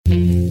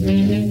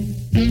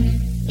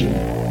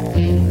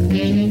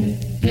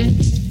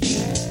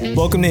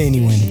Welcome to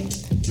Anyone.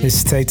 This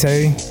is Tay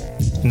Tay,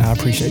 and I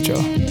appreciate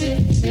y'all.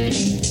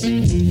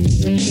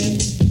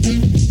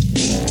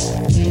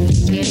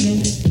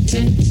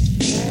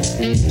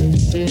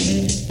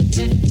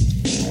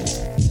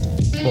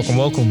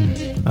 Welcome.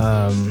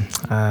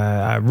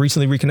 I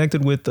recently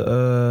reconnected with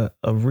a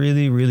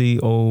really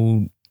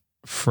old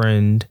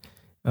friend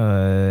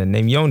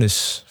named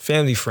Yonas,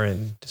 family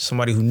friend,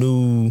 somebody who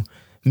knew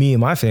me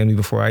and my family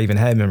before I even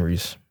had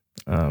memories.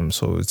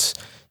 So it's,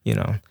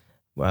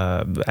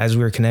 as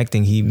we were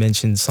connecting, he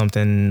mentioned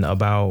something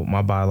about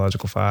my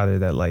biological father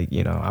that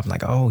I'm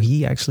like, oh,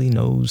 he actually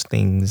knows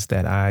things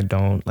that I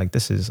don't. Like,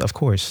 this is, of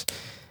course.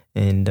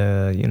 And,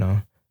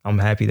 I'm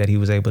happy that he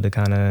was able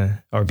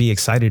to be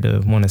excited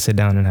to want to sit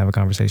down and have a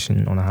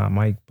conversation on a hot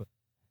mic.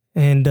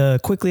 And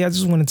quickly, I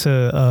just wanted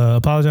to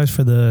apologize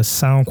for the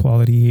sound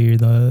quality here.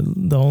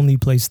 The only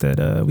place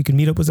that we could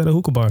meet up was at a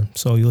hookah bar.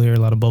 So you'll hear a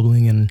lot of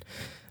bubbling and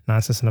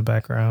nonsense in the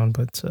background.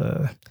 But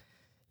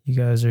you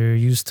guys are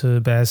used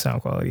to bad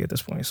sound quality at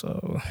this point.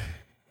 So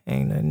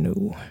ain't nothing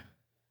new.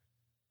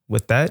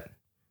 With that,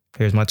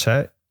 here's my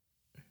chat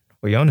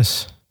with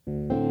Yonas.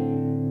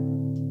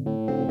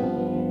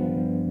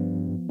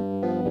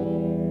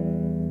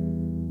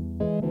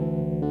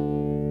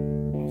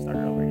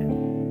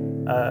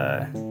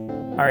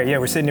 All right,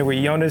 we're sitting here with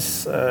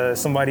Yonas,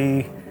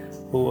 somebody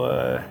who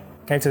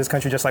came to this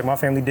country just like my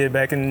family did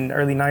back in the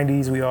early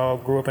 90s. We all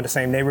grew up in the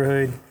same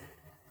neighborhood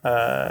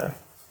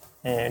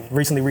and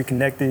recently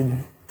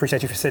reconnected.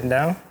 Appreciate you for sitting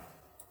down.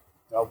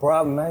 No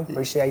problem, man.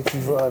 Appreciate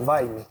you for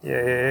inviting me.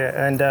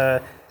 Yeah. And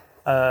I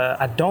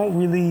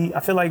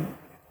feel like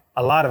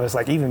a lot of us,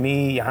 like even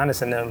me,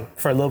 Yonas and them,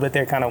 for a little bit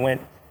there kind of went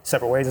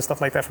separate ways and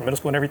stuff like that from middle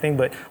school and everything.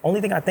 But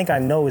only thing I think I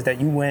know is that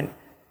you went.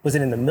 Was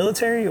it in the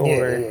military or?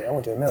 Yeah, I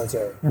went to the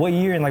military. What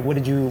year and what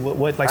did you,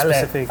 what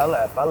specific? I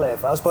left. I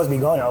was supposed to be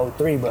going in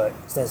 2003, but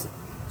since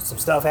some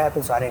stuff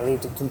happened, so I didn't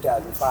leave till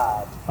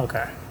 2005.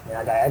 Okay.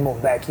 And I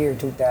moved back here in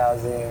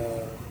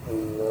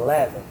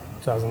 2011.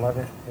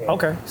 2011? Yeah.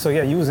 Okay. So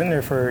yeah, you was in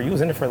there for a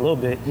little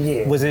bit.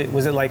 Yeah. Was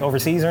it like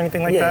overseas or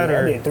anything like that? Yeah,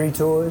 or? I did 3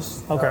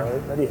 tours.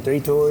 Okay. I did 3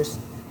 tours.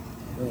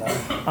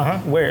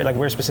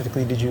 Where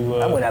specifically did you?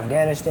 I went to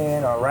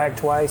Afghanistan, Iraq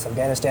twice,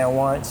 Afghanistan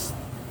once.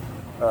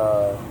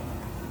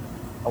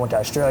 I went to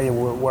Australia,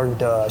 worked with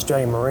the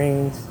Australian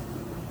Marines.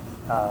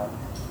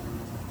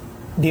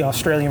 The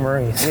Australian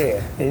Marines?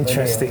 Yeah.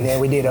 Interesting. And then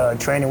we did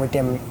training with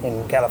them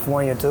in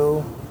California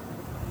too.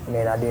 And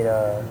then I did...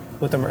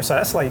 With the, so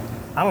that's I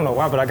don't know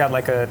why, but I got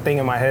a thing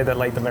in my head that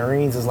the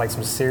Marines is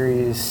some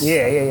serious...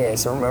 Yeah.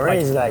 So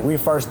Marines is we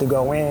first to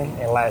go in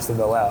and last to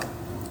go out.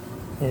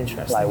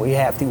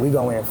 Interesting. We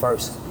go in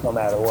first no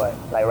matter what.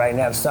 Right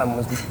now if something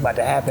was about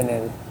to happen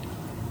and...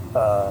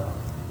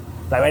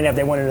 right now if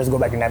they wanted us to go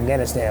back in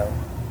Afghanistan,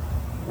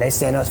 they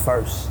sent us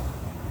first.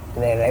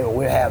 And then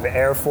we'll have the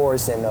Air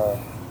Force and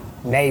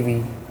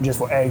Navy just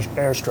for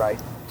airstrike.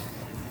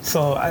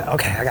 So, I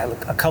got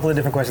a couple of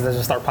different questions that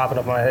just start popping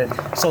up in my head.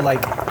 So,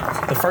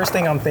 the first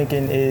thing I'm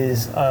thinking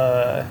is,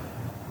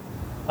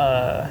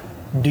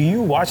 do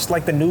you watch,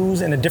 the news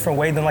in a different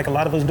way than, a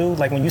lot of us do?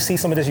 When you see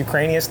some of this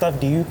Ukrainian stuff,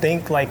 do you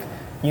think, my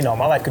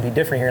life could be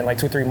different here in,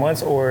 2-3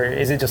 months? Or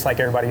is it just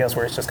like everybody else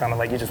where it's just kind of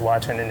you're just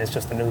watching and it's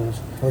just the news?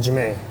 What you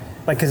mean?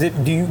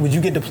 Would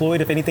you get deployed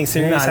if anything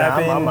serious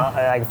happened?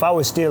 If I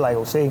was still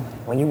once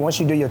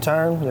you do your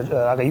term,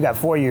 you got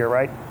 4 years,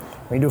 right?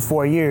 When you do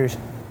 4 years,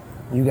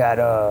 you got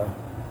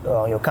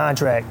your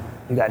contract,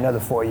 you got another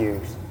 4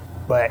 years.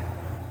 But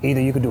either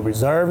you could do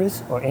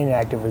reservist or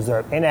inactive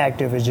reserve.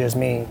 Inactive is just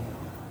mean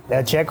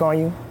they'll check on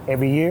you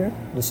every year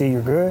to see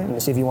you're good and to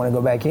see if you want to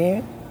go back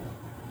in.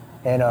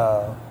 And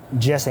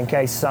just in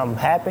case something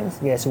happens,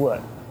 guess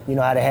what? You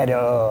know how they had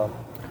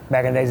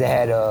back in the days they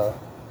had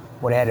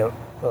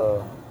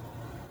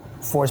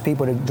force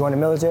people to join the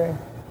military.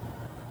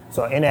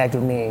 So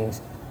inactive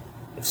means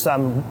if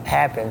something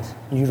happens,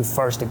 you're the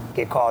first to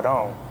get called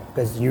on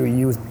because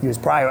you was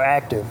prior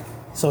active.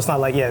 So it's not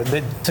to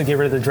get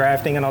rid of the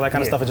drafting and all that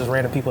kind of stuff. It's just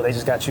random people. They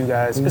just got you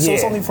guys. So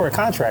it's only for a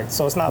contract.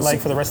 So it's not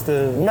for the rest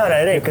of. No,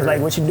 it ain't. Because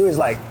what you do is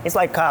it's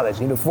like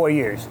college. You do 4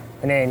 years,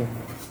 and then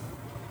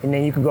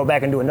you can go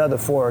back and do another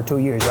 4 or 2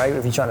 years, right?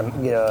 If you're trying to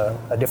get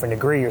a different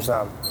degree or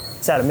something.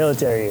 That's how the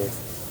military is.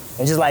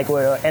 And just like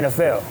with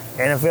NFL.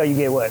 NFL, you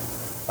get what?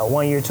 A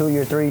 1 year, 2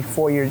 year, 3,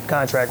 4 year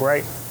contract,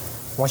 right?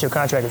 Once your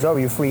contract is over,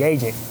 you're a free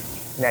agent.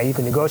 Now you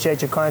can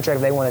negotiate your contract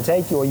if they want to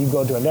take you, or you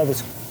go to another.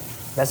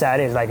 That's how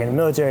it is. In the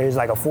military, it's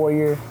a 4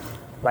 year.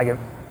 If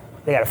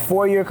they got a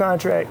 4 year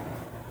contract,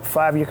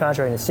 5 year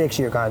contract, and a 6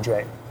 year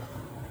contract.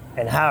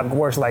 And how it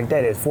works like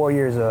that is 4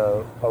 years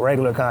a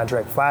regular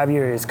contract. 5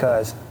 years is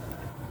because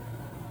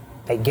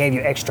they gave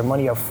you extra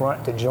money up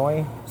front to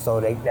join, so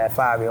that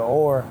 5 year.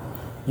 Or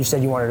you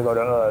said you wanted to go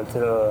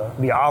to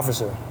be an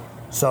officer,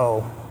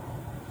 so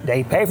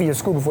they pay for your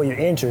school before you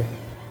enter.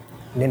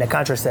 And then the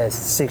contract says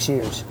 6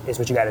 years is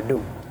what you got to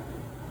do,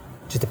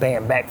 just to pay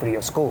them back for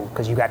your school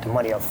because you got the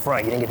money up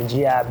front. You didn't get the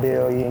GI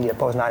Bill, you didn't get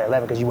post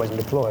 9/11 because you wasn't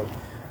deployed.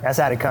 That's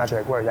how the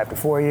contract works. After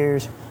 4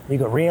 years, you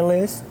can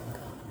re-enlist,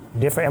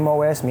 different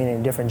MOS,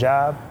 meaning a different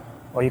job,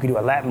 or you can do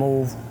a lat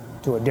move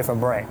to a different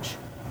branch.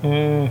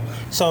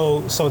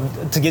 So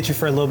to get you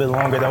for a little bit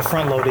longer, they'll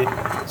front load it,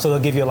 so they'll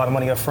give you a lot of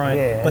money up front.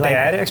 Yeah, but like, they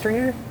add an extra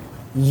year?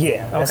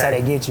 Yeah, that's how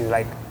they get you.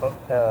 Like,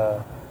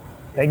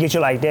 they get you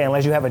like that.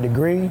 Unless you have a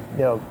degree,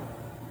 they'll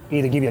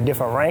either give you a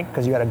different rank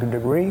because you got a good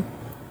degree,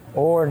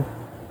 or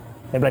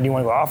they'll be like, do you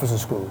want to go to officer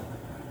school?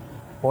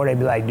 Or they'll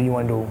be like, do you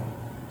want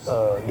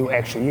to do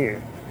extra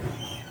year,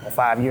 a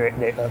 5-year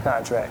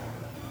contract?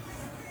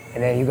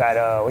 And then you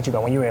got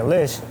when you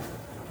enlist,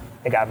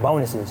 they got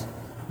bonuses.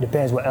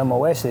 Depends what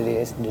MOS it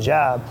is, the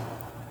job.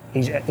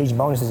 Each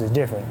bonus is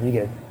different. You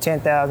get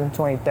 10,000,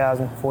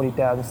 20,000,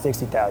 40,000,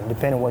 60,000,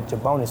 depending on what your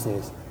bonus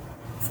is.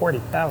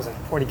 40,000,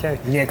 40K.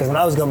 Yeah, because when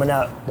I was coming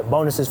out, the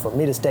bonuses for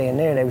me to stay in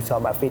there, they was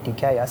talking about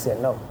 50K. I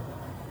said no.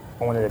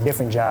 I wanted a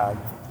different job.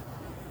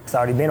 Cause I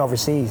already been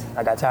overseas.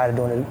 I got tired of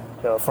doing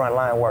the front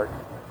line work.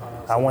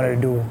 I wanted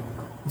to do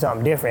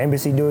something different,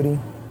 embassy duty.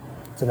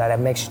 So now that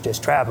makes you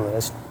just traveling.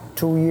 It's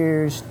 2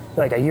 years,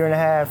 like a year and a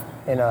half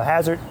in a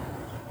hazard,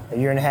 a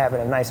year and a half in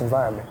a nice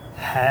environment.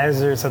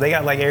 Hazard, so they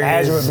got like areas.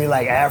 Hazard would be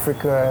like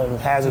Africa, and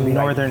hazard would be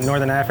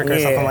northern Africa or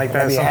something like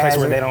that. Some place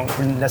where they don't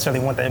necessarily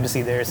want the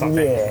embassy there or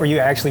something. Yeah. Where you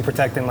actually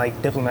protecting like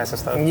diplomats and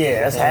stuff.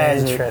 Yeah, that's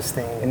hazard.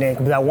 Interesting. And then,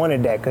 because I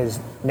wanted that, because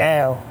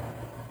now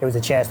it was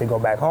a chance to go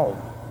back home.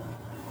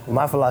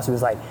 My philosophy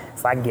was like,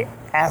 if I get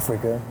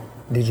Africa,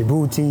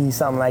 Djibouti,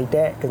 something like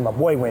that, because my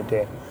boy went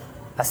there,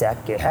 I said I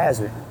could get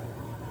hazard.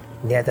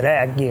 And then after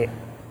that, I could get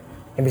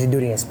embassy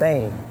duty in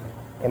Spain,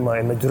 in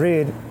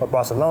Madrid or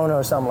Barcelona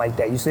or something like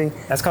that. You see?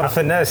 That's called a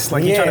finesse.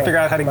 Like, you're trying to figure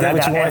out how to get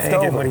what you want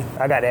and get money.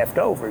 I got effed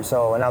over.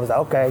 So, and I was like,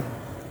 okay,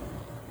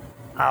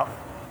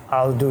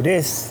 I'll do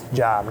this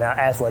job. Now, I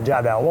asked for a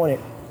job that I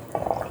wanted.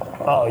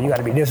 Oh, you got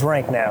to be this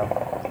rank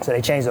now. So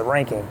they changed the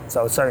ranking.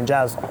 So certain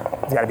jobs,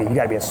 you got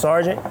to be a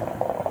sergeant,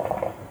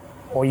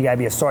 or you got to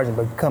be a sergeant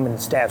but becoming a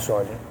staff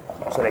sergeant.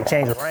 So they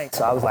changed the rank.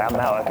 So I was like, I'm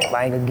out. If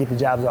I ain't gonna get the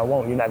jobs I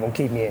want, you're not gonna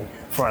keep me in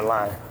front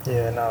line.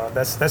 Yeah, no,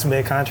 that's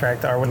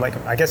mid-contract, or like,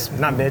 I guess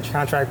not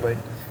mid-contract, but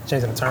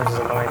changing the terms is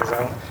annoying as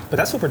hell. But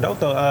that's super dope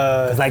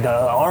though. It's like the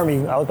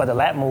Army, I was about to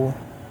lat move,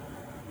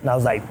 and I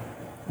was like,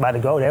 about to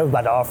go there. They was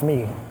about to offer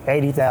me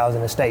 $80,000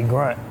 to stay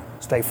grunt,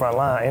 stay front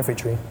line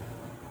infantry,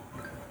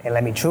 and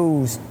let me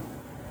choose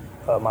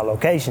my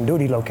location,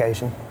 duty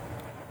location.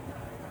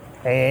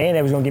 And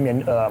they was gonna give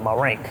me my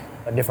rank,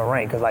 a different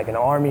rank, because like in the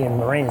Army and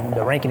Marines,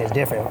 the ranking is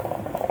different.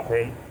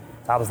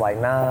 I was like,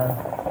 nah,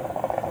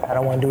 I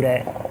don't want to do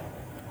that.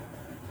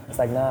 It's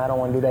like, nah, I don't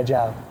want to do that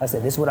job. I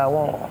said, this is what I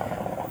want.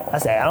 I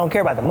said, I don't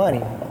care about the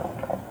money.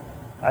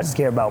 I just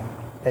care about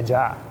that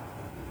job,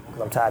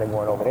 because I'm tired of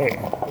going over there.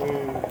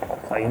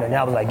 So,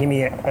 now I was like, give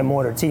me a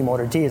Motor T.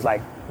 Motor T is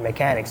like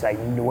mechanics, like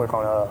you do work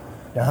on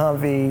the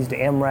Humvees, the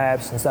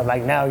MRAPs and stuff.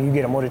 Like now you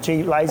get a Motor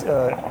T license,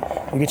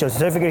 you get your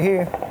certificate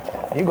here,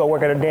 you go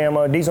work at a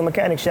damn diesel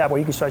mechanic shop where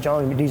you can start your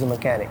own diesel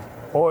mechanic.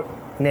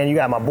 And then you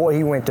got my boy,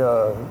 he went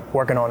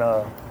working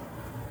on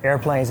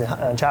airplanes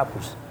and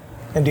choppers.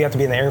 And do you have to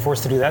be in the Air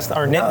Force to do that?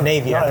 Or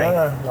Navy, I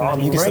think. No.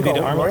 You can still be in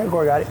the Army. Marine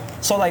Corps got it.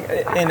 So like,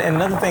 and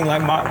another thing,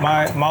 like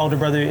my older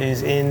brother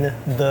is in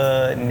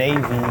the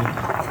Navy,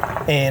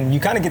 and you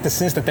kind of get the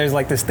sense that there's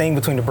like this thing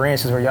between the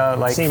branches where y'all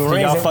like,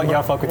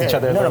 y'all fuck with each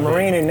other. No, the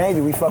Marine and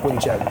Navy, we fuck with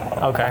each other.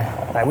 Okay.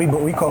 Like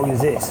we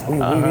coexist. We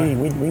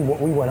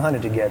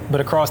 100 together.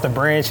 But across the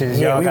branches,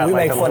 y'all got we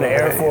like make fun of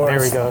Air Force, there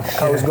we go.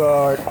 Coast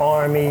Guard,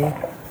 Army.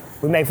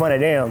 We make fun of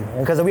them,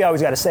 because we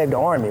always got to save the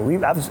Army. It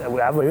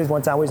was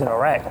one time we was in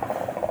Iraq.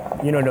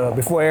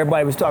 Before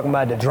everybody was talking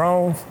about the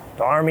drones,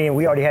 the Army, and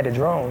we already had the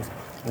drones.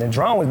 And the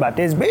drone was about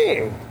this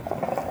big.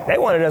 They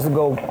wanted us to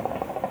go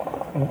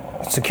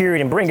secure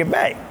it and bring it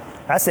back.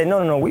 I said,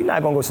 no, we're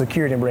not gonna go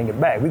secure it and bring it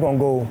back. We're gonna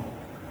go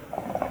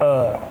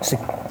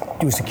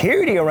do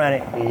security around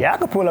it. Y'all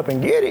can pull up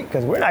and get it,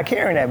 because we're not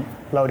carrying that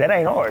load. That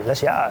ain't ours,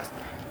 that's yours.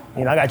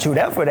 I got chewed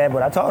out for that,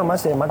 but I told them, I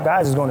said, my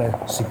guys is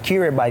gonna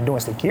secure it by doing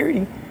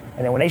security.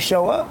 And then when they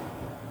show up,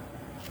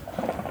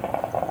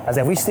 I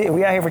said, if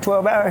we out here for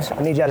 12 hours,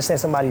 I need y'all to send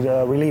somebody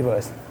to relieve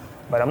us.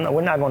 But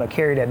we're not going to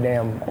carry that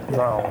damn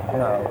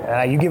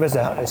drone. You give us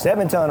a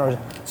 7-ton or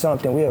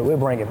something, we'll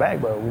bring it back,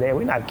 but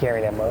we're not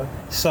carrying that mug.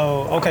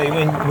 So, okay,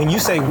 when you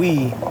say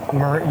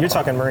you're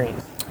talking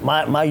Marines.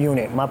 My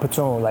unit, my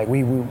platoon, like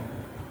when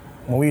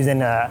we was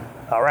in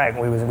Iraq,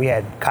 we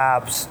had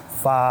cops,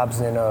 FOBs,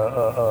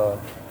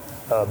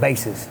 and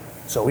bases.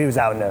 So we was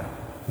out in the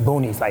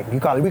boonies, like we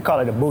call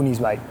it the boonies.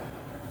 Like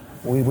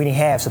we didn't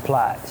have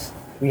supplies.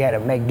 We had to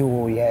make do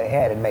what we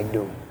had to make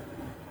do.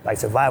 Like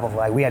survival,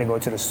 like we had to go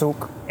to the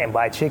souk and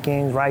buy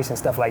chickens, rice, and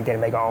stuff like that to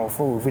make our own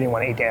food if we didn't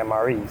want to eat the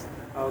MREs.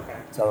 Okay.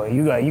 So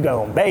you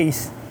go on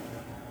base.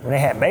 When they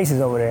had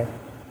bases over there,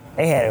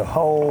 they had a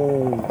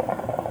whole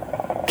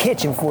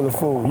kitchen full of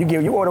food.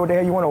 You order what the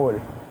hell you want to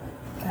order.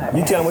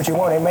 You tell them what you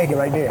want, they make it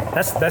right there.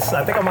 That's.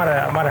 I think I might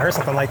have heard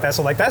something like that.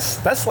 So like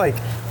that's like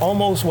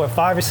almost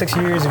 5 or 6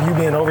 years of you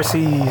being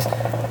overseas,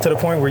 to the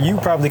point where you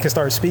probably could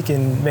start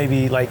speaking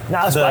maybe like.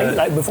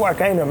 Like before I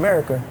came to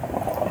America,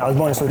 I was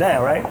born in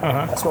Sudan, right?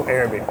 Uh-huh. I spoke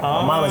Arabic.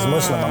 My mom is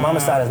Muslim. My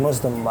mama's side is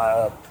Muslim.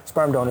 My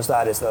sperm donor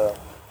side is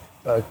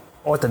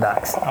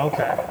Orthodox.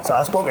 Okay. So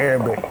I spoke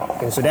Arabic.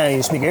 In Sudan,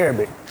 you speak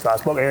Arabic. So I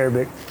spoke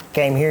Arabic,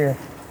 came here.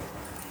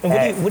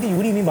 And what do you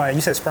mean by it?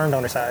 You said sperm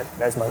donor side.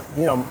 That's my,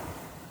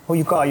 who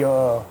you call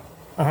your,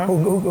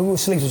 who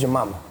sleeps with your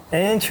mama?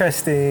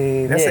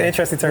 Interesting. That's an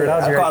interesting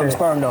terminology. I call them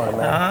sperm donor,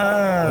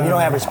 man. If you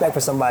don't have respect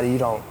for somebody, you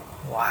don't.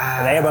 Wow.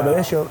 And everybody,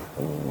 that's your,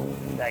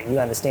 like, you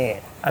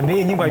understand. I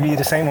mean, you might be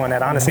the same on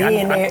that, honestly.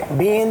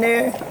 Being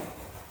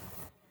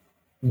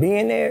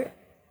there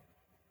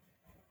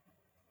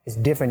is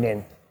different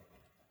than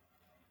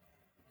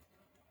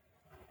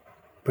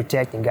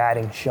protecting,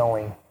 guiding,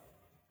 showing,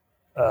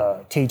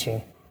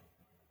 teaching,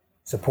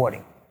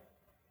 supporting.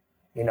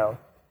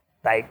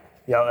 Like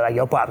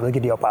your pops. Look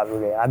at your pops.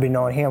 I've been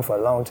knowing him for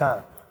a long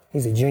time.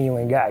 He's a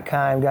genuine guy,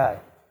 kind guy.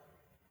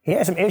 He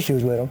had some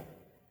issues with him.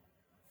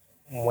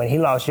 When he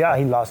lost y'all,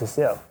 he lost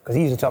himself. Because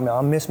he used to tell me,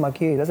 I miss my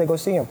kids. I said, go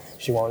see him.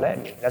 She won't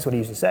let me. That's what he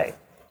used to say.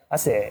 I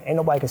said, ain't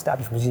nobody can stop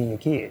you from seeing your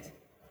kids.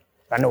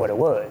 I know what it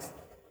was.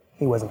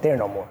 He wasn't there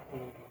no more.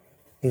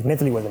 He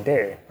mentally wasn't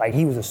there. Like,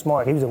 he was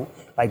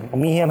like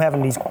me and him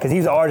having these, because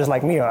he's an artist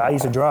like me. I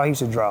used to draw, he used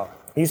to draw.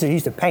 He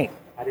used to paint.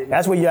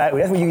 That's where you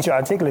get your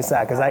articulate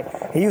side, because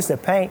like, he used to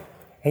paint,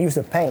 like he used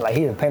to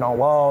paint on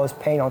walls,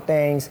 paint on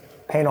things,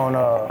 paint on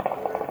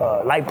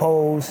light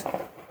poles.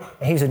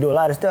 And he used to do a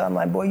lot of stuff. I'm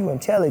like, boy, you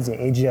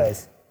intelligent. It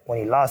just,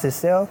 when he lost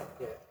himself,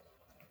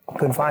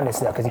 couldn't find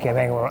himself because he kept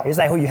hanging around. It's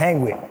like who you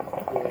hang with.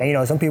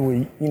 And some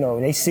people,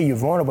 they see you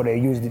vulnerable, they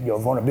use your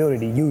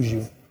vulnerability to use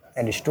you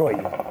and destroy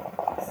you.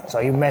 So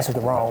you mess with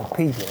the wrong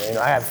people.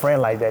 I had a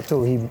friend like that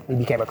too. He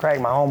became a crack.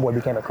 My homeboy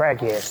became a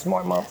crackhead.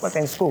 Smart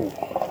motherfucker in school.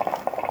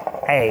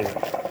 Hey,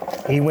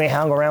 he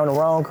hung around the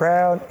wrong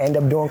crowd,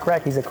 ended up doing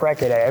crack. He's a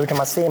crackhead. Every time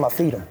I see him, I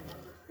feed him.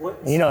 What?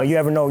 You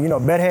ever know,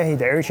 Bedhead? He's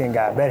the Urchin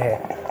guy,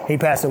 Bedhead. He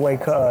passed away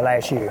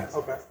last year.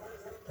 Okay.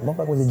 The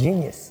motherfucker was a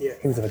genius. Yeah.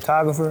 He was a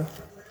photographer.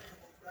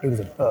 He was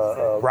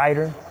a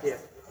writer. Yeah.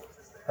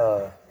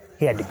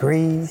 He had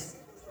degrees,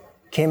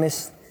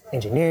 chemist,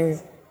 engineer,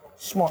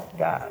 smart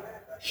guy,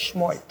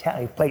 smart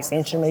talent. He plays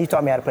instruments. He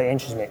taught me how to play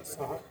instruments.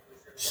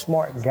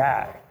 Smart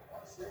guy.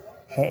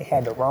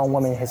 Had the wrong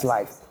woman in his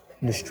life.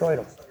 Destroyed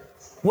him.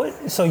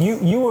 What? So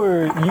you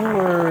were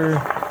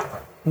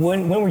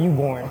when were you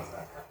born?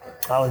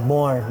 I was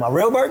born, my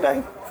real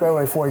birthday,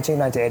 February 14,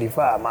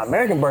 1985. My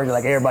American birthday,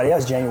 like everybody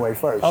else, January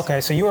 1st.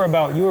 Okay, so you were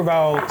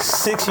about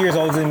 6 years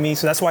older than me,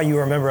 so that's why you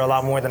remember a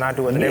lot more than I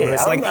do in the neighborhood.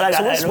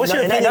 What's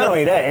your opinion? Not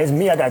only that, it's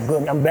me.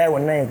 I'm bad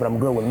with names, but I'm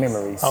good with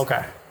memories.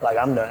 Okay. Like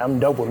I'm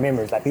dope with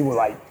memories. Like people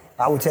I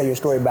would tell you a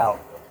story about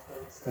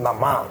my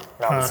mom.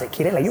 And I would say,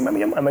 kid, like you remember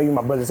your mom? Maybe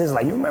my brother and sister,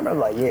 like you remember? I'm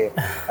like, yeah.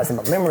 I said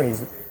my memory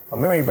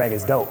bank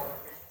is dope.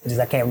 It's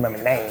just I can't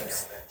remember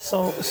names.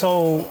 So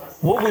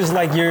what was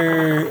like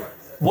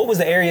what was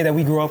the area that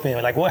we grew up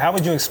in? Like, how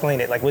would you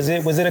explain it? Like, was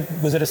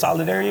it a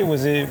solid area?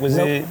 Was it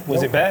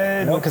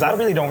bad? Because I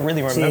really don't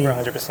remember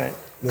 100%.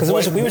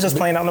 Because we were just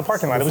playing out in the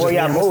parking lot. Before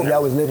y'all moved, I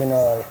was living,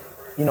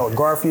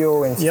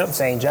 Garfield and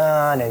St.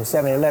 John and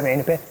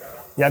 7-Eleven.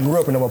 Y'all grew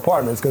up in them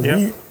apartments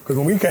because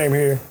when we came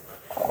here,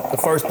 the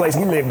first place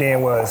we lived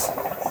in was,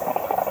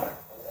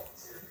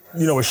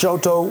 where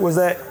Shoto was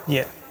at?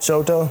 Yeah.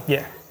 Shoto?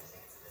 Yeah.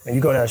 And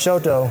you go down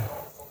Shoto,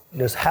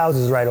 there's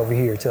houses right over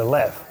here to the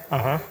left.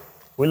 Uh-huh.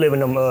 We live in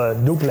them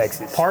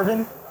duplexes.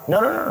 Parvin?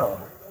 No.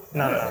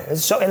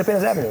 It's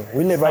Independence Avenue.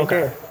 We live right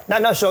there.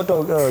 Not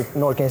Shoto,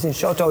 North Kansas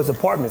City. Shoto is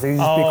apartments. It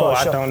used to be called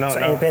Shoto. I don't know. So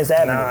Independence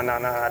Avenue.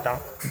 No, I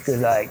don't.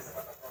 Because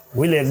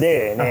we lived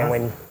there, and then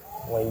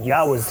when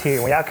y'all was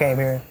here, when y'all came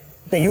here,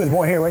 I think you was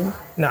born here, weren't you?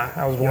 Nah,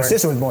 I was born. Your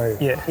sister was born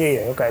here.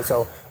 Yeah. Okay,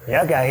 so when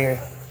y'all got here,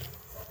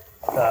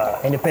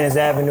 Independence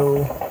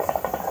Avenue.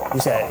 You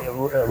said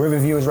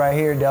Riverview is right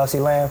here, Delsey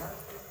Lamb.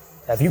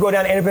 Now, if you go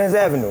down to Independence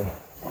Avenue,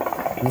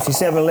 you see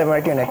 7-Eleven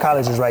right there, and that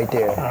college is right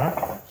there.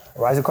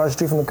 Right across the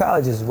street from the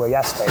college is where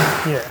y'all stay.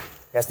 Yeah.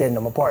 Y'all stayed in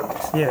them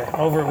apartments. Yeah.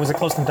 Was it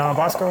close to Don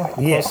Bosco?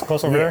 Yeah.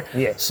 Close over there?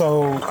 Yeah.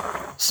 So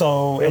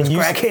it was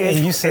crackhead.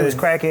 It was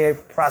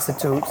crackhead,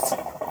 prostitutes,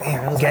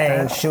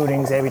 gangs,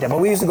 shootings, everything.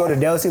 But we used to go to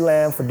Delsey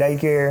Lamb for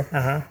daycare,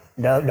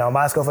 Don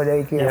Bosco for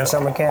daycare, for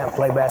summer camp,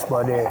 play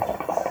basketball there.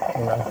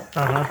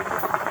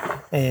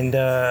 And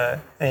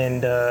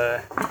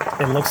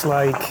it looks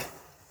like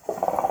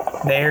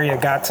the area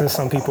got to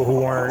some people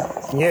who weren't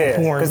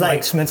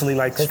like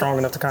mentally strong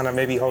enough to kind of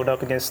maybe hold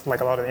up against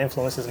like a lot of the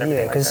influences and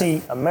everything. Yeah, because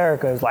see,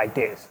 America is like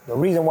this. The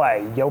reason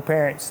why your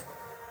parents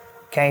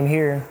came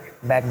here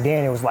back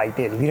then, it was like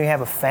this. If you didn't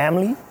have a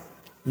family,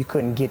 you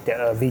couldn't get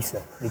the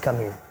visa to come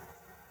here.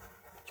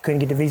 You couldn't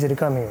get the visa to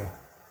come here.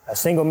 A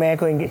single man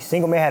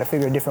had to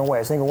figure a different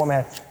way. A single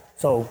woman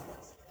so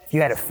if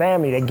you had a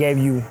family, they gave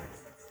you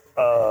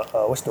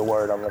what's the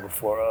word I'm looking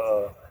for?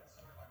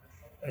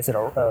 It's a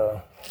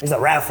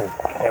raffle.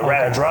 They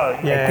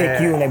pick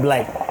you and they be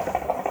like,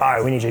 all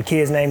right, we need your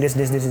kid's name, this,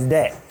 is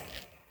that.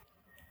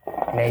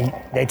 And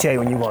they tell you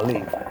when you're gonna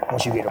leave,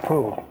 once you get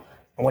approved.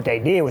 And what they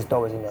did was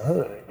throw us in the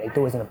hood. They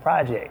threw us in the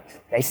projects.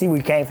 They see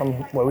we came from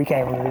where we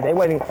came from. They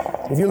wasn't,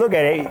 if you look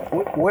at it,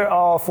 where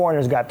all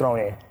foreigners got thrown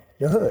in?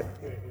 The hood.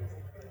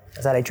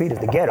 That's how they treat us,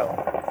 the ghetto.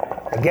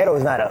 The ghetto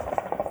is not a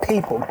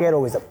people.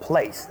 Ghetto is a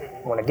place.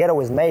 When the ghetto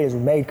was made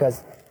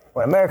because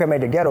when America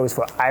made the ghetto, it was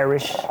for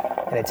Irish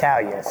and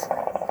Italians.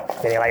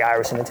 They didn't like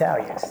Irish and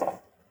Italians.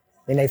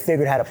 Then they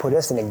figured how to put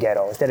us in the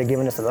ghetto. Instead of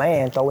giving us the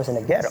land, throw us in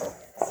the ghetto.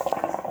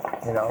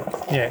 You know?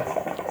 Yeah.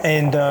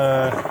 And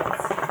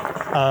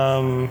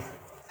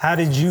how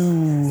did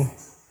you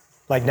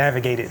like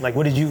navigate it? Like,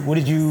 what did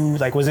you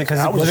like? Was it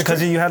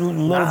because you had a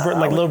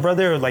little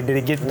brother, or like did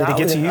it get to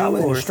you? I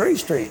was or? in the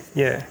street.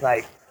 Yeah.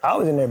 Like I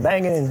was in there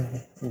banging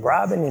and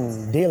robbing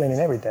and dealing and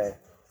everything.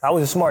 I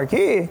was a smart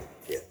kid,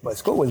 but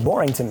school was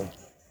boring to me.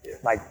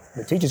 Like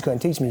the teachers couldn't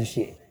teach me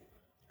shit.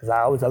 Cause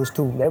I was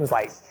too. They was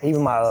like,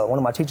 even one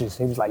of my teachers,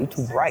 he was like, "You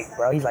too bright,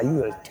 bro." He's like,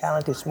 "You a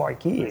talented, smart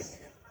kid."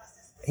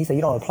 He said,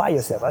 "You don't apply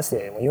yourself." I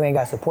said, "When you ain't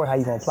got support, how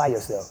you gonna apply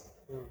yourself?"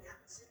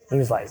 He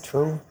was like,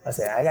 "True." I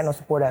said, "I ain't got no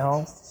support at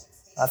home.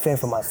 I fend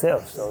for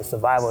myself, so it's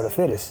survival of the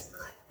fittest."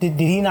 Did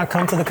he not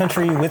come to the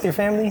country with your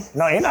family?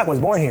 No, Enoch was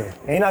born here.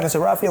 Enoch and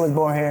Serafia was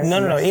born here.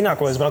 No,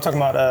 Enoch was, but I'm talking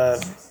about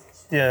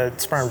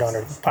sperm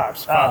donor,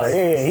 Pops, father.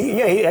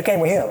 I came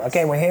with him.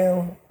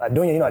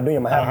 Adunya,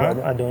 Adunya, my half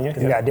brother. Adunya,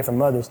 we got different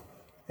mothers.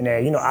 And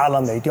then,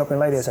 Alam, the Ethiopian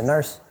lady, is a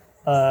nurse.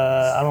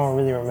 I don't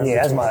really remember.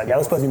 Yeah, that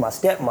was supposed to be my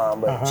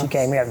stepmom, but she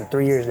came here after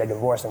 3 years. They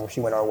divorced and she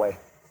went our way.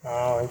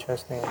 Oh,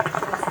 interesting.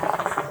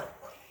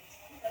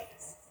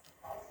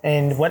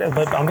 And but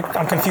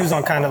I'm confused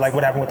on kind of like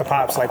what happened with the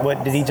Pops. Like,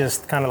 what did he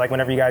just kind of like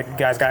whenever you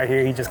guys got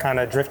here, he just kind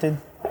of drifted?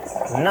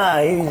 Nah,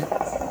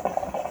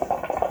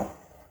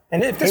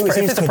 And if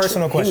it's a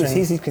personal question,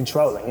 he's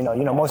controlling.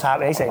 Most high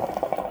they say.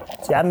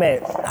 See, I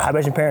met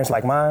Haitian parents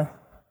like mine.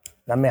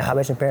 And I met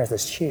Haitian parents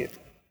that's chill,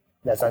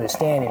 that's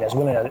understanding, that's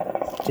willing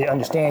to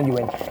understand you,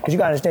 and because you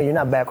gotta understand, you're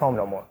not back home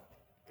no more.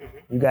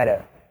 You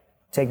gotta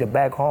take the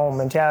back home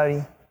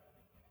mentality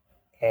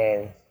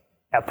and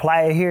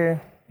apply it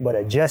here, but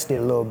adjust it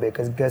a little bit.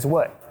 Because guess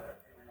what?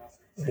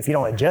 If you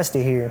don't adjust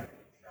it here,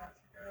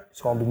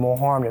 it's gonna be more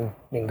harm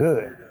than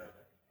good.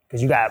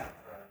 Because you got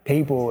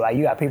people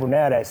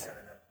now that's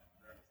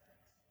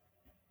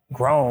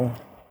grown.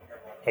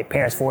 Their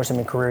parents force them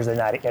in careers they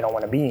don't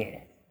want to be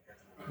in.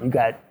 You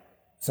got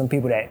some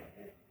people that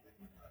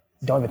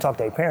don't even talk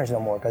to their parents no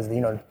more because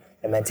the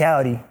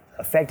mentality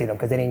affected them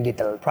because they didn't get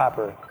the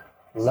proper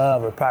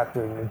love or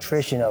proper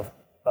nutrition of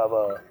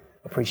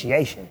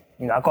appreciation.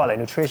 I call it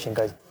nutrition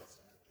because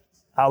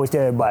I always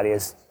tell everybody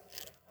it's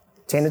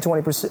 10 to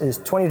 20%, it's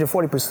 20 to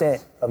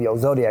 40% of your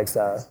zodiac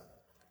sign,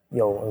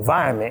 your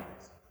environment,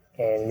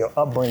 and your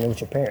upbringing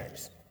with your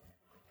parents.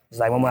 It's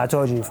like when I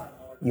told you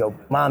your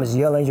mom is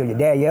yelling or your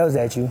dad yells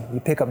at you, you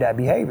pick up that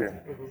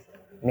behavior.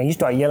 And then you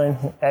start yelling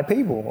at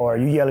people, or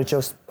you yell at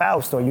your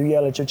spouse, or you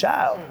yell at your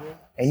child.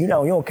 And you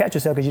don't catch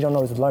yourself because you don't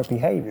know it's learned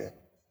behavior.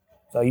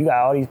 So you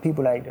got all these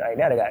people like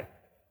now that got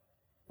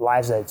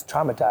lives that's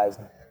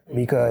traumatizing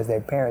because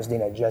their parents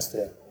didn't adjust to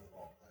them.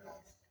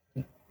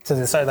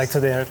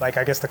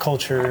 I guess the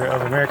culture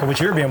of America, which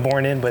you're being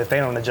born in, but if they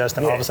don't adjust,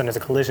 then all of a sudden there's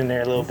a collision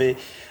there a little bit.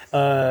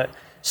 Because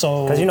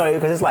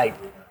it's like.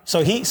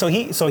 So he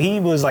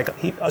was like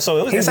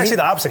it's actually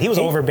the opposite. He was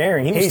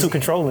overbearing. He was too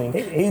controlling.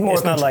 He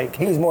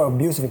was more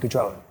abusive and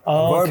controlling.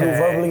 Oh, okay.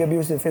 Verbally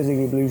abusive,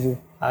 physically abusive.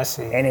 I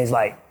see. And it's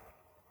like,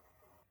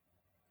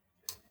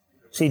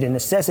 see, the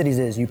necessities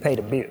is you pay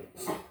the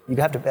bills. You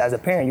have to, as a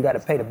parent, you got to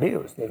pay the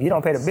bills. If you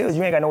don't pay the bills,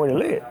 you ain't got nowhere to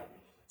live.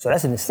 So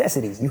that's a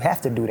necessity. You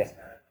have to do that.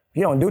 If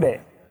you don't do that,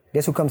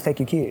 guess who comes take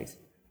your kids?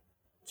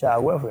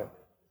 Child welfare.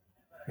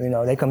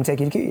 They come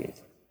take your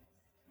kids.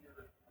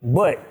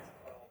 But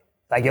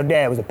like your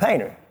dad was a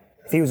painter.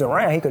 If he was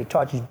around, he could have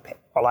taught you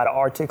a lot of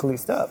articulate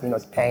stuff.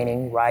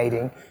 Painting,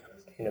 writing,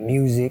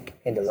 music,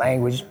 and the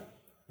language.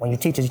 When you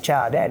teach a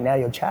child that, now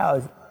your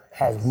child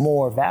has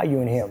more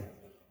value in him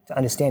to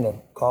understand the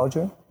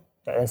culture,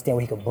 to understand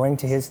what he could bring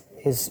to his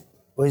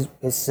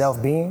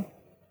self-being.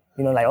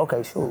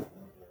 Okay, shoot.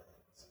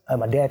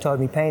 My dad taught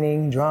me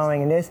painting,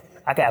 drawing, and this.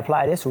 I can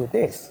apply this with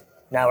this.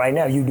 Now, right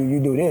now, you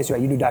do this,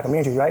 right? You do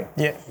documentaries, right?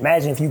 Yeah.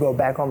 Imagine if you go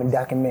back home and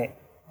document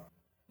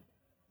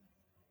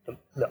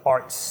the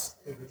arts,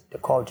 the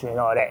culture, and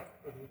all that.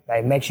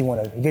 Like, it makes you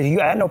want to, because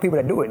I know people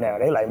that do it now.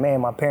 They like,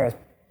 man, my parents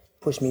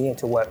pushed me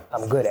into what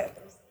I'm good at.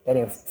 They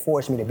didn't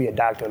force me to be a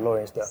doctor, lawyer,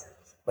 and stuff.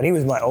 But he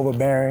was like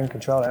overbearing,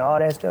 controlling, all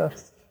that stuff.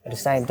 At the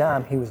same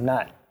time, he was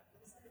not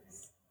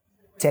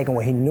taking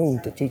what he knew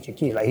to teach your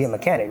kids. Like, he a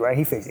mechanic, right?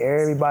 He fixed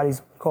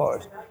everybody's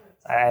cars.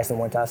 I asked him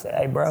one time, I said,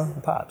 "Hey, bro,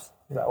 Pops."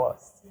 He's like, "What?"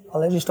 "Oh,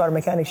 let's just start a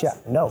mechanic shop."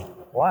 "No."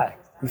 "Why?"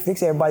 "We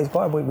fix everybody's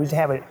car, but we just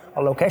have a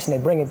location, they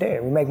bring it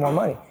there. We make more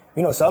money."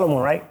 Solomon,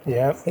 right?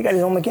 Yeah. He got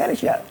his own mechanic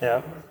shop.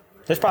 Yeah.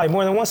 There's probably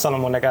more than one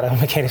Solomon that got a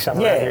mechanic shop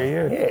around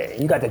here.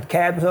 Yeah. You got the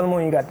cab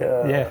Solomon, you got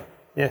the...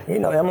 Yeah.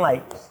 I'm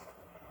like,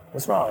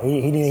 what's wrong?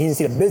 He didn't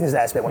see the business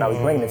aspect when I was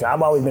bringing it to him.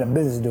 I've always been a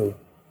business dude.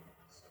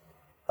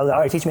 I was like,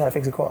 all right, teach me how to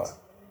fix a car.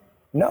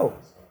 No.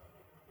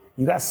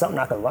 You got something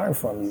I can learn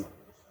from you.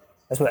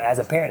 That's what, as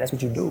a parent, that's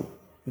what you do.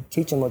 You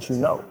teach them what you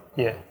know.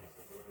 Yeah.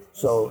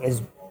 So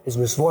it's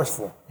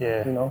resourceful.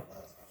 Yeah.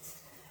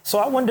 So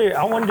I wonder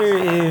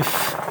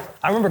if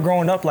I remember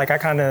growing up, like I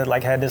kind of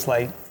like had this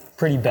like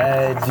pretty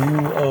bad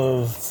view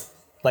of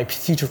like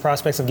future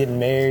prospects of getting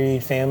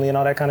married, family, and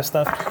all that kind of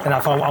stuff. And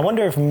I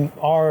wonder if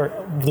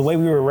the way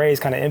we were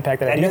raised kind of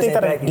impacted that.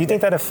 Do you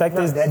think that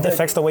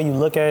affects the way you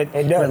look at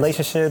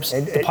relationships,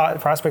 the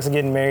prospects of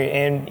getting married,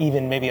 and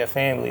even maybe a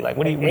family? Like,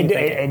 what do you think?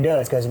 It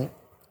does, because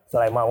so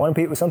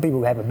like some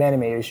people have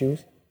abandonment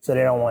issues, so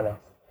they don't want to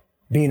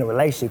be in a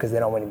relationship because they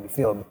don't want to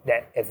feel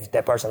that if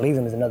that person leaves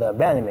them is another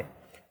abandonment.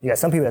 You got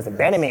some people that's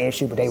abandonment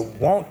issue, but they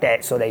want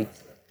that, so they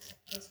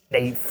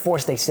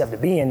force themselves to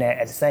be in that.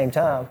 At the same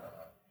time,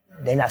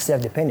 they're not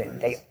self-dependent.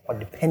 They are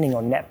depending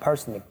on that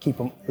person to keep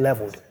them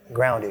leveled,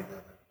 grounded.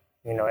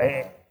 You know,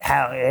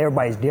 how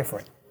everybody's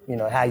different. You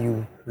know, how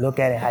you look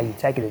at it, how you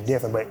take it is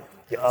different, but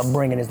your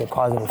upbringing is the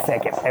cause and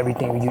effect of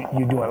everything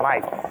you do in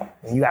life.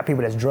 And you got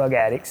people that's drug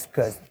addicts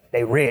because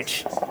they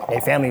rich,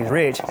 their family is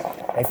rich,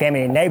 their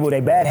family enable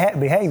their bad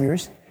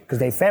behaviors because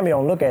their family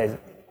don't look at it.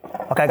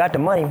 Okay, I got the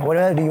money, what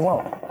else do you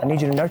want? I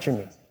need you to nurture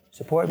me,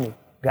 support me,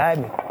 guide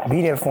me,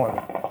 be there for me.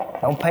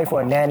 Don't pay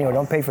for a nanny or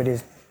don't pay for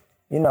this,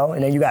 you know.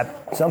 And then you got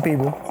some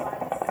people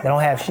that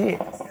don't have shit.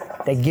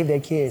 They give their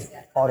kids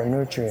all the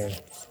nurturing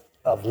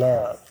of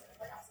love,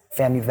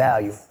 family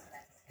value,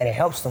 and it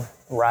helps them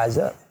rise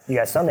up. You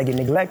got some that get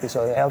neglected,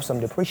 so it helps them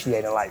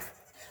depreciate in life.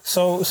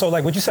 So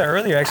like what you said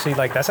earlier, actually,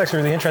 like that's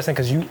actually really interesting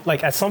because you,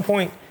 like at some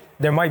point,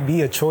 there might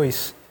be a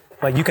choice.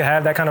 Like you could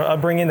have that kind of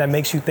upbringing that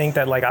makes you think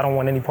that like, I don't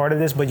want any part of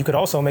this, but you could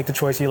also make the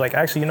choice. You're like,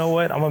 actually, you know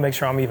what? I'm gonna make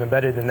sure I'm even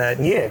better than that.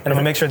 Yeah. And I'm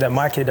gonna make sure that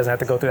my kid doesn't have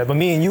to go through that. But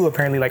me and you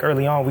apparently like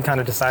early on, we kind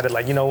of decided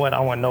like, you know what?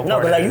 I want no part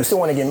of this. No, but I used to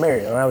want to get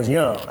married when I was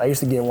young. I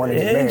used to want to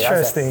get married.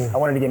 Interesting. I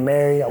wanted to get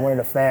married. I wanted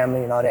a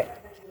family and all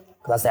that.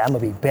 Because I said, I'm gonna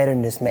be better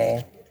than this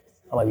man.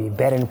 I'm gonna be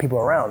better than the people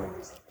around me.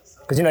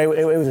 Because you know,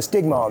 it was a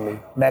stigma on me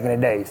back in the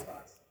days.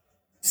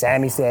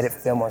 Sammy said it,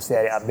 Fillmore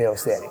said it, Abel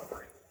said it.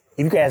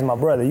 If you could ask my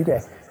brother,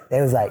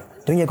 they was like,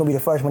 Dunya gonna be the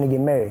first one to get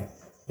married.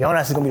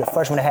 Yonas is gonna be the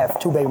first one to have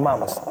 2 baby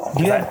mamas.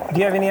 Do you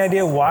have any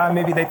idea why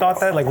maybe they thought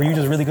that? Like, were you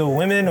just really good with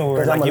women, or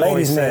because like I'm a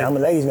ladies man. I'm a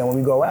ladies man. When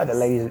we go out, the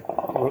ladies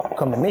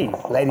come to me.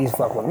 Ladies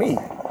fuck with me.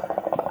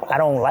 I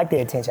don't like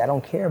their attention. I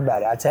don't care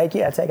about it. I take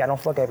it. I don't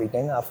fuck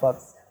everything. I fuck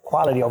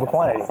quality over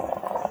quantity.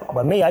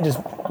 But me, I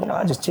just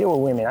chill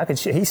with women.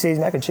 He sees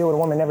me. I could chill with a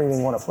woman, never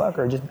even want to fuck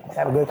her. Just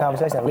have a good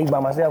conversation. Leave by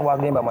myself,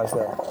 walk in by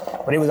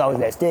myself. But it was always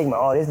that stigma.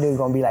 Oh, this dude's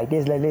gonna be like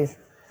this, like this.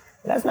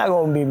 That's not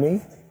gonna be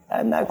me.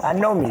 I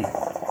know me.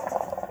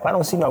 If I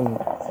don't see no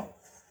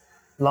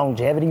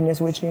longevityness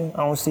with you,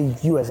 I don't see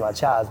you as my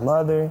child's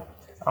mother,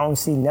 I don't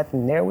see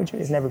nothing there with you,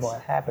 it's never gonna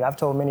happen. I've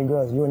told many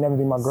girls, you will never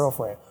be my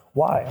girlfriend.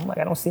 Why? I'm like,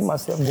 I don't see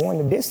myself going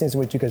the distance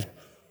with you because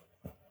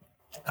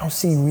I don't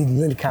see we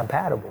really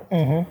compatible.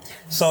 Mm-hmm.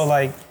 So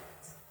like,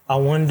 I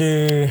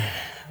wonder,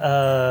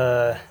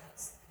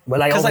 but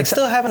like, because like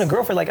still having a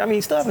girlfriend, like I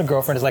mean, still having a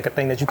girlfriend is like a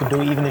thing that you can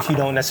do even if you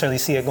don't necessarily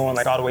see it going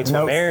like all the way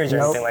to a marriage or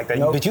anything like that.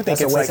 But you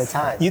think it's a waste of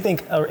time. You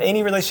think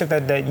any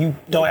relationship that you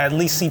don't at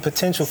least see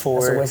potential for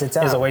is a waste of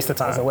time. It's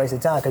a waste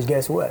of time because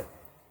guess what?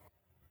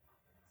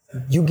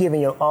 You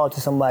giving your all to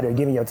somebody or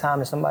giving your time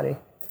to somebody,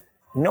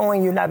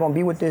 knowing you're not gonna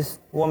be with this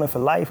woman for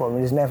life or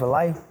this man for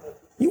life,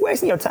 you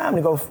wasting your time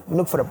to go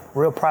look for the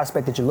real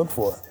prospect that you look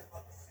for.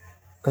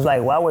 Because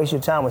like, why waste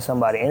your time with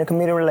somebody in a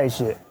committed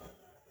relationship?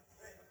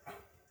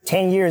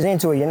 10 years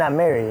into it, you're not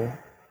married,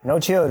 no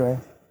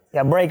children.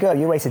 You break up,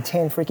 you wasted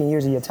 10 freaking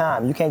years of your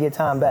time. You can't get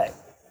time back.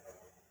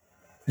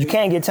 You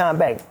can't get time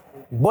back.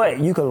 But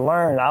you can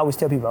learn. I always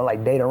tell people, I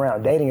like date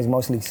around. Dating is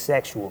mostly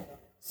sexual,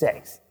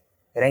 sex.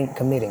 It ain't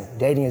committing.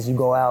 Dating is you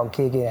go out and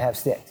kick it and have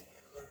sex.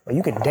 But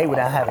you can date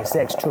without having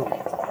sex too.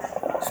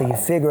 So you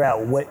figure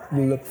out what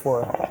you look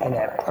for in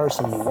that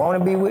person you want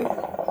to be with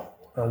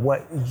and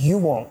what you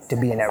want to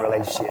be in that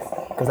relationship.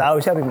 Because I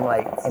always tell people,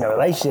 like, in a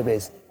relationship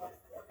is,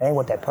 ain't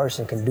what that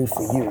person can do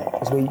for you.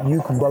 It's what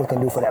you both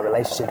can do for that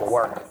relationship to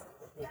work.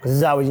 Because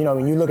it's always, you know,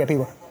 when you look at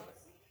people,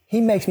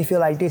 he makes me feel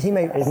like this.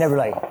 It's never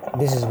like,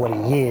 this is what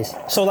he is.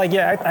 So like,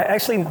 yeah, I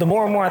actually, the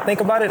more and more I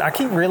think about it, I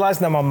keep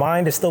realizing that my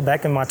mind is still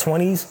back in my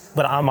 20s,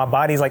 but my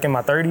body's like in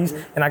my 30s.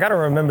 And I got to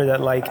remember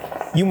that like,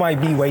 you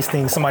might be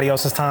wasting somebody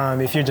else's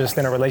time if you're just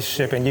in a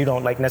relationship and you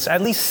don't like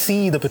necessarily at least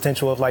see the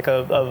potential of like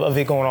of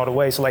it going all the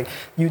way. So like,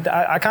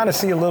 I kind of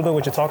see a little bit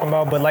what you're talking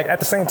about, but like at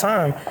the same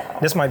time,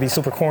 this might be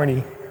super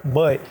corny,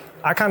 but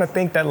I kind of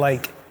think that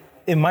like,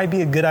 it might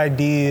be a good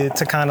idea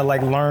to kind of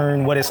like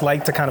learn what it's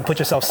like to kind of put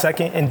yourself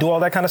second and do all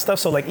that kind of stuff.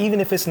 So like,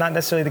 even if it's not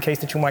necessarily the case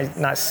that you might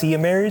not see a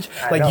marriage,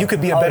 like you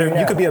could be a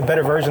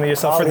better version of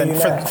yourself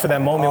for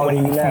that moment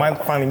when you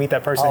might finally meet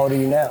that person. How old are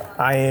you now?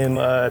 I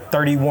am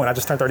 31. I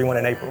just turned 31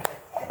 in April.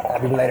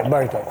 Happy belated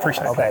birthday.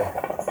 Appreciate it. Okay.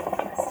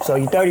 So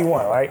you're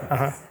 31, right?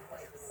 Uh-huh.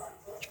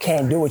 You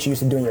can't do what you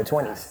used to do in your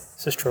 20s.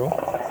 This is true.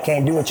 You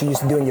can't do what you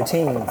used to do in your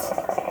teens.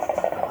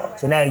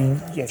 So now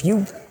if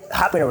you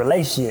hop in a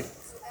relationship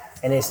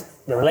and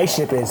the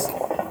relationship is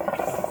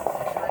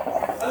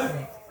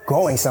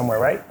going somewhere,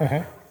 right?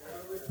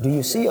 Mm-hmm. Do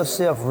you see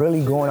yourself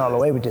really going all the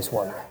way with this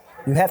woman?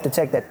 You have to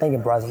take that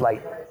thinking process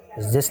like,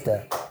 is this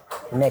the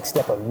next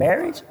step of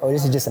marriage or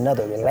this is just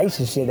another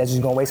relationship that's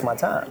just gonna waste my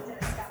time?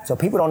 So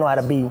people don't know how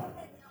to be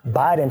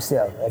by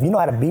themselves. If you know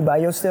how to be by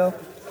yourself,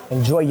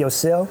 enjoy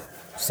yourself,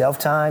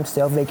 self-time,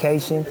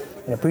 self-vacation,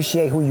 and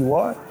appreciate who you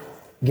are,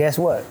 guess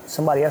what?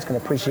 Somebody else can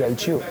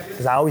appreciate you.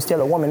 Because I always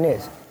tell a woman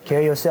this,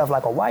 carry yourself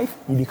like a wife,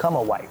 you become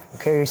a wife. You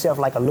carry yourself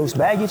like a loose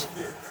baggage,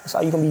 that's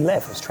all you're gonna be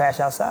left, it's trash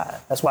outside.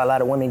 That's why a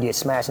lot of women get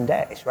smashed and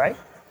dashed, right?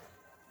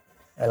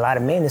 And a lot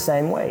of men the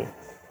same way.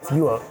 If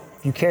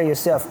you carry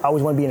yourself, I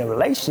always wanna be in a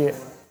relationship,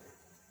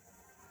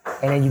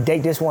 and then you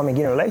date this woman,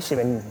 get in a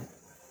relationship, and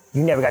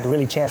you never got the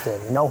really chance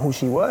to know who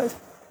she was,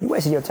 you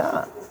wasted your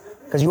time.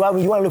 Because you want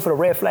to look for the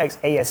red flags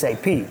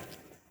ASAP.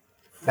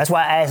 That's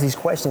why I ask these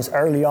questions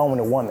early on with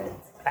a woman.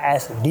 I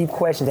ask deep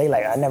questions. They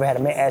like, I never had a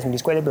man ask me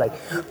these questions. They be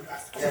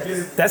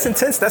like, that's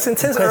intense. That's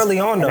intense early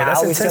on, though.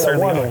 That's intense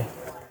early on.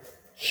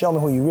 Show me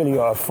who you really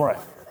are up front.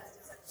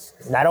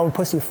 And I don't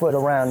pussyfoot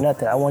around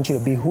nothing. I want you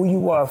to be who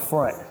you are up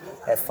front.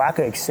 If I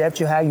could accept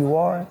you how you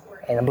are,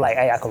 and I'm like,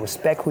 hey, I can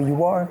respect who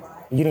you are,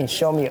 you didn't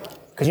show me,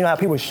 because you know how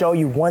people show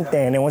you one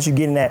thing, and then once you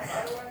get in that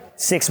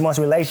 6 months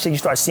relationship, you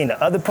start seeing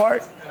the other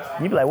part,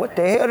 you be like, what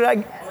the hell did I,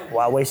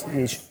 why waste,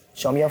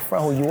 show me up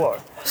front who you are.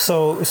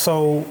 So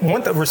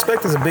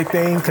respect is a big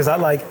thing, because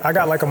I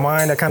got like a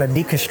mind that kind of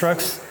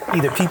deconstructs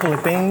either people or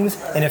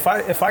things, and if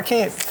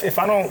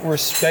I don't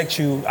respect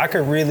you, I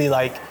could really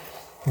like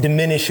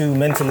diminish you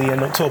mentally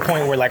and to a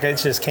point where like it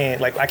just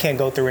can't, like I can't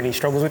go through any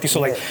struggles with you. So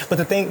like,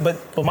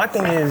 but my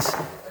thing is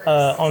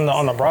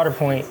on the broader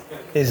point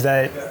is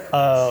that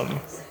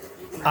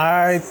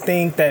I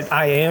think that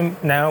I am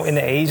now in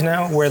the age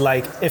now where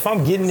like if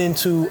I'm getting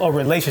into a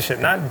relationship,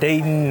 not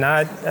dating,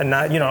 not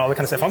you know all that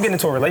kind of stuff. If I'm getting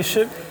into a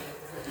relationship,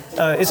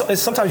 it's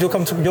sometimes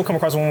you'll come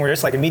across one where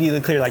it's like immediately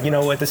clear, like, you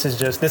know what, this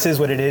is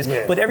what it is.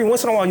 Yeah. But every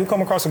once in a while you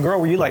come across a girl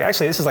where you're like,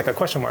 actually this is like a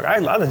question mark. I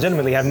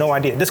legitimately have no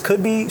idea. This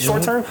could be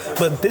short term,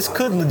 but this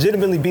could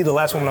legitimately be the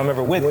last woman I'm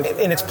ever with,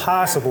 and it's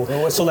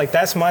possible. So like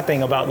that's my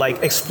thing about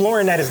like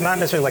exploring that is not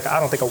necessarily like I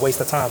don't think a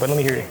waste of time. But let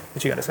me hear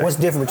what you got to say. What's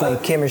different between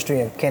chemistry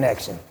and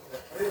connection?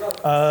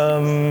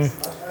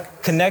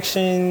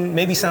 Connection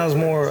maybe sounds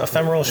more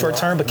ephemeral, short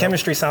term, but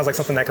chemistry sounds like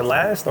something that could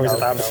last, or is it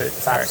the opposite? No,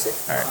 it's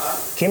opposite. All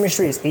right.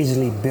 Chemistry is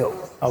easily built.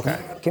 Okay.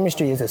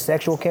 Chemistry is a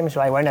sexual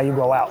chemistry. Like right now you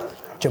go out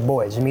with your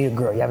boys, you meet a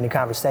girl, you have any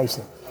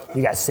conversation.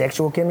 You got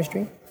sexual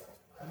chemistry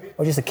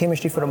or just a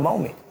chemistry for the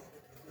moment.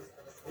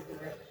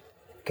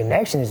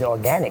 Connection is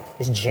organic.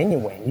 It's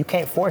genuine. You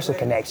can't force a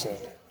connection.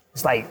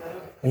 It's like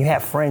when you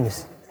have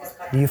friends,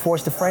 do you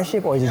force the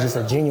friendship or is it just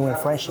a genuine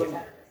friendship?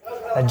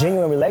 A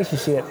genuine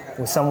relationship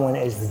with someone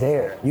is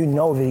there. You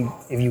know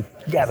if you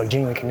have a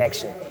genuine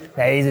connection.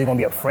 Now, it's either going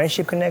to be a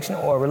friendship connection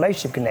or a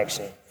relationship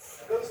connection.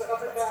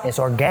 It's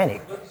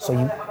organic. So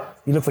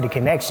you look for the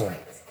connection,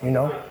 you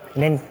know?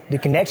 And then the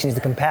connection is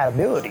the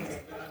compatibility.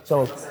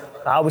 So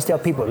I always tell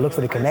people, look for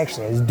the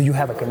connection. Do you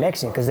have a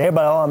connection? Because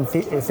everybody,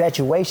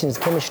 infatuation is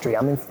chemistry.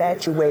 I'm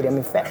infatuated.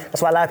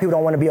 That's why a lot of people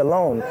don't want to be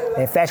alone.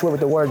 They're infatuated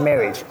with the word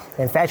marriage.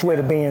 They're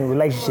infatuated with being in a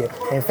relationship.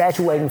 They're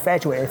infatuated.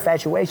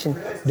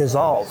 Infatuation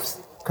dissolves.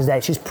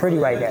 Because she's pretty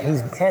right now. He's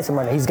handsome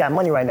right now. He's got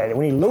money right now.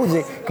 When he loses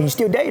it, can you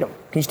still date him?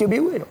 Can you still be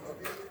with him?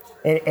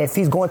 And if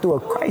he's going through a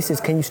crisis,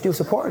 can you still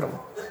support him?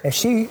 If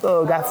she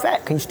got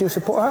fat, can you still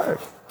support her?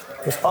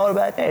 It's all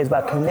about that. It's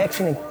about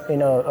connection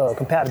and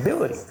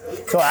compatibility.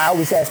 So I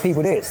always ask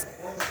people this.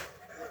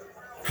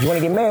 You want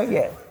to get married?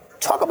 Yeah.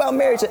 Talk about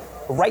marriage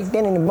right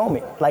then in the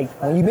moment. Like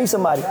when you meet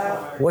somebody,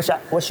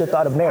 what's your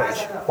thought of marriage?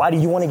 Why do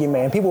you want to get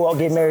married? And people all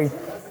get married.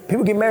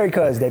 People get married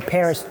because their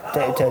parents,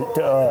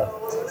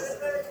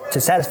 to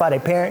satisfy their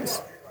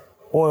parents,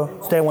 or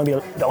so they want to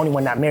be the only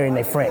one not marrying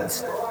their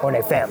friends or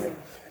their family.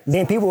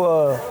 Then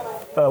people,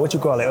 what you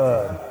call it?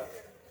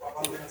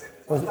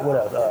 What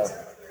else?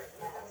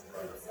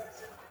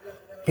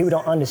 People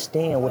don't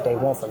understand what they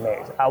want from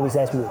marriage. I always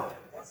ask people,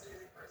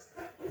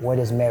 what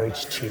is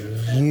marriage to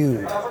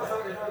you?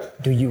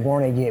 Do you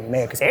want to get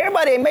married? Because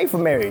everybody ain't made for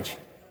marriage.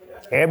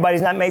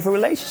 Everybody's not made for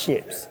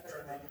relationships.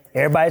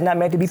 Everybody's not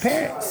meant to be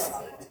parents.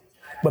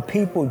 But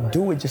people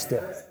do it just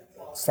to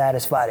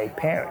satisfy their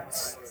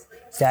parents,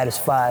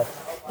 satisfy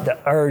the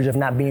urge of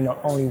not being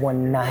the only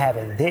one not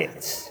having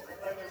this.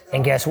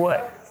 And guess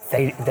what?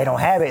 They don't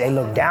have it, they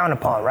look down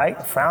upon,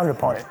 right? Frowned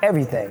upon it,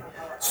 everything.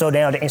 So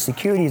now the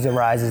insecurities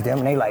arises them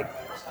and they like,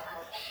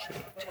 shit.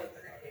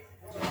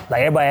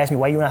 Like everybody asks me,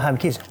 why you not having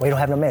kids? Why you don't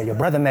have no marriage? Your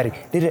brother married.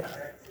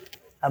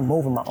 I'm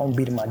moving my own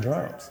beat of my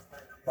drums.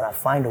 When I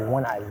find the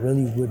one I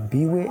really would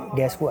be with,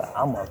 guess what?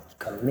 I'm gonna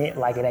commit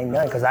like it ain't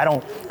nothing.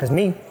 Cause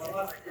me,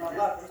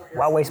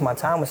 why waste my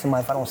time with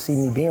somebody if I don't see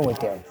me being with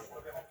them?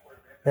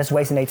 That's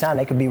wasting their time.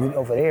 They could be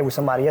over there with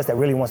somebody else that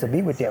really wants to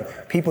be with them.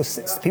 People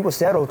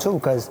settle too,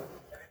 because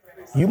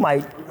you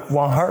might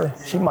want her,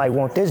 she might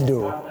want this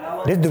dude.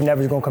 This dude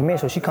never is gonna commit,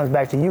 so she comes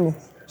back to you.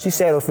 She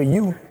settled for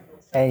you,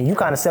 and you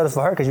kind of settle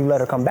for her because you let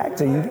her come back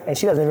to you, and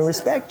she doesn't even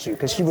respect you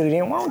because she really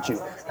didn't want you.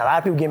 A lot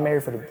of people get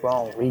married for the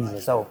wrong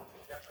reason. So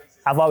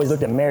I've always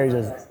looked at marriage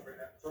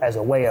as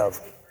a way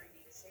of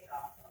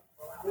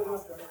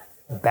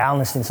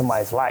balancing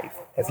somebody's life.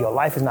 If your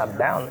life is not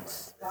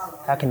balanced,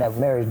 how can that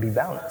marriage be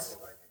balanced?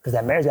 Because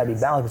that marriage got to be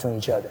balanced between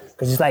each other.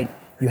 Because it's like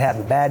you have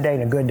a bad day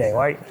and a good day,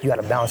 right? You got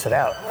to balance it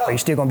out. Are you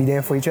still gonna be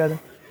there for each other?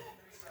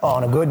 Oh,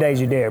 on the good days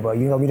you're there, but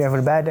you gonna be there for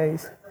the bad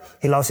days?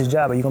 He lost his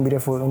job, are you gonna be there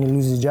for when he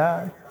loses his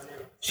job?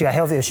 She got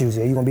health issues.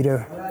 Are you gonna be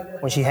there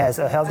when she has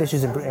health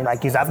issues? And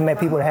like, cause I've met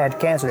people that had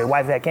cancer. Their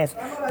wife had cancer.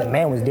 The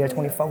man was there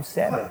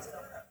 24/7.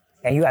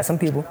 And you got some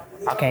people,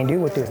 I can't deal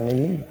with this, and they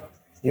leave.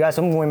 You got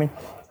some women,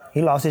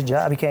 he lost his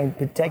job, he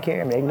can't take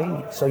care of them, they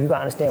leave. So you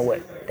gotta understand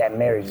what that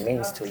marriage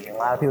means to you. And a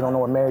lot of people don't know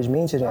what marriage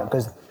means to them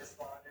because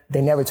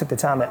they never took the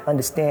time to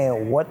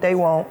understand what they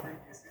want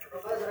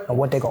and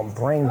what they're gonna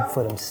bring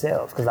for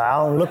themselves. Because I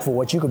don't look for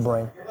what you could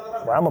bring.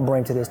 What I'm gonna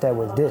bring to this, that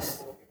was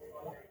this.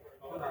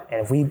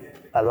 And if we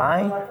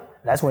align,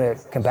 that's when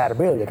the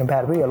compatibility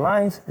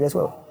aligns, guess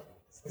what?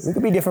 We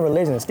could be different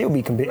religions and still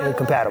be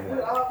compatible.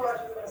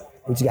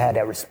 We just gotta have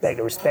that respect.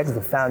 The respect is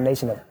the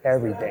foundation of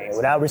everything. And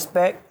without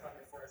respect,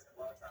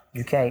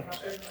 you can't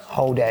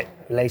hold that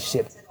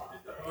relationship.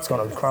 It's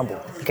gonna crumble.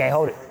 You can't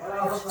hold it.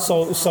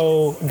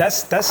 So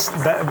that's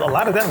that. A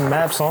lot of that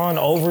maps on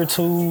over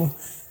to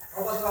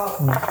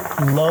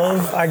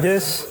love, I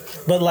guess.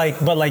 But like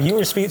you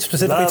were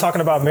specifically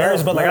talking about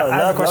marriage. But like, I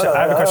have a question.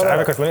 I have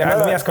a question.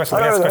 Let me ask a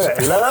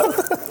question. Love?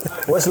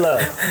 What's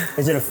love?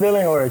 Is it a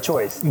feeling or a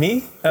choice?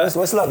 Me?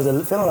 What's love? Is it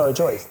a feeling or a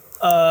choice?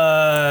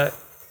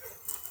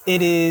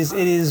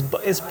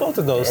 It's both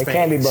of those things. It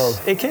can be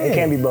both. It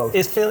can be both.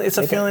 It's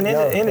a feeling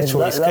and a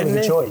choice. Love is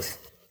a choice.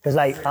 Because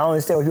like, I don't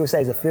understand what people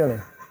say is a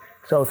feeling.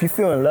 So if you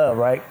feel in love,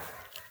 right?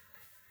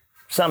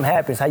 Something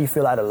happens, how you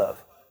feel out of love?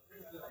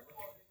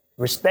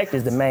 Respect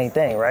is the main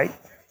thing, right?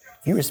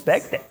 You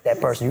respect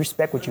that person. You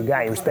respect what you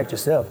got. You respect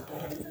yourself.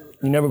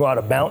 You never go out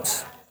of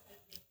bounds.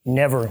 You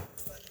never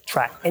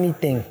try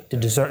anything to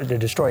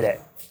destroy that.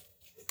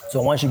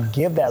 So once you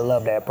give that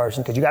love to that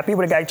person, because you got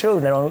people that got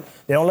children,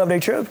 they don't love their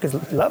children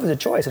because love is a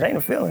choice. It ain't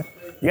a feeling.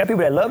 You got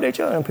people that love their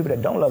children and people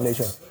that don't love their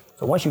children.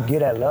 So once you give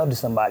that love to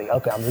somebody,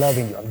 okay, I'm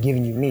loving you. I'm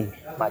giving you me,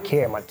 my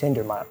care, my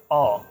tender, my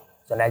all.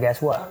 So now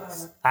guess what?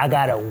 I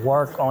gotta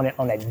work on it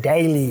on a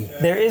daily.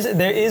 There is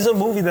a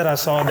movie that I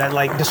saw that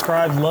like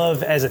described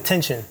love as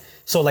attention.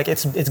 So like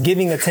it's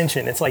giving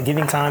attention. It's like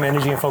giving time,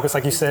 energy, and focus,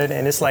 like you said.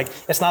 And it's like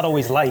it's not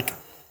always like,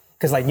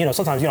 because like, you know,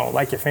 sometimes you don't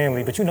like your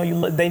family, but you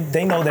know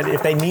they know that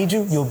if they need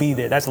you, you'll be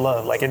there. That's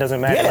love. Like it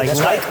doesn't matter. Yeah,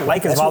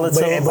 like is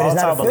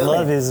volatile, but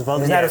love is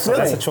volatile. It's not a feeling.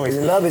 So that's a choice.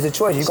 Love is a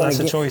choice. You're that's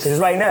a choice. Because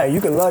right now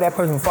you can love that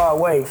person far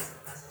away.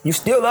 You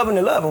still love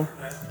them,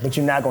 but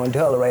you're not going to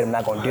tolerate them,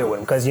 not going to deal with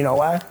them. Because you know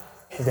why?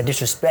 The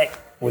disrespect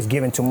was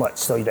given too much,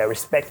 so that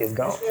respect is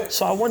gone.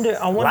 So I wonder.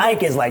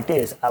 Like is like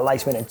this. I like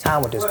spending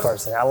time with this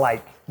person. I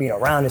like being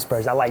around this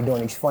person. I like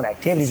doing these fun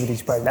activities with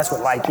this person. That's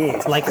what like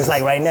is. Like it's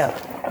like right now,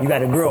 you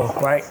got a girl,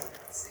 right?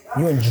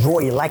 You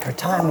like her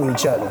time with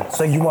each other,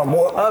 so you want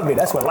more of it.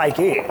 That's what like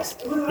is.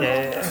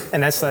 Yeah,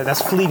 and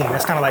that's fleeting.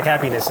 That's kind of like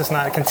happiness. It's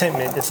not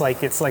contentment. It's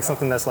like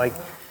something that's like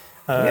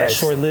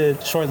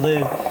short-lived,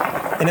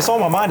 and it's on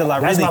my mind a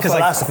lot. That's really, my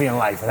philosophy in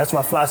life. That's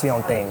my philosophy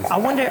on things. I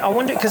wonder,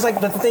 because like,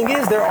 but the thing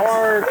is, there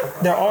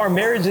are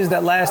marriages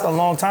that last a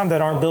long time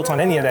that aren't built on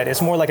any of that.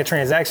 It's more like a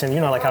transaction. You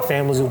know, like how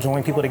families will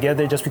join people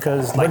together just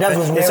because like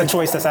it's a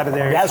choice that's out of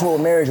there. That's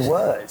what marriage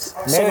was.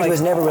 Marriage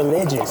was never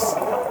religious.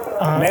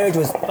 Marriage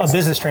was a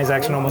business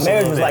transaction almost.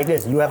 Marriage was like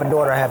this. You have a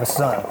daughter, I have a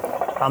son.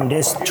 I'm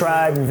this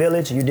tribe and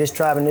village, you this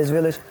tribe and this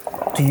village.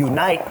 To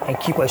unite and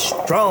keep us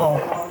strong,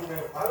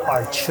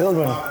 our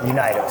children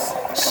unite us.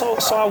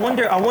 So I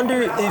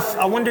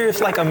wonder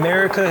if like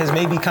America has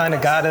maybe kind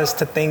of got us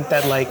to think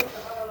that like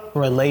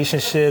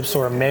relationships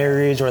or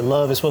marriage or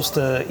love is supposed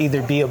to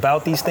either be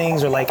about these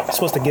things or like it's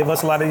supposed to give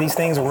us a lot of these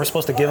things or we're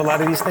supposed to give a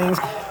lot of these things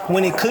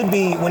when it could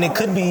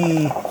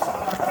be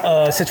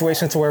a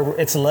situation to where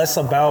it's less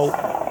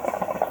about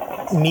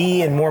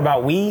me and more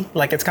about we.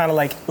 Like it's kind of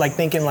like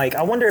thinking like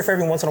I wonder if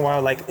every once in a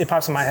while like it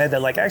pops in my head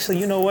that like actually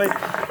you know what,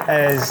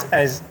 as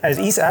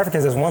East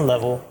Africans as one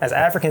level, as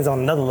Africans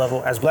on another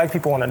level, as Black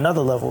people on another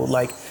level,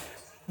 like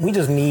we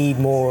just need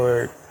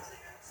more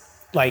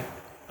like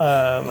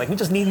we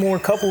just need more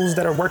couples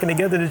that are working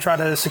together to try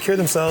to secure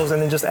themselves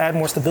and then just add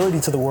more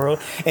stability to the world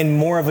and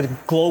more of a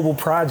global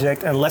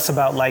project and less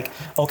about like,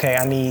 okay,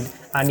 I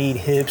need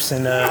hips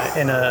and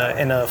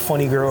a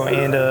funny girl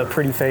and a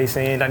pretty face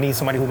and I need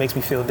somebody who makes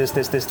me feel this.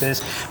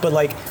 But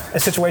like a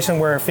situation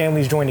where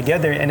families join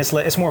together and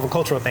it's more of a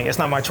cultural thing. It's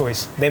not my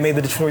choice. They made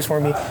the choice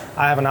for me.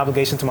 I have an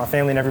obligation to my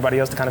family and everybody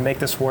else to kind of make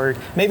this work.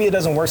 Maybe it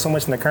doesn't work so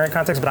much in the current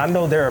context, but I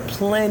know there are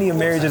plenty of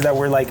marriages that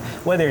were like,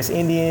 whether it's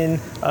Indian,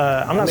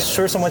 I'm not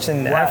sure so much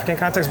in the African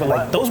context, but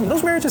like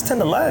those marriages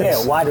tend to last.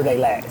 Yeah, why do they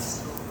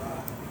last?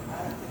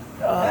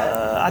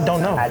 I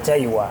don't know. I tell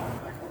you why.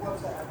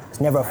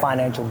 It's never a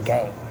financial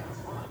gain.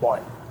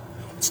 One.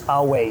 It's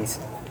always,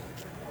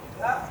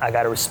 I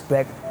gotta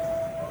respect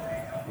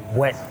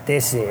what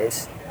this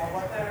is.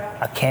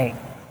 I can't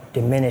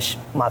diminish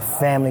my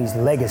family's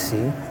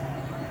legacy.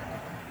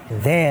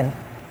 Then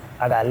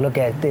I gotta look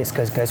at this,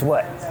 because guess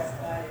what?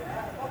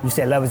 You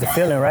said love is a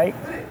feeling, right?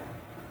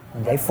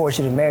 They force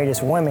you to marry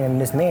this woman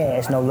and this man,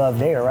 there's no love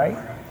there, right?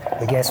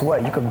 But guess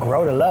what? You could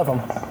grow to love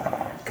them,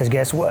 because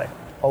guess what?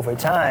 Over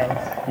time,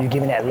 You're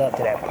giving that love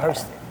to that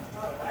person.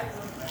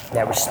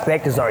 That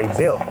respect is already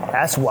built.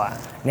 That's why.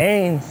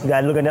 Then you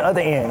gotta look at the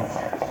other end.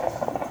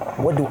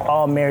 What do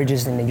all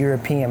marriages in the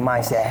European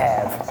mindset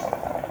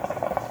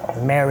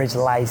have? Marriage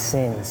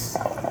license.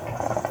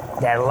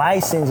 That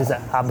license is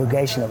an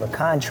obligation of a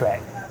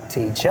contract to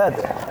each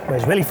other, but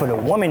it's really for the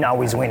woman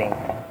always winning.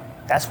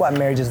 That's why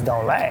marriages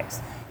don't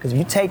last. Because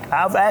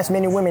I've asked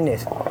many women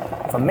this,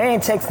 if a man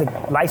takes the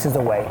license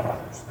away,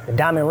 the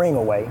diamond ring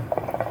away,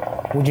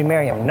 would you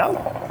marry him? No.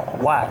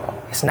 Why?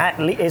 It's not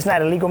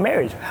a legal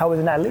marriage. How is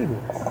it not legal?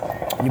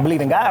 You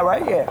believe in God,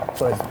 right? Yeah.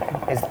 So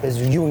it's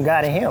you and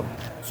God and him.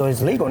 So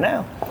it's legal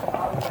now.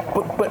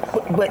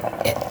 But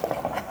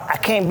I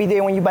can't be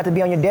there when you're about to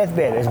be on your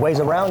deathbed. There's ways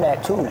around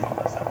that too.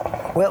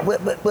 Well,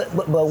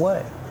 but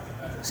what?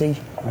 See,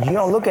 you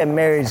don't look at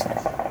marriage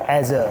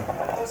as a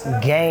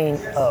gain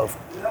of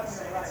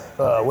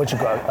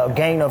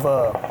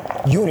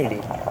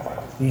unity.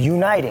 You're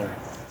uniting.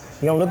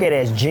 You don't look at it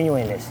as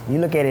genuineness. You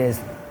look at it as,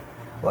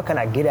 what can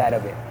I get out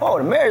of it? Oh,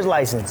 the marriage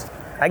license.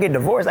 I get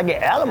divorced. I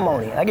get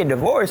alimony. I get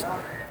divorced.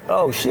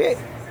 Oh shit,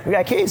 we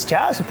got kids,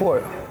 child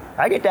support.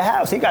 I get the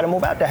house. He got to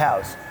move out the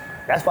house.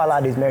 That's why a lot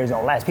of these marriages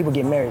don't last. People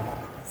get married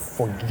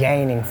for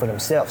gaining for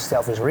themselves,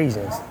 selfish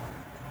reasons.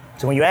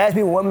 So when you ask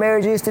people what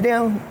marriage is to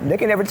them, they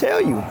can never tell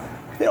you.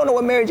 They don't know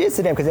what marriage is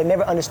to them because they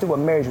never understood what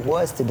marriage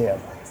was to them.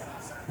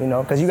 You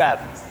know, because you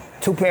got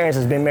two parents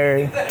that's been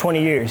married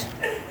 20 years.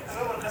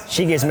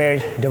 She gets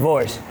married,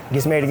 divorced.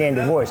 Gets married again,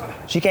 divorced.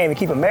 She can't even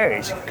keep a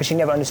marriage because she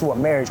never understood what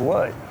marriage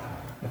was.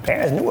 The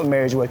parents knew what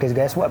marriage was because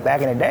guess what?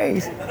 Back in the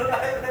days,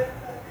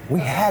 we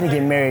had to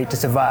get married to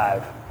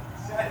survive.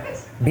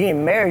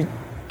 Being married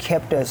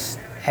kept us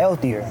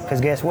healthier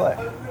because guess what?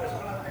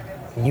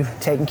 You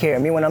taking care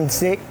of me when I'm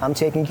sick, I'm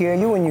taking care of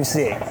you when you're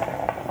sick.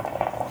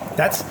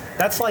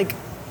 That's like,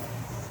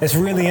 it's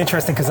really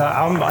interesting because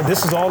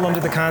this is all under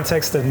the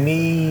context of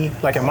me,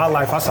 like in my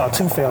life, I saw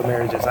 2 failed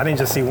marriages. I didn't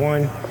just see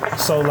one.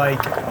 So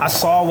like, I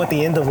saw what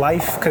the end of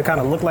life could kind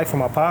of look like for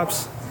my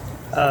pops.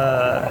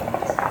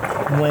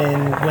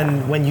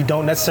 When you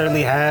don't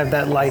necessarily have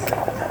that like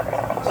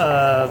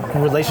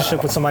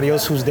relationship with somebody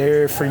else who's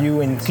there for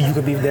you and you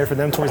could be there for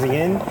them towards the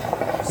end.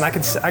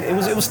 And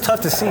it was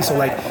tough to see. So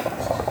like,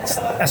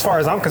 as far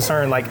as I'm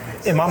concerned, like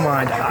in my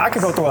mind, I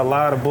could go through a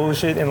lot of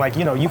bullshit and like,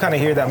 you know, you kind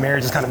of hear that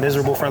marriage is kind of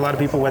miserable for a lot of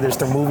people, whether it's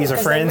through movies or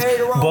friends.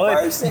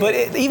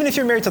 But even if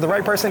you're married to the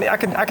right person, I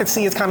could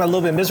see it's kind of a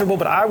little bit miserable,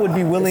 but I would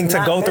be willing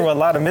to go through a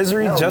lot of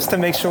misery just to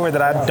make sure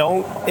that I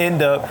don't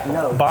end up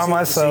by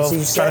myself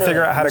trying to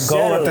figure out how to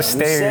go up the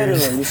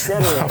stairs.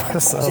 By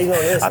myself.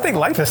 I think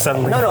life is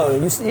settling.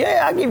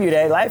 Yeah, I give you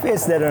that. Life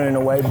is settling in a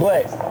way,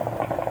 but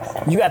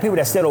you got people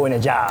that settle in a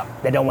job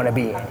that don't want to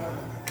be in.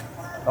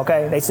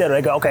 Okay, they settle.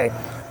 They go, okay,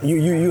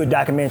 you a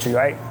documentary,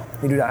 right?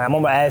 You do that. I'm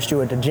gonna ask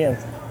you at the gym,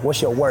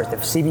 what's your worth?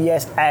 If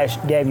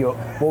CBS gave you,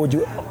 what would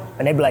you?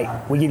 And they be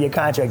like, we give you a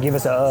contract, give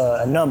us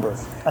a number.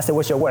 I said,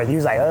 what's your worth? He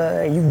was like,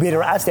 you bid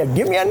around. I said,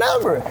 give me a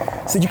number.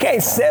 So you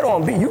can't settle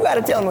on beat. You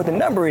gotta tell them what the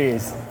number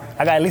is.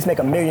 I gotta at least make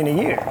 $1 million a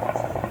year.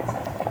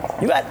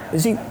 You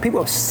see,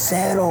 people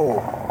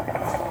settle.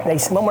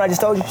 Remember I just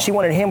told you, she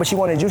wanted him, but she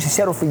wanted you. She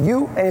settled for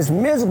you, and it's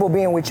miserable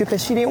being with you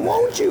because she didn't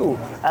want you.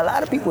 A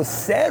lot of people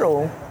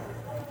settle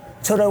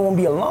so they won't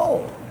be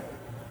alone.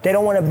 They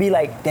don't want to be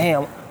like,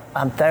 damn,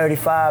 I'm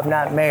 35,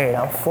 not married.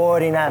 I'm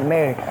 40, not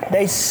married.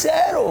 They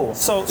settle.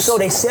 So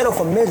they settle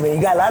for misery.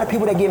 You got a lot of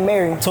people that get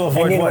married, to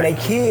avoid and then what? when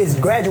their kids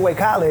graduate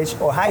college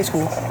or high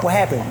school, what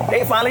happened?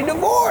 They finally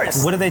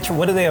divorced. What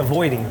are they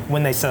avoiding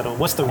when they settle?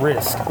 What's the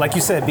risk? Like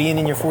you said, being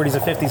in your 40s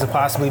or 50s or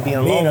possibly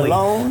being lonely.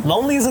 Alone.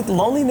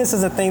 Loneliness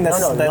is a thing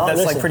that's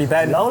listen, like pretty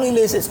bad.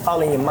 Loneliness is all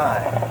in your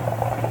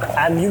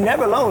mind. You're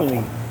never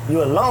lonely.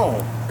 You're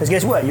alone. Because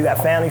guess what? You got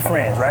family,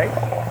 friends, right?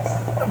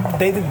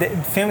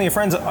 Family and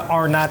friends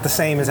are not the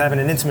same as having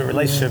an intimate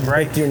relationship,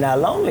 right? You're not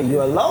lonely.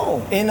 You're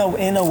alone. In a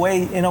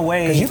way.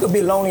 Because you could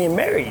be lonely and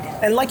married.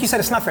 And like you said,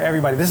 it's not for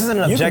everybody. This isn't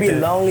an objective. You could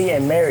be lonely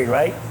and married,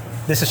 right?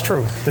 This is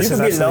true. You could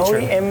be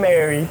lonely and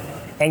married,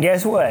 and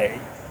guess what?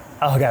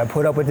 Oh, I gotta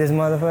put up with this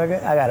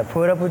motherfucker. I gotta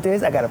put up with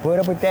this. I gotta put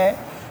up with that.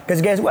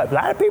 Because guess what? A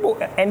lot of people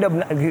end up.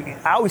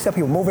 I always tell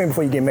people, move in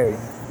before you get married.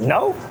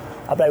 No,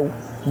 I'm like,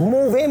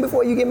 move in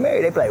before you get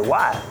married. They be like,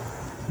 why?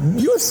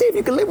 You'll see if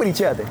you can live with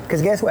each other.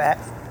 Because guess what?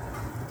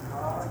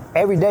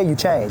 Every day you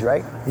change,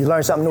 right? You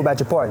learn something new about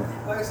your partner.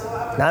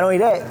 Not only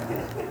that,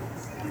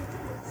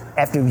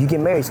 after you get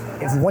married,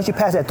 once you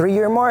pass that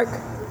 3-year mark,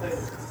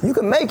 you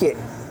can make it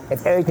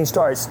if everything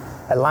starts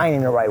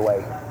aligning the right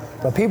way.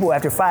 But people,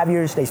 after 5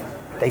 years,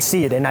 they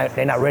see it. They're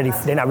not ready.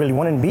 They're not really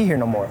wanting to be here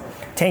no more.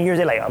 10 years,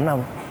 they're like, I'm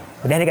not.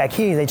 But then they got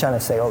kids. They trying to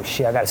say, oh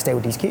shit, I got to stay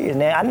with these kids.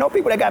 And I know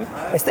people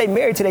that stayed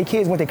married till their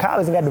kids went to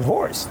college and got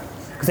divorced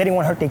because they didn't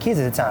want to hurt their kids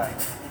at the time.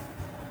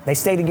 They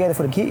stayed together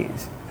for the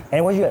kids.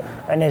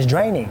 And it's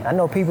draining. I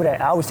know people I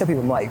always tell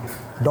people, I'm like,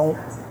 don't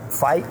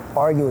fight,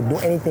 argue, or do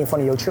anything in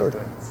front of your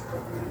children.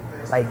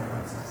 Like,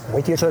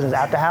 wait till your children's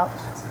out the house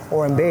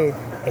or in bed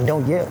and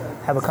don't yell.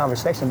 Have a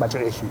conversation about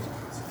your issues.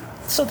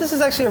 So this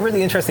is actually a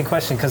really interesting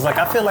question because, like,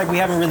 I feel like we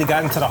haven't really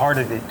gotten to the heart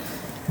of it.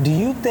 Do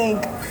you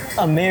think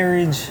a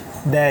marriage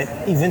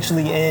that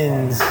eventually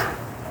ends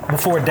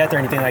before death or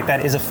anything like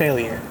that is a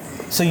failure?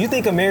 So you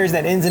think a marriage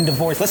that ends in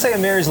divorce, let's say a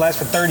marriage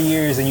lasts for 30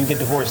 years and you get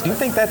divorced, do you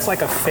think that's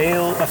like a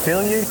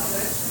failure?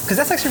 Because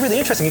that's actually really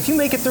interesting. If you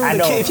make it through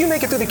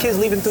the kids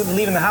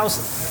leaving the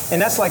house,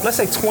 and that's like, let's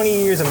say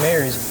 20 years of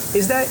marriage,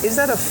 is that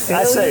a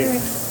failure?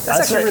 That's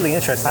actually really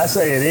interesting. I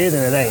say it is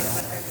and it ain't.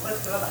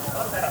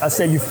 I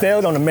say you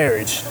failed on the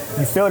marriage.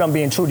 You failed on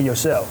being true to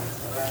yourself.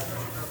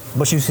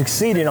 But you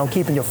succeeded on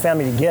keeping your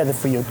family together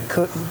for your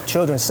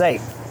children's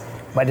sake.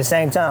 But at the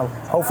same time,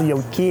 hopefully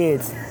your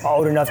kids are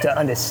old enough to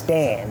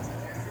understand.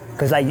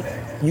 Because like,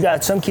 you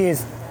got some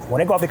kids, when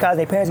they go off to college and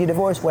their parents get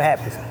divorced, what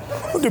happens?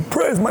 I'm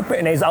depressed, my parents.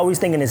 And they're always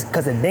thinking it's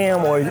because of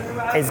them or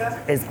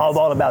it's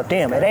all about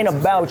them. It ain't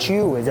about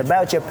you, it's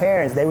about your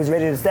parents. They was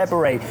ready to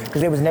separate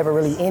because they was never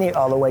really in it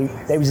all the way.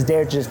 They was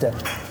there just to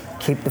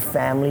keep the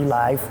family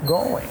life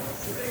going.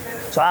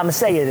 So I'm gonna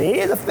say it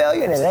is a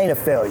failure and it ain't a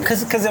failure.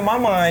 Cause in my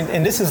mind,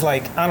 and this is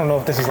like, I don't know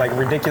if this is like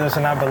ridiculous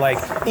or not, but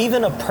like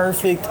even a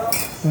perfect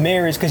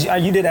marriage, cause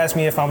you did ask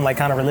me if I'm like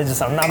kind of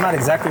religious. I'm not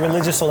exactly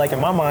religious, so like in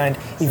my mind,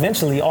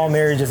 eventually all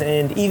marriages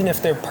end, even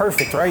if they're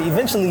perfect, right?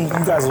 Eventually you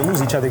guys will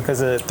lose each other because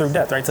through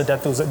death, right? So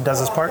death does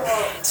us part.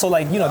 So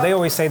like, you know, they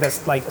always say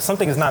that's like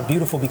something is not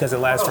beautiful because it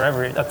lasts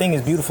forever. A thing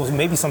is beautiful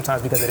maybe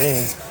sometimes because it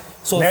ends.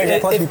 So marriage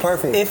ain't supposed to be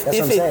perfect. That's what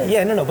I'm saying.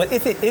 Yeah, no. But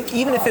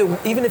even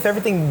if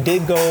everything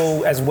did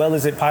go as well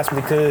as it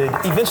possibly could,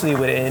 eventually it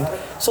would end.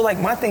 So like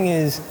my thing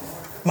is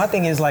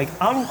like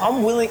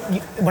I'm willing.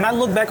 When I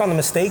look back on the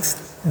mistakes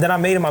that I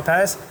made in my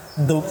past,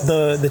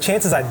 the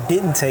chances I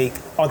didn't take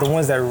are the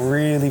ones that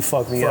really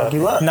fucked me up.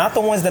 You up. Not the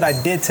ones that I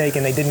did take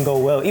and they didn't go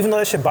well. Even though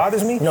that shit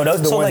bothers me. No,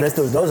 those are the ones. Like,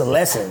 those are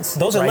lessons.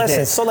 Those are lessons.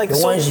 There. So like the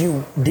ones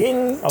you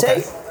didn't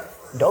take,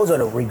 those are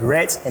the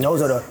regrets and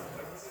those are the.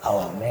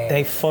 Oh man,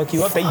 they fuck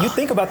you up. You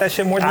think about that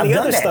shit more than the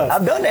other stuff.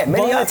 I've done that.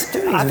 Many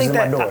opportunities.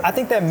 I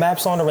think that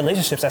maps on to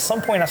relationships. At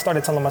some point, I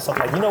started telling myself,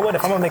 like, you know what?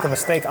 If I'm gonna make a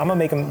mistake, I'm gonna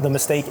make the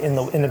mistake in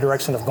the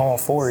direction of going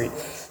forward.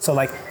 So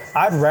like,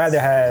 I'd rather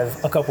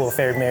have a couple of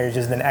failed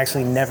marriages than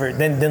actually never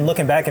than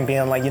looking back and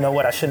being like, you know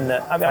what? I shouldn't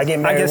have. I get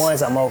married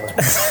once, I'm over.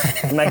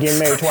 I'm not getting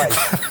married twice.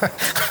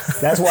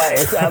 That's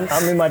why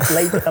I'm in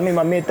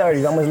my mid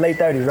 30s, almost late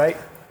 30s, right?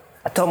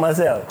 I told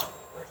myself,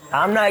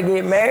 I'm not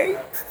getting married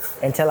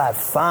until I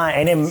find,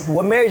 and then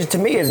what marriage to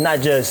me is not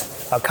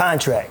just a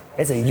contract.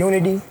 It's a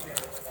unity.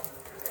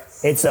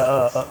 It's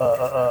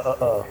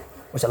a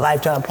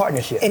lifetime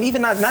partnership. And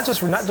even not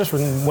just when,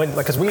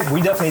 like, because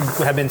we definitely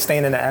have been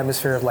staying in the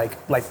atmosphere of like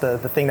the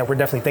thing that we're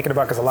definitely thinking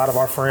about, because a lot of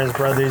our friends,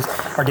 brothers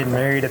are getting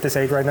married at this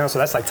age right now, so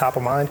that's like top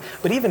of mind.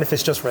 But even if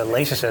it's just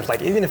relationships,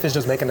 like even if it's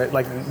just making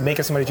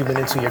somebody that you've been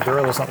into your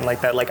girl or something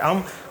like that, like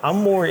I'm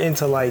more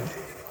into like,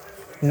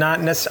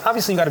 not necessarily,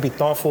 obviously you got to be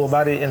thoughtful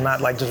about it and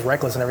not like just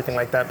reckless and everything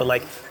like that, but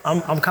like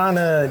I'm kind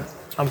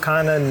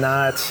of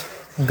not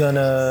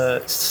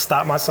gonna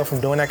stop myself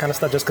from doing that kind of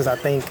stuff just because I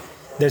think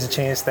there's a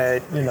chance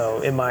that, you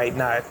know, it might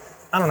not,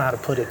 I don't know how to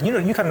put it, you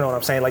kind of know what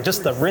I'm saying, like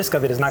just the risk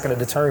of it is not going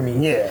to deter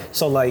me. Yeah.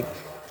 So like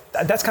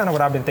that's kind of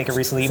what I've been thinking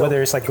recently, so,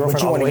 whether it's like girlfriend,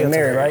 but you want to get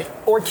married, right?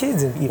 Or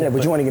kids even. Yeah,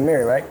 but you want to get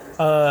married, right?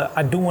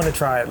 I do want to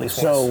try at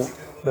least once. So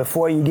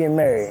before you get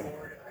married,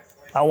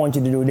 I want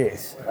you to do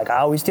this. Like I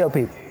always tell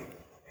people,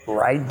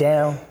 write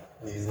down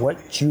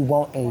what you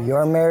want in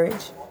your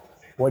marriage.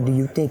 What do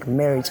you think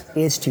marriage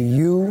is to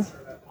you?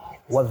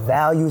 What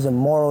values and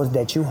morals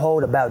that you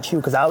hold about you?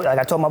 Because like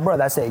I told my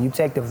brother, I said, you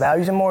take the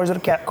values and morals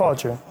of the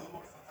culture.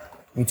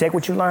 You take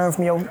what you learned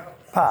from your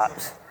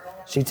pops.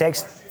 She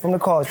takes from the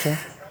culture.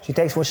 She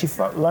takes what she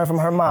learned from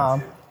her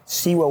mom.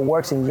 See what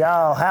works in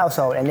y'all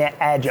household, and then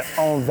add your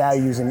own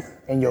values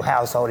in your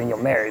household, in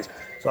your marriage.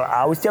 So I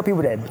always tell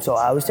people that. So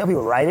I always tell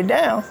people, write it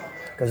down.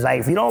 Because like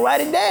if you don't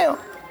write it down,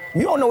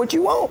 you don't know what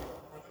you want.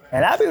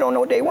 And a lot of people don't know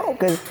what they want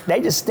because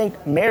they just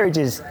think marriage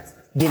is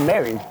getting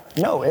married.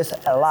 No, it's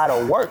a lot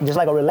of work, just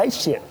like a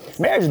relationship.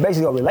 Marriage is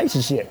basically a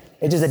relationship.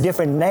 It's just a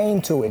different name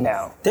to it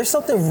now. There's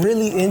something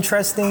really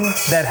interesting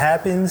that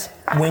happens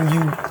when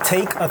you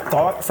take a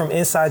thought from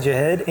inside your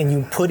head and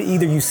you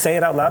either you say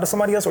it out loud to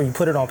somebody else or you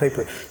put it on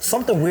paper.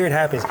 Something weird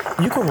happens.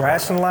 You can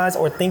rationalize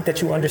or think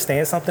that you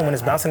understand something when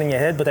it's bouncing in your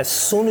head, but as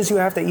soon as you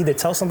have to either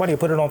tell somebody or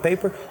put it on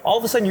paper, all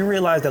of a sudden you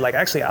realize that like,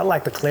 actually, I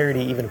lack the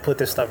clarity even to put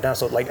this stuff down.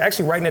 So like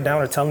actually writing it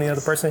down or telling the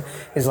other person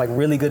is like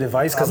really good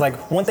advice. Cause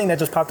like one thing that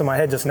just popped in my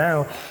head just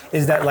now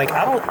is that like,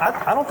 I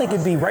don't think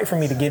it'd be right for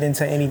me to get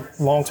into any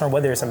long-term,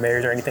 whether it's a marriage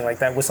or anything like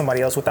that with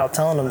somebody else without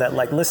telling them that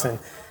like, listen,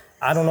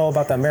 I don't know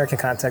about the American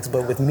context,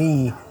 but with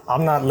me,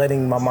 I'm not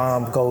letting my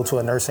mom go to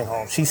a nursing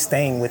home. She's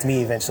staying with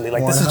me eventually.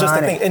 Like 100, this is just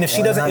the thing. And if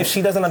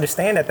she doesn't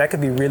understand that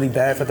could be really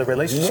bad for the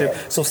relationship.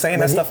 Yeah. So saying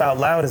that stuff out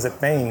loud is a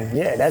thing.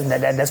 Yeah,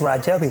 that's what I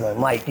tell people.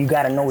 Like you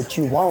got to know what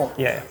you want.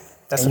 Yeah,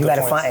 that's and a good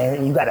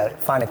point. You got to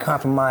find a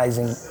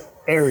compromising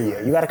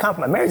area. You got to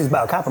compromise. Marriage is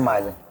about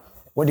compromising.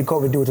 What did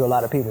COVID do to a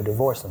lot of people?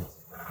 Divorce them.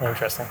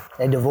 Interesting.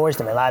 They divorced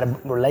them. A lot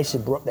of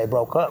relationships they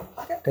broke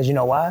up. Because you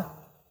know why?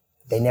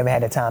 They never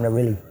had the time to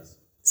really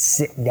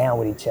sit down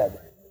with each other.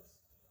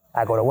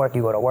 I go to work,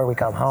 you go to work, we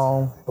come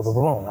home. Boom, boom,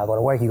 boom. I go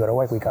to work, you go to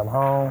work, we come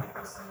home.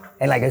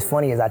 And like it's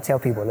funny as I tell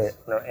people that,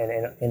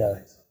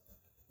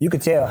 you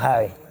could tell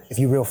how if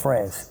you real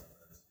friends.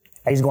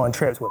 I used to go on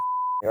trips with,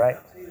 right?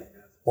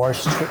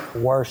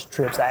 Worst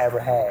trips I ever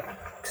had.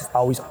 It's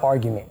always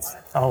arguments.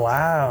 Oh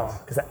wow.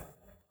 Cause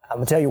I'm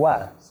gonna tell you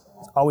why.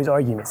 It's always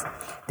arguments.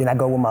 Then I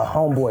go with my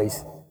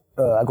homeboys.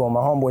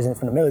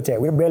 From the military.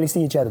 We barely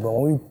see each other, but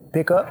when we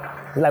pick up,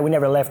 we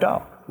never left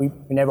off. We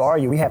never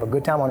argue. We have a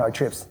good time on our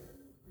trips.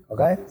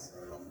 Okay?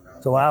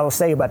 So what I will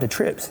say about the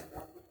trips,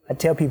 I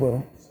tell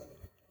people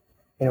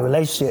in a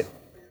relationship,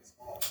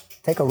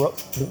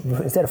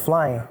 instead of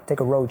flying, take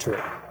a road trip.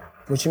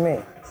 What you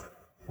mean?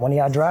 One of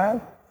y'all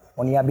drive,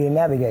 one of y'all be the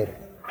navigator.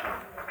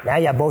 Now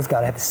y'all both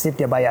gotta have to sit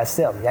there by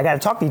yourself. Y'all gotta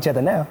talk to each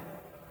other now.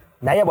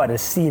 Now y'all about to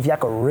see if y'all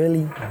could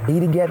really be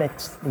together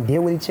and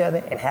deal with each other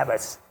and have a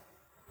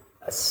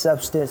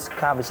substance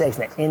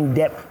conversation, an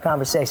in-depth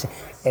conversation.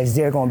 Is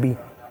there gonna be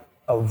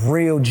a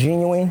real,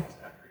 genuine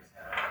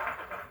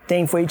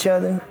thing for each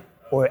other?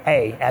 Or,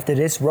 hey, after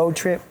this road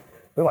trip,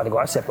 we're about to go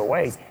our separate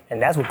ways.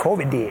 And that's what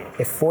COVID did.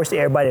 It forced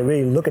everybody to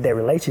really look at their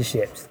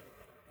relationships,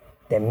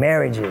 their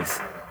marriages.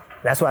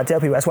 That's why I tell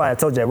people, that's why I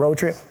told you that road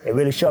trip, it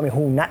really showed me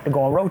who not to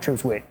go on road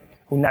trips with,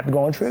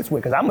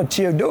 because I'm a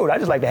chill dude. I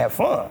just like to have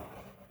fun.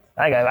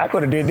 I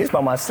could have did this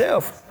by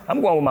myself.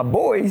 I'm going with my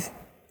boys.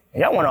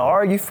 And y'all want to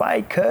argue,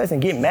 fight, cuss,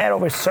 and get mad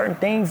over certain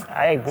things.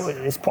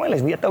 It's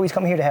pointless. I thought we was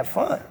coming here to have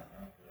fun.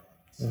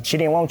 She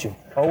didn't want you.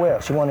 Oh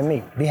well, she wanted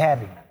me. Be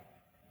happy.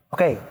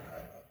 Okay.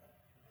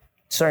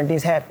 Certain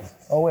things happen.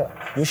 Oh well.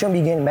 We shouldn't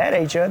be getting mad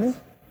at each other.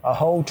 A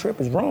whole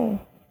trip is wrong.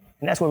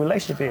 And that's what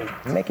relationship is.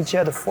 Make each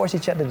other, force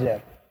each other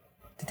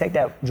to take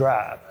that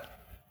drive.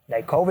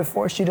 Like COVID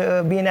forced you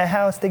to be in that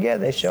house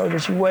together. It showed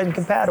that you wasn't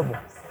compatible.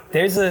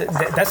 That's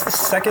the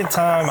second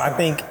time I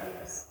think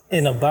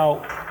in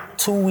about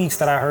 2 weeks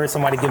that I heard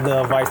somebody give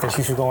the advice that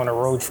you should go on a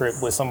road trip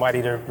with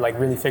somebody to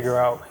really figure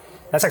out.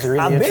 That's actually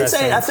really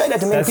interesting. I've said that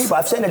to many people.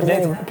 I've said that to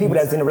many people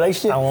that's in a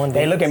relationship.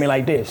 They look at me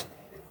like this.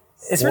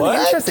 It's really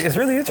interesting. It's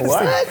really interesting.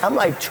 What? I'm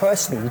like,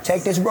 trust me, you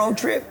take this road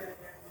trip,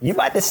 you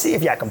about to see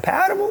if y'all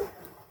compatible,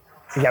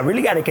 if y'all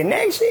really got a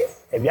connection,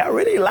 if y'all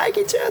really like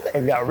each other,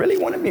 if y'all really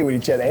want to be with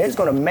each other. It's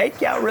going to make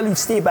y'all really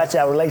see about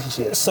y'all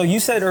relationship. So you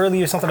said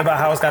earlier something about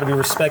how it's got to be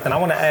respect, and I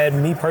want to add,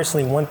 me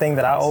personally, one thing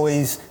that I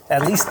always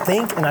at least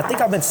think, and I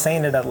think I've been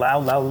saying it out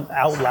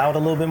loud a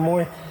little bit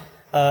more,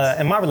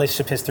 and my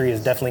relationship history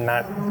is definitely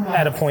not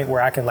at a point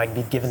where I can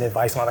be giving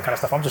advice and all that kind of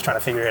stuff. I'm just trying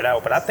to figure it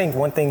out. But I think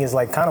one thing is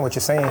kind of what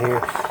you're saying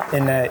here,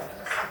 in that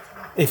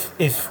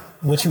if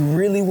what you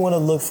really want to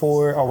look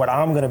for, or what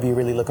I'm going to be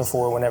really looking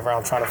for whenever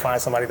I'm trying to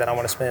find somebody that I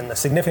want to spend a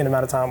significant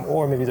amount of time,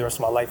 or maybe the rest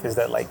of my life, is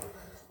that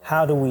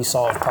how do we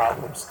solve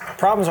problems?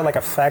 Problems are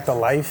a fact of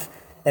life,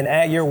 and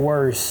at your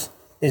worst,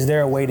 is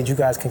there a way that you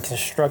guys can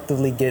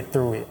constructively get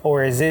through it?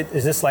 Or is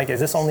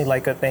this only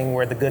a thing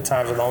where the good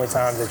times are the only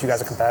times that you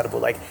guys are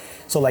compatible?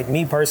 So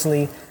me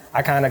personally,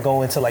 I kind of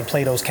go into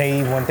Plato's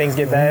cave when things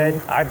get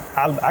bad.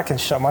 I can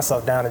shut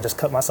myself down and just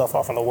cut myself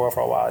off from the world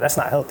for a while. That's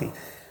not healthy.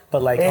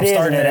 But I'm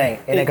starting to. It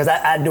ain't. Because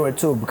I do it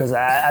too, because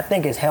I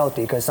think it's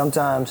healthy, because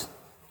sometimes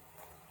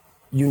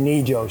you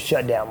need your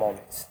shutdown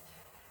moments.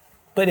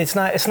 But it's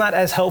not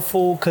as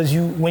helpful because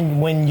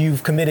when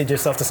you've committed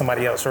yourself to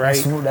somebody else, right?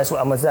 That's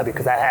what I'm gonna say,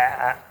 because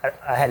I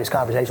had this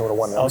conversation with a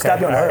woman. Okay. Stop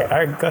you on her.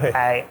 All right, go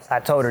ahead. I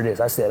told her this.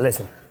 I said,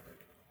 listen,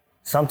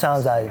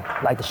 sometimes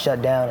I like to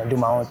shut down and do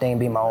my own thing,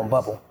 be in my own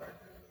bubble,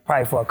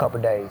 probably for a couple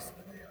of days.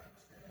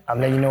 I'm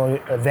letting you know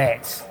in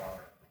advance.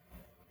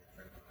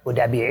 Would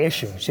that be an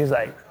issue? She was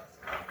like,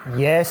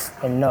 yes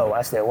and no.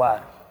 I said,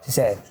 why? She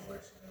said,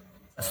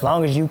 as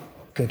long as you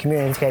can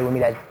communicate with me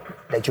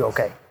that you're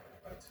okay.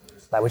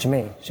 Like, what you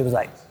mean? She was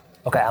like,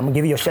 okay, I'm gonna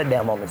give you your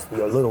shutdown moments,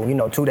 your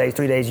little, 2 days,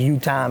 3 days, you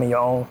time in your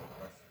own.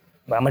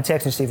 But I'm gonna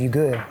text and see if you're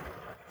good.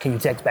 Can you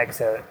text back and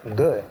say, I'm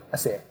good? I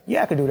said,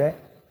 yeah, I could do that.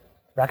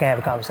 But I can have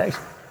a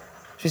conversation.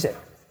 She said,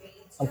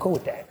 I'm cool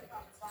with that.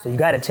 So you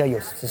gotta tell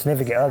your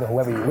significant other,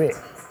 whoever you're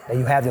with, that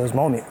you have those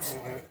moments.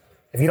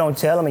 If you don't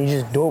tell them and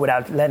you just do it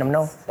without letting them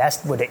know,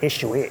 that's what the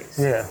issue is.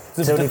 Yeah.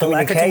 So the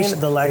lack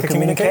of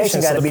communication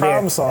got to be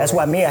there. That's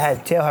why I had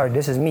to tell her,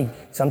 this is me.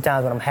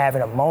 Sometimes when I'm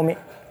having a moment,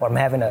 or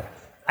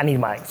I need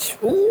my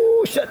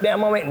shut down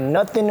moment,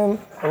 nothing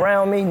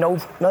around me,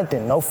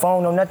 nothing, no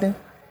phone, no nothing.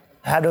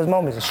 I had those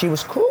moments, and she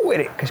was cool with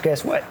it, because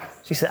guess what?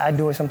 She said, I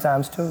do it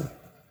sometimes too.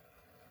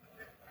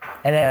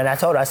 And then I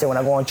told her, I said, when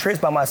I go on trips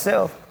by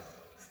myself,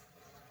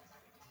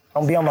 I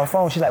don't be on my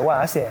phone. She's like, why?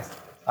 I said,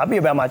 I'll be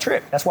about my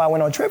trip. That's why I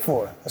went on a trip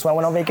for. That's why I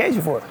went on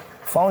vacation for.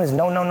 Phone is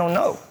no.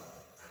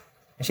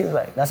 And she was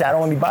like, I said, I don't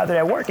want to be bothered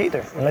at work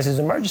either, unless it's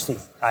an emergency.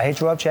 I hit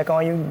you up, check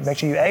on you, make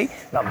sure you ate,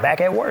 and I'm back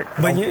at work.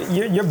 But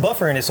you're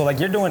buffering it, so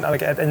you're doing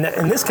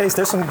in this case,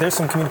 there's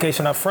some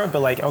communication up front,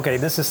 but okay,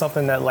 this is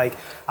something that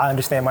I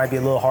understand might be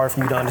a little hard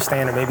for you to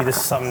understand, or maybe this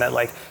is something that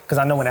because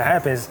I know when it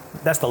happens,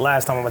 that's the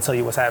last time I'm gonna tell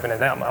you what's happening.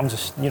 I'm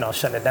just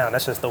shutting it down.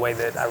 That's just the way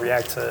that I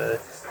react to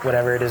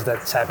whatever it is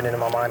that's happening in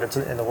my mind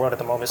or in the world at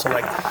the moment. So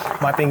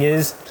my thing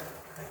is,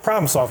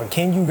 problem solving.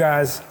 Can you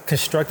guys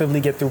constructively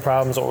get through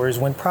problems, or is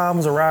when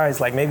problems arise,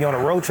 like maybe on a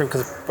road trip,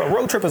 because a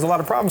road trip is a lot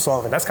of problem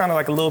solving. That's kind of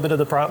like a little bit of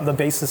the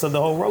basis of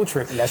the whole road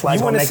trip. That's why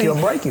it's gonna make you or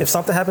break you. If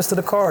something happens to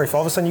the car, if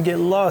all of a sudden you get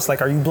lost,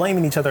 like, are you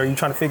blaming each other? Are you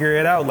trying to figure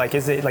it out? Like,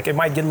 is it like it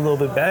might get a little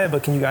bit bad,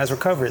 but can you guys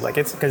recover it? Like,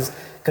 it's because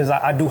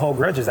I do hold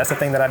grudges. That's the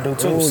thing that I do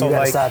too. Ooh, so you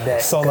gotta like, stop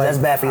that. so like, that's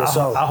bad for your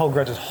soul. I hold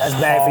grudges. That's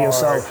bad for your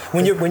soul.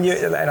 When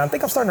you're, and I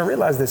think I'm starting to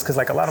realize this because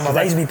like a lot of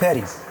my I used to be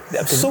petty.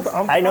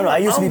 I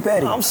used to be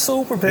petty. I'm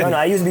super petty. No,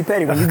 I used to be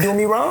petty. When you do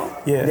me wrong,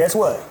 yeah. Guess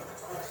what?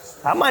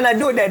 I might not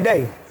do it that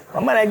day.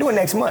 I might not do it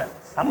next month.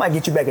 I might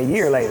get you back a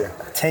year later.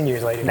 10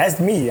 years later. That's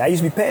me. I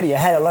used to be petty. I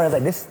had to learn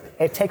like this.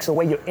 It takes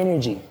away your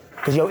energy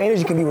because your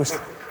energy can be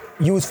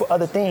used for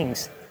other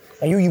things.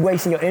 And you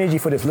wasting your energy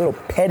for this little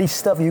petty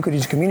stuff. You could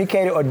just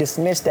communicate it or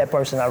dismiss that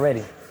person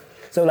already.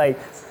 So like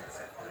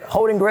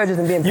holding grudges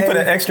and being petty. You put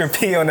an extra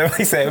P on there.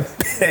 He said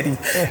petty.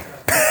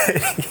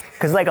 Petty.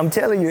 Because like I'm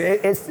telling you,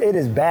 it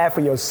is bad for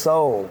your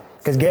soul.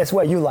 Because guess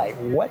what? You like,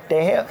 what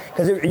the hell?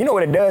 Because you know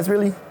what it does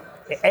really?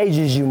 It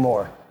ages you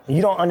more. You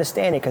don't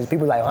understand it because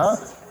people are like, huh?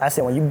 I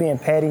said when you're being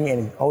petty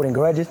and holding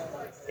grudges,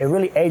 it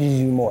really ages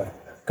you more.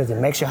 Because it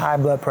makes your high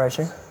blood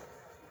pressure.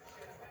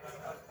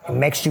 It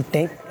makes you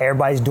think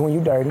everybody's doing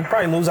you dirty.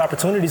 Probably lose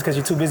opportunities because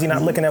you're too busy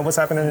not looking at what's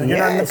happening. You're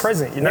not in the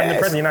present. You're not in the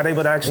present. You're not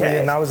able to actually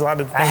acknowledge a lot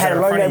of things I had that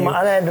to are learn in front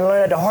of you. I had to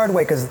learn that the hard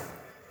way because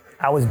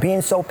I was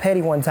being so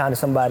petty one time to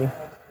somebody.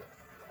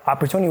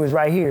 Opportunity was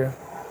right here.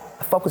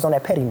 I focused on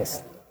that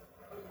pettiness.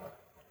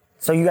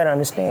 So you got to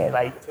understand,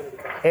 like,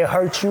 it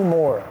hurts you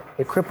more.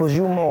 It cripples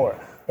you more.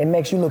 It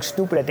makes you look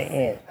stupid at the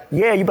end.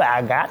 Yeah, you be like,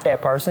 I got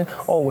that person.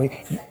 Oh,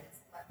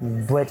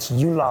 but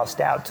you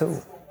lost out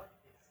too.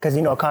 Because,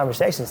 you know, a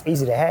conversation is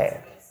easy to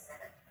have.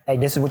 Hey,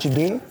 this is what you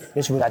did.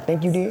 This is what I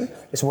think you did.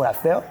 This is what I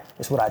felt.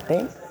 This is what I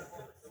think.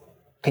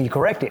 Can you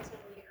correct it?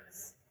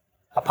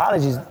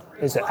 Apologies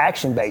is an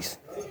action base.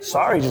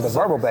 Sorry is just a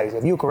verbal base.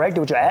 If you correct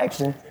it with your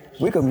action,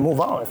 we could move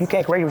on. If you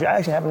can't correct it with your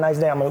action, have a nice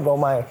day. I'm going to go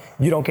mine.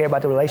 You don't care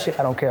about the relationship.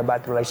 I don't care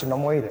about the relationship no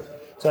more either.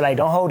 So, like,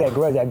 don't hold that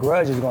grudge. That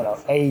grudge is going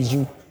to age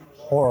you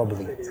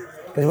horribly.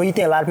 Because what do you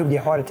think a lot of people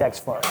get heart attacks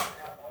from?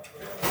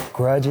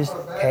 Grudges,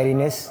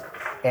 pettiness,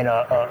 and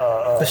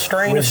the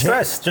strain of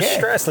stress. Just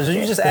stress.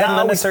 You just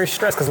add unnecessary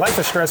stress. Because life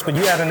is stress, but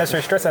you add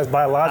unnecessary stress as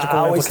biological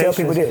I always tell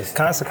people this.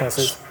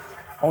 Consequences.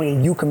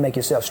 Only you can make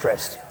yourself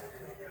stressed.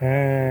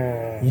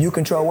 You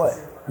control what?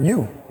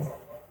 You.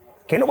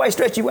 Can't nobody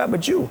stretch you out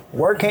but you.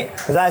 Work can't.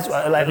 Because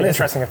like, listen,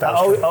 interesting if that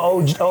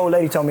was true. Old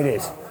lady told me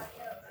this.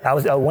 I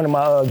was one of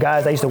my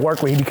guys I used to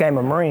work with. He became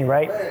a Marine,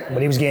 right?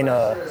 But he was getting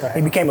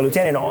he became a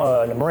lieutenant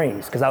in the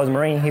Marines. Because I was a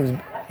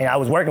Marine. And I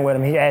was working with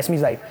him. He asked me,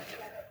 he's like,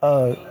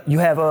 "You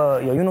have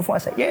your uniform?" I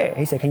said, "Yeah."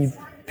 He said, "Can you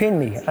pin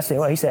me?" I said,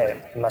 "Well," he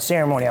said, "In my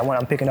ceremony,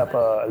 I'm picking up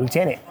a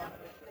lieutenant."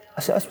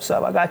 I said, "That's what's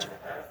up. I got you."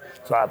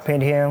 So I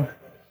pinned him.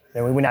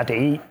 Then we went out to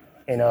eat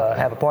and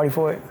have a party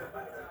for it.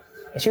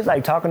 And she was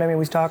like talking to me. We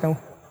was talking.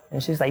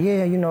 And she's like,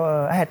 "Yeah, you know,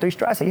 I had 3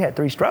 strokes." I said, "You had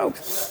 3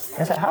 strokes?"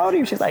 And I said, "How old are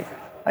you?" She's like,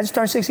 "I just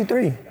turned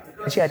 63."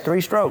 And she had 3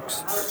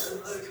 strokes.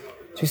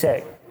 She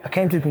said, "I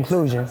came to the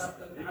conclusion,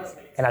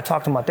 and I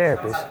talked to my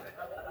therapist,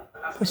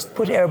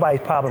 put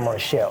everybody's problem on a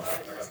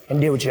shelf and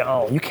deal with your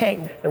own. You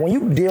can't, when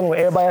you dealing with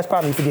everybody else's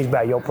problem, you forget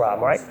about your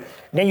problem, right?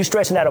 Then you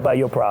stressing out about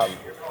your problem."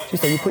 She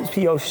said, "You put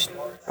people's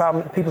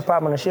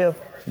problem on the shelf,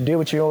 deal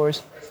with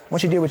yours.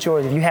 Once you deal with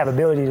yours, if you have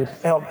ability to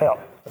help.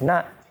 If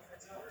not,"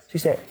 she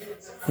said,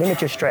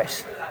 "limit your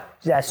stress."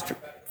 She said,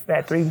 "I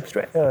had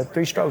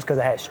 3 strokes because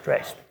I had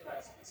stress."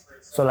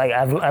 So like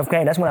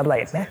that's when I'm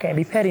like, man, I can't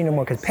be petty no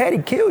more because petty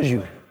kills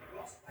you.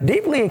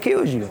 Deeply it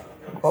kills you.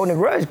 Holding a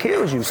grudge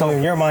kills you. So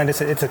in your mind,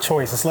 it's a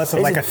choice. It's less of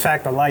like a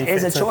fact of life.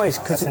 It's a choice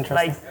because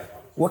like,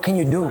 what can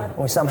you do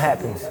when something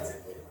happens?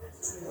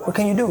 What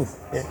can you do?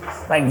 Yeah.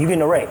 Like you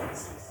getting a wreck.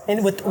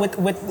 And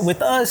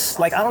with us,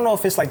 like, I don't know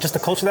if it's like just the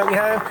culture that we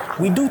have.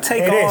 We do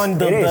take on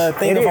the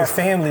thing of our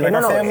family.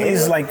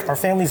 Like our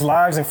family's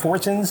lives and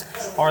fortunes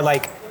are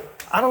like,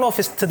 I don't know if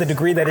it's to the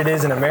degree that it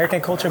is in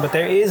American culture, but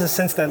there is a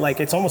sense that like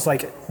it's almost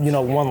like, you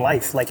know, one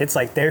life. Like it's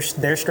like their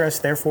stress,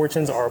 their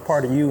fortunes are a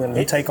part of you, and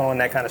you take on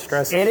that kind of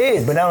stress. It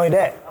is, but not only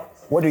that.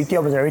 What do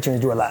Ethiopians and Eritreans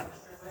do a lot?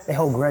 They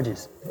hold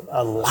grudges.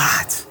 A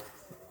lot.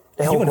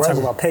 They hold grudges. You want to talk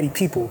about petty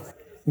people?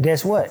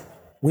 Guess what?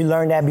 We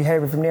learned that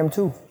behavior from them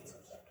too.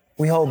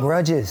 We hold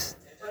grudges.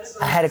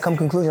 I had to come to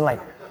conclusion like,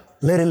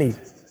 literally,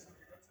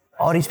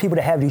 all these people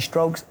that have these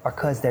strokes are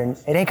because it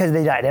ain't because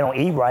they don't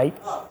eat right.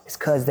 It's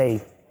because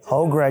they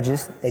hold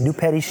grudges. They do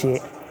petty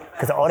shit.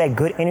 Because all that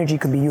good energy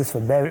could be used for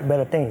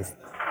better things.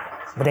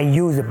 But they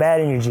use the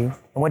bad energy. And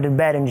what does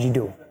bad energy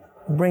do?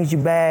 It brings you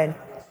bad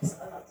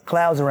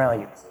clouds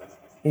around you.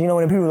 You know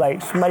when people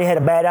like, somebody had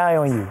a bad eye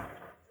on you.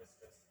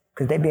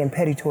 Because they being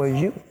petty towards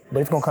you.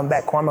 But it's going to come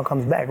back. Karma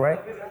comes back, right?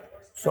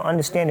 So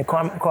understand the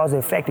cause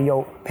and effect of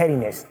your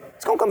pettiness.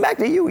 It's gonna come back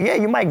to you. Yeah,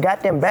 you might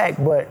got them back,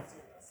 but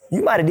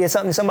you might have did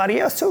something to somebody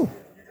else too.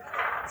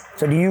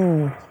 So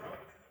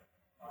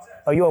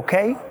are you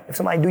okay if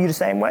somebody do you the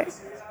same way?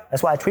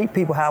 That's why I treat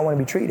people how I want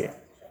to be treated.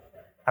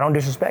 I don't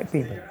disrespect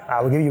people.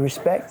 I will give you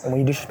respect, and when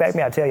you disrespect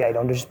me, I tell you, hey,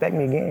 don't disrespect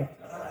me again.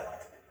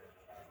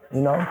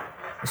 You know,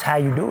 it's how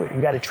you do it.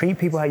 You got to treat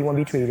people how you want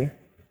to be treated.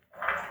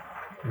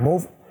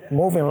 Move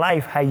in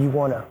life how you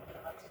want to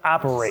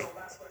operate.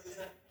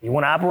 You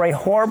want to operate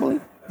horribly?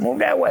 Move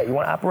that way. You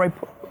want to operate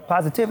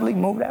positively?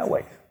 Move that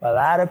way. But a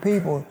lot of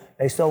people,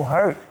 they so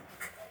hurt,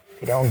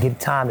 they don't get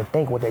time to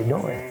think what they're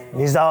doing.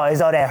 It's all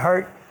that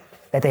hurt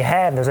that they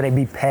have, so they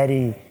be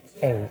petty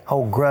and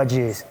hold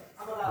grudges.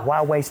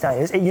 Why waste time?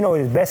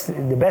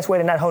 The best way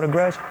to not hold a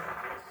grudge,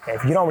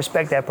 if you don't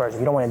respect that person,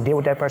 you don't want to deal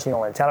with that person, you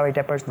don't want to tolerate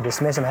that person,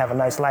 dismiss them, have a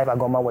nice life, I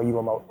go my way, you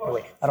go my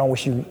way. I don't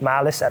wish you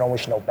malice, I don't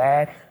wish you no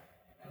bad.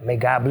 May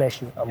God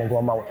bless you, I'm gonna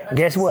go my way. And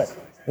guess what?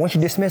 Once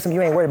you dismiss them,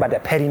 you ain't worried about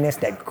that pettiness,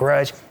 that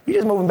grudge. You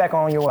just moving back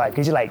on your life,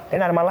 because you're like, they're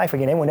not in my life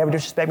again. They will never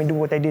disrespect me, do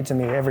what they did to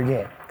me ever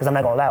again, because I'm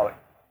not gonna allow it.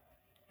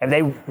 If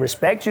they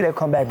respect you, they'll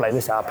come back like,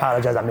 listen, I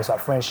apologize, I miss our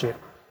friendship.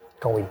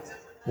 Can we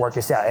work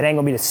this out? It ain't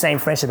gonna be the same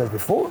friendship as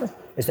before.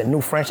 It's a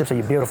new friendship, so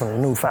you build it from a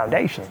new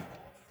foundation.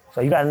 So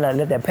you gotta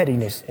let that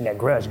pettiness and that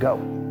grudge go.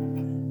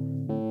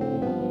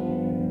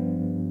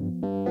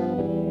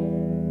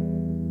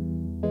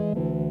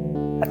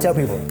 I tell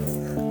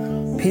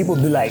people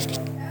be like,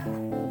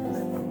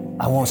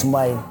 I want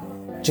somebody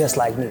just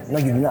like me. No,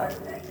 you do not.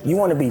 You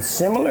want to be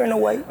similar in a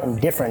way and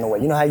different in a way.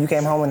 You know how you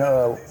came home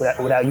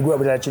you grew up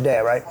without your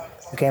dad, right?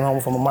 You came home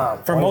from a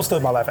mom. For most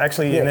of my life,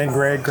 actually, yeah. And then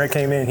Greg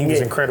came in. He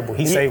was incredible.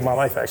 He saved my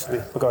life,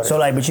 actually. So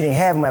but you didn't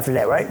have him after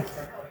that, right?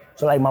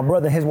 So my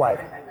brother and his wife,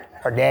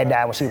 her dad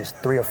died when she was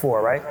 3 or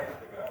 4, right?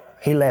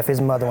 He left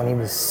his mother when he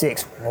was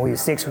 6. When we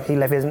was 6, he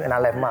left his, and I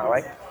left mine,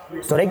 right?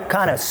 So they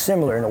kind of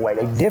similar in a way.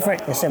 They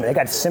different and similar. They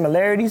got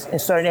similarities in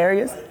certain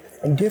areas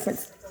and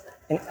difference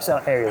in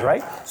some areas,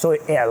 right? So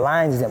it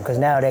aligns them, because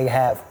now they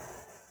have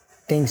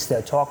things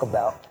to talk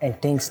about and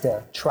things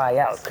to try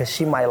out, because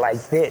she might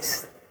like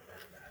this.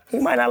 He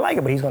might not like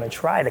it, but he's gonna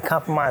try to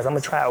compromise. I'm gonna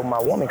try it with my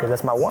woman, because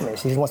that's my woman.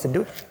 She wants to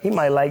do it. He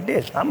might like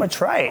this. I'm gonna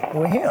try it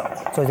with him.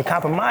 So it's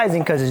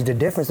compromising, because it's the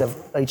difference of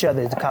each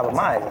other is the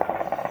compromising.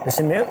 The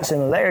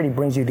similarity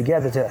brings you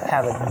together to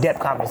have a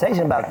depth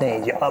conversation about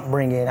things, your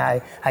upbringing,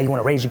 how you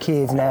wanna raise your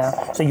kids now.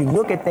 So you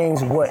look at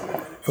things, what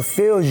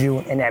fulfills you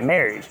in that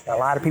marriage. A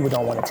lot of people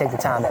don't wanna take the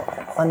time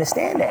to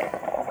understand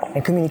that.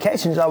 And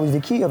communication is always the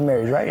key of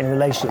marriage, right? In a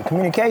relationship,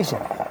 communication.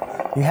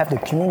 You have to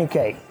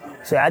communicate.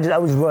 So I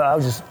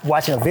was just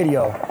watching a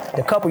video.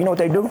 The couple, you know what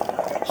they do?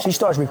 She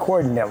starts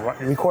recording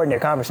their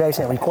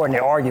conversation, recording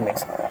their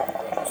arguments.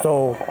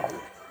 So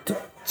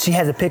she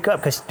has to pick up,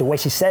 because the way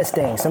she says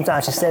things,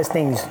 sometimes she says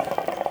things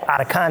out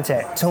of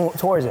context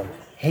towards him.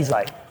 He's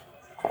like,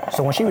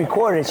 so when she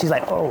recorded it, she's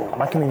like, oh,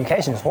 my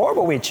communication is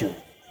horrible with you.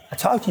 I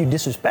talk to you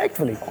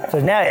disrespectfully. So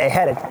now it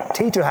had to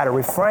teach her how to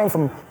refrain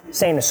from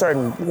saying a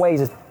certain ways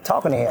of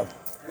talking to him.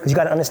 Because you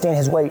got to understand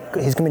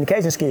his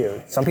communication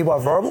skills. Some people are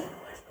verbal.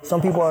 Some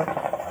people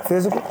are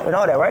physical and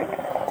all that, right?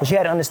 So she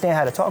had to understand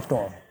how to talk to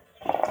him.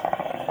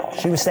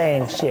 She was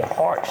saying shit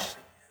harsh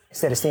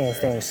instead of saying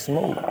things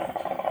smooth.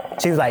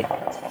 She was like,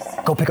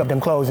 go pick up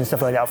them clothes and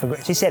stuff like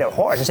that. She said it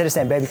harsh. Instead of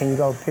saying, baby, can you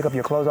go pick up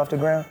your clothes off the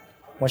ground?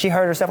 When she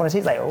heard herself on the seat,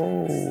 she's like,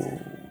 oh.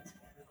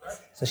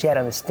 So she had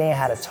to understand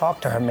how to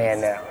talk to her man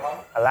now.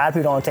 A lot of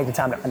people don't take the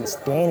time to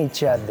understand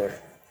each other.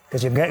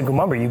 Because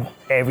remember,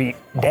 every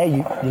day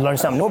you learn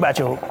something new about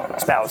your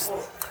spouse.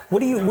 What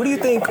do you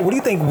think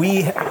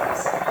we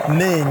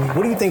men,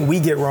 what do you think we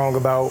get wrong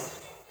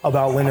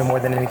about women more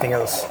than anything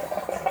else?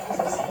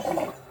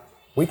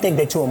 We think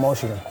they're too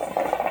emotional.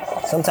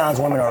 Sometimes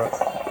women are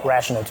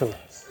rational too.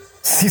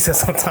 He said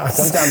sometimes.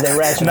 Sometimes they're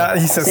rational.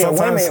 He said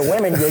sometimes.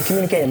 Women, they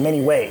communicate in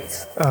many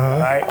ways,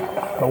 right?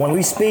 But when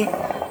we speak,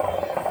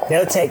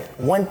 they'll take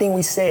one thing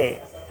we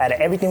said out of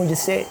everything we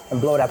just said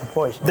and blow it out of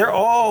proportion. They're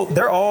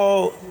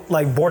all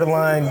like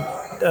borderline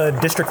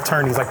district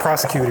attorneys, like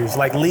prosecutors,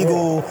 like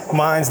legal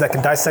minds that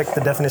can dissect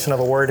the definition of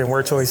a word and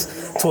word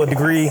choice to a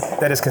degree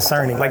that is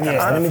concerning. Like,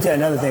 let me tell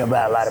you another thing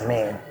about a lot of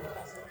men.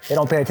 They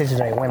don't pay attention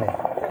to their women.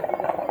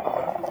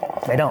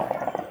 They don't.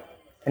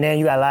 And then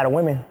you got a lot of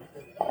women,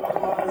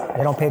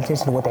 they don't pay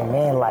attention to what their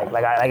man like.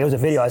 Like it was a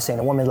video I was saying,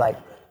 the woman's like,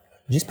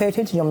 just pay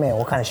attention to your man,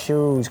 what kind of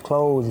shoes,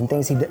 clothes, and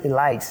things he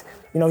likes.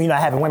 You know,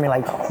 having women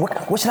like,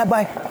 what should I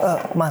buy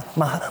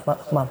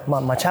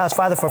my child's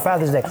father for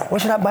Father's Day?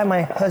 What should I buy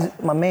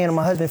my man or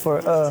my husband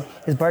for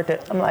his birthday?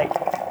 I'm like,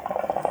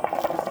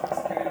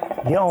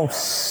 you don't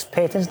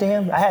pay attention to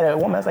him? I had a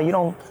woman, I was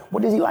like,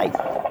 what does he like?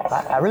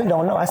 I really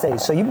don't know. I said,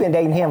 so you've been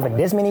dating him for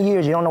this many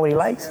years, you don't know what he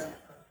likes?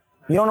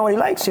 You don't know what he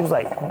likes? She was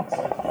like,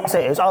 I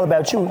said, it's all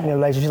about you in the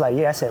relationship. She's like,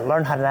 yeah. I said,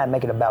 learn how to not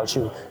make it about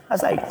you. I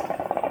was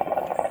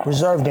like,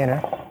 reserve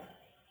dinner.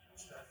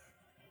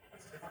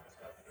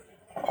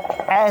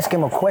 Ask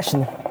him a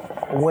question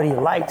of what he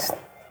likes.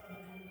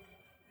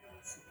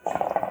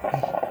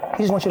 He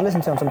just wants you to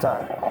listen to him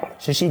sometimes.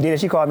 So she did it.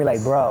 She called me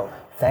like, bro,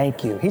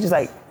 thank you. He's just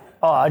like,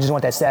 oh, I just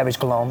want that Savage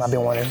cologne. I've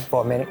been wanting it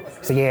for a minute.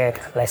 So yeah,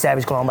 like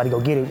Savage cologne, I'm about to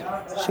go get it.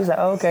 She's like,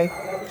 oh, okay.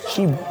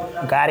 She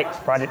got it,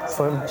 brought it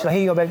for him. She's like,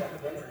 here you go, baby.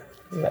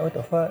 He's like, what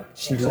the fuck?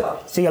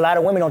 See, a lot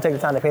of women don't take the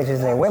time to pay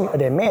attention to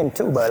their men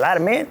too, but a lot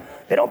of men,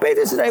 they don't pay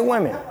attention to their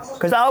women.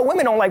 Because all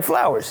women don't like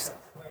flowers.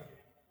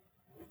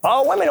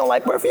 All women don't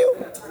like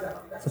perfume.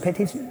 So pay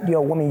attention to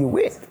your woman you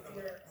with.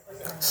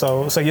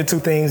 So your two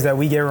things that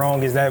we get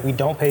wrong is that we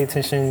don't pay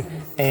attention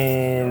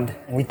and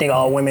We think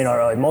all women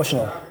are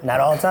emotional. Not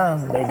all the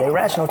time. They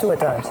rational too at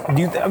times.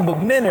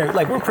 but men are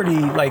like, we're pretty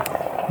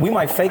like, we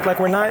might fake like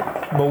we're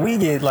not, but we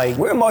get like,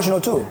 We're emotional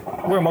too.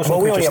 we're emotional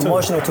But we're only creatures too.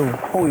 emotional to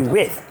who we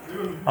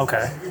with.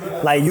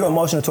 Okay. Like you're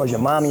emotional towards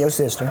your mom and your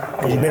sister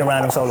because you've been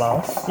around them so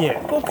long.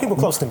 Yeah. Well, people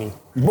close to me,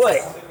 But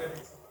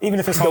even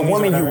if it's the homies or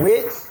woman you whatever.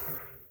 with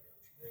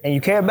and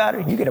you care about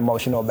her, you get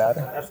emotional about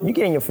her. You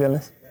get in your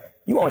feelings.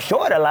 You won't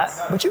show it a lot,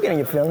 but you get in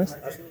your feelings.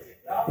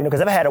 You know,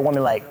 because I've had a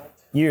woman like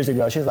years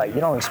ago, she was like, you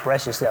don't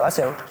express yourself. I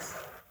said,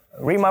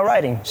 read my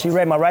writing. She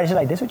read my writing, she's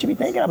like, this what you be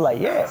thinking? I'm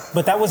like, yeah.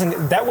 But that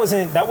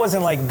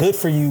wasn't like good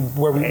for you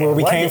where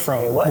we came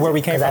from. It wasn't, Where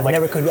we came 'cause from. I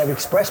never could ever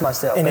express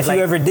myself. And if like,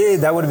 you ever did,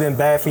 that would have been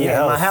bad for your in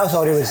health. my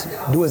household, it was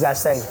do as I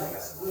say.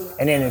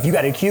 And then if you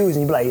got accused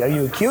and you be like, are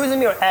you accusing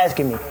me or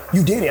asking me?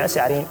 You did it. I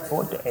said, I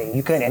didn't. And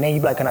you couldn't. And then you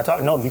be like, can I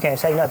talk? No, you can't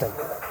say nothing.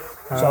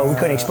 So we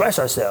couldn't express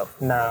ourselves.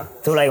 Nah.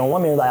 So like a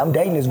woman was like, I'm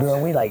dating this girl,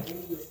 and we like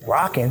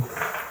rocking.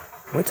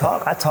 We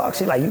talk, I talk,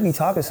 she like, you be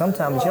talking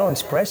sometimes, but you don't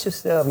express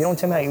yourself. You don't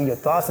tell me how your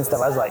thoughts and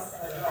stuff.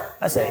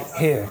 I said,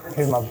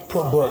 here's my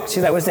book.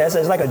 She's like, what's that? I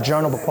said, it's like a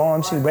journal of a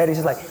poem. She read it.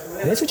 She's like,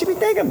 this what you be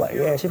thinking? I'm like,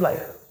 yeah. She's like,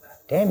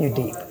 damn, you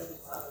deep.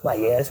 I'm like,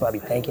 yeah, that's what I be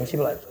thinking. She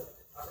be like,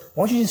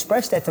 why don't you just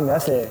express that to me? I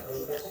said,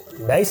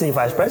 basically, if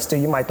I express it to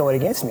you, you might throw it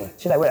against me.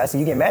 She's like, wait, I said,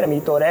 you get mad at me,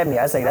 you throw it at me.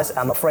 I say,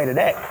 I'm afraid of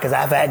that, because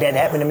I've had that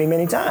happen to me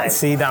many times.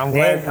 See, I'm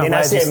glad. Then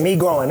I said, me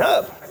growing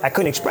up, I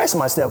couldn't express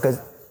myself because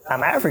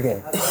I'm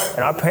African, and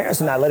our parents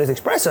did not let us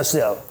express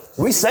ourselves.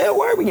 We say a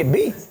word, we get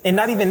beat. And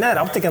not even that.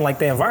 I'm thinking like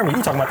the environment.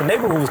 You talking about the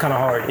neighborhood was kind of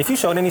hard. If you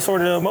showed any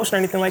sort of emotion or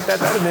anything like that,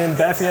 that would have been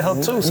bad for your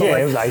health too. So Yeah,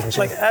 like, it was ice and shit.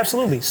 like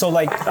absolutely. So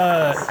like,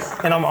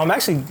 and I'm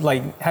actually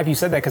like happy you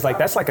said that because like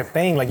that's like a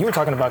thing. Like you were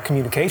talking about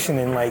communication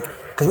and like.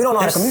 Because we don't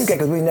know how to communicate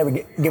because we never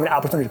get given the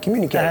opportunity to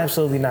communicate.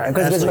 Absolutely not.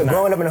 Because Absolutely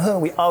growing not. up in the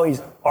hood, we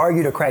always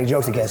argued or cracked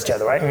jokes against each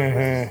other, right?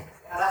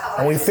 Mm-hmm.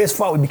 And when we fist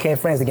fought, we became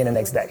friends again the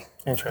next day.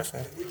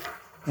 Interesting.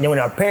 And then when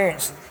our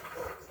parents,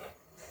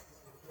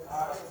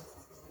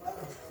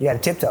 you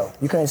had to tiptoe.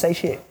 You couldn't say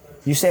shit.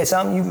 You said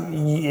something,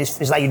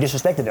 it's like you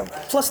disrespected them.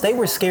 Plus, they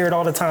were scared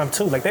all the time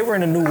too. Like they were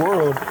in a new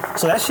world,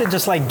 so that shit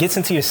just like gets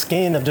into your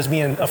skin of just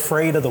being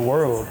afraid of the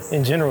world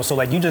in general. So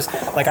like you just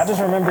like I just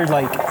remembered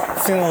like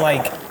feeling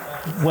like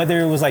whether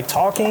it was like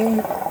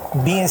talking,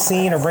 being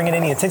seen, or bringing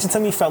any attention to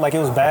me felt like it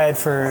was bad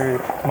for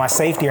my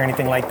safety or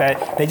anything like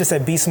that. They just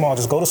said be small,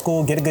 just go to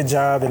school, get a good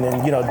job, and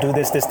then do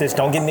this.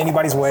 Don't get in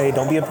anybody's way,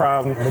 don't be a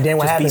problem. But then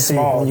what just happens be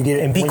small when you get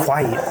and be when,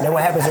 quiet. Then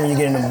what happens when you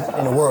get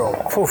in the world?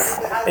 Oof.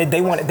 They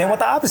want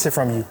the opposite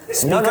from you.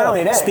 Speak Not up.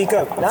 only that. Speak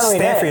up. Not only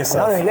Stand that, for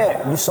yourself. Not only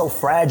that, you're so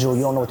fragile,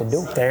 you don't know what to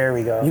do. There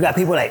we go. You got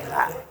people like,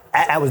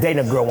 I was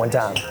dating a girl one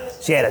time.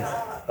 She had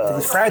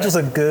Fragile's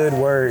a good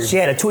word. She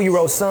had a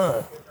 2-year-old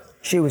son.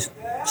 She was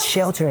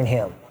sheltering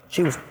him.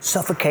 She was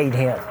suffocating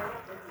him.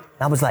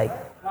 I was like,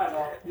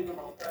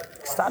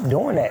 stop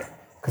doing that.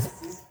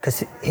 Because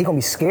he's going to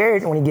be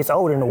scared when he gets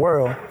older in the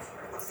world.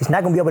 He's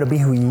not going to be able to be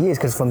who he is,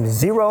 because from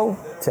 0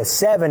 to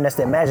 7, that's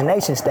the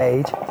imagination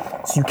stage.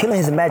 So you're killing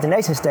his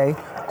imagination stage,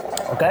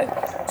 okay?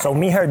 So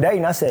me and her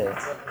dating, I said,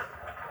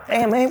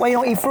 hey man, why you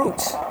don't eat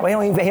fruits? Why you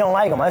don't eat, he don't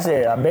like them? I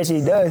said, I bet you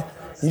he does.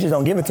 You just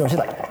don't give it to him. She's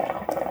like,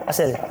 I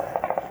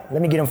said,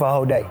 let me get him for a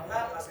whole day.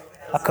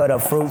 I cut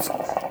up fruits.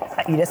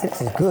 I eat, this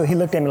is good. He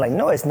looked at me like,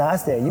 no, it's not. I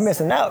said, you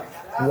missing out.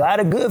 A lot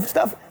of good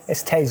stuff.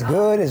 It tastes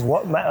good. It's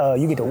what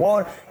you get the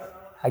water.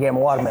 I gave him a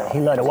watermelon. He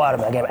loved the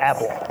watermelon. I gave him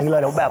apple. He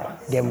loved the apple.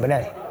 I gave him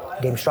banana.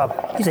 I gave him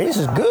strawberry. He said, this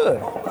is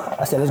good.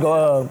 I said, let's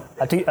go.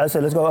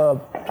 Let's go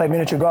play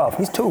miniature golf.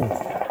 He's 2.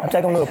 I'm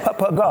taking him to little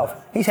putt golf.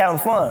 He's having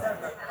fun.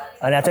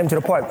 And I take him to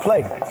the park,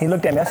 play. He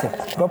looked at me. I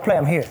said, go play.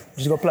 I'm here.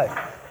 Just go play.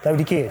 Play with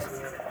the kids.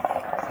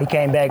 He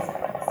came back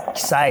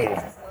excited.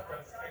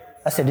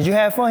 I said, did you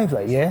have fun? He was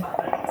like, yeah.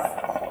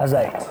 I was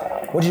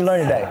like, what did you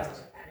learn today?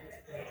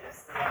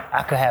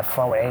 I could have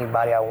fun with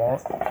anybody I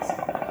want.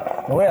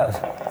 And what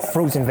else?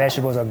 Fruits and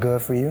vegetables are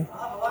good for you.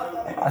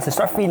 I said,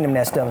 start feeding them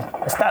that stuff.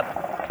 And stop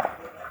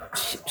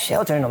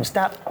sheltering them.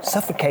 Stop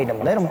suffocating them.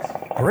 Let them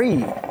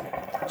breathe.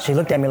 She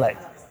looked at me like,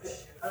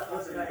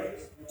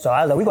 so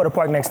I was like, we go to the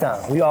park next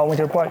time. We all went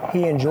to the park.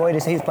 He enjoyed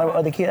it. He was playing with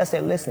other kids. I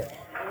said, listen,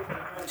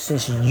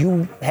 since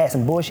you had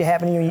some bullshit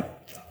happen to you,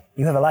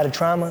 you have a lot of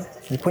trauma,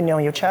 you're putting it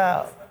on your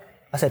child.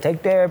 I said,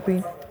 take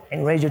therapy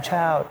and raise your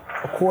child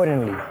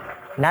accordingly.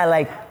 Not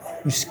like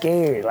you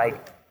scared, like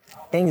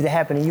things that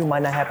happen to you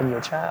might not happen to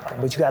your child,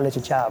 but you gotta let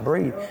your child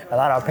breathe. A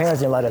lot of our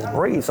parents didn't let us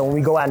breathe, so when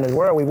we go out in the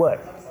world, we what?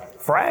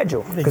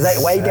 Fragile.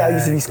 Because way down, I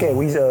used to be scared.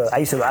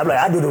 I'm like,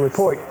 I do the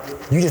report,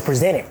 you just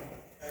present it.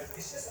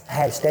 I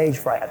had stage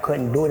fright. I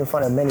couldn't do it in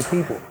front of many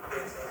people.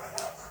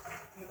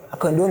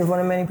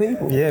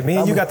 Yeah, me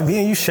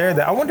and you shared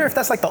that. I wonder if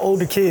that's like the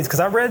older kids, because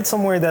I read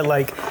somewhere that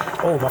like,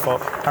 oh, my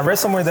fault. I read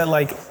somewhere that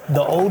like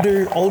the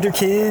older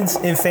kids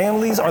in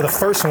families are the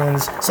first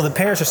ones, so the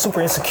parents are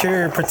super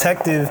insecure,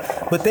 protective,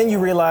 but then you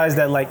realize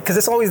that like, because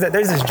it's always that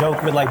there's this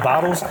joke with like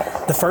bottles,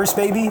 the first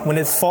baby, when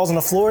it falls on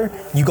the floor,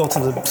 you go to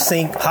the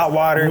sink, hot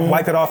water,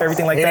 wipe it off,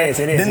 everything like that.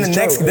 It is. Then the It's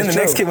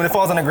next true. kid, when it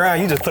falls on the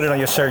ground, you just put it on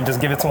your shirt and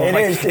just give it to him.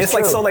 It's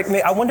like, true. so like,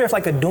 man, I wonder if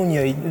like a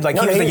Dunya, like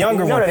No, he was the he-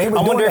 younger no, one. he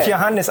was I wonder doing if that.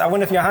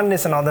 your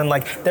Highness and all them,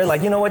 like, they're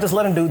like, you know what, just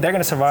let them do, they're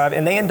gonna survive.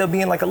 And they end up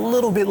being like a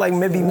little bit like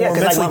maybe more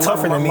 'cause, mentally like,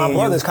 tougher than me. My and you.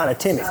 brother's kind of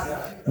timid,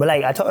 but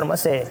like I told him, I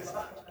said,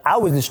 I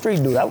was the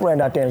street dude. I ran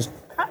out there and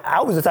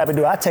I was the type of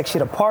dude, I take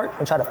shit apart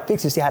and try to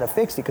fix it, see how to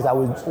fix it, because I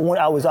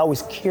was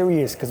always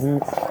curious, because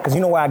you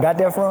know where I got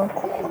that from?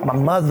 My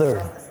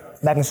mother,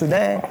 back in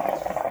Sudan,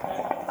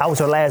 I was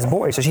her last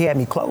boy, so she had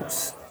me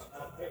close.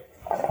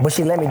 But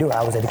she let me do it.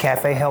 I was at the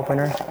cafe helping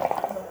her.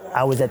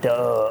 I was at the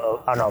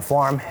on our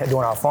farm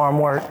doing our farm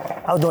work.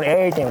 I was doing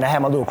everything. When I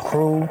had my little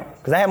crew,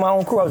 because I had my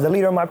own crew. I was the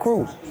leader of my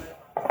crew.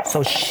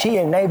 So she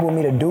enabled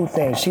me to do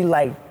things. She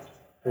like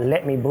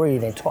let me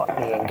breathe and taught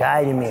me and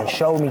guided me and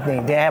showed me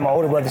things. Then I had my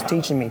older brothers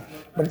teaching me.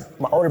 But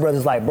my older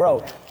brother's like,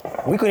 bro,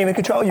 we couldn't even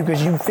control you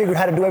because you figured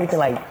how to do everything.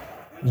 Like,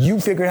 you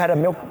figured how to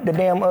milk the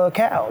damn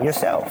cow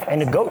yourself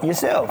and the goat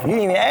yourself. You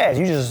didn't even ask.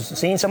 You just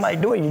seen somebody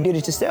do it. You did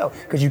it yourself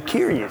because you're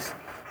curious.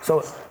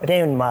 So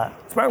then my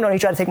sperm donor, he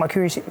tried to take my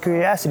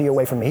curiosity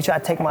away from me. He tried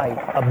to take my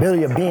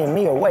ability of being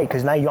me away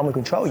because now I'm gonna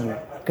control you.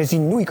 Because he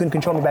knew he couldn't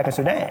control me back in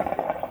Sudan.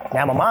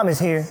 Now my mom is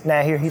here,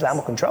 now here, he's like, I'm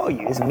gonna control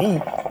you. It's me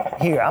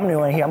here, I'm the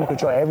one here, I'm gonna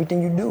control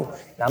everything you do.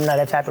 And I'm not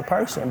that type of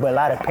person, but a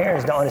lot of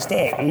parents don't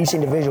understand. Each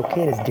individual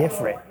kid is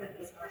different.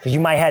 Because you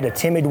might have the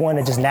timid one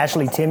that's just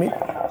naturally timid.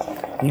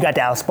 You got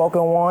the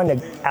outspoken one,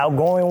 the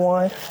outgoing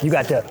one. You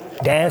got the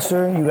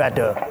dancer, you got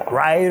the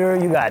writer,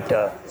 you got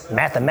the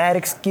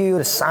mathematics skill,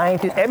 the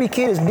scientist. Every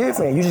kid is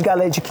different. You just gotta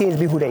let your kids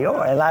be who they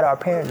are. And a lot of our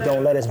parents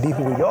don't let us be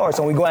who we are.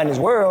 So when we go out in this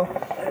world,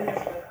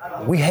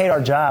 we hate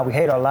our job, we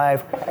hate our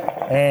life,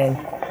 and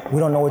we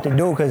don't know what to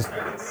do because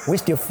we're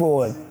still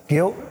full of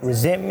guilt,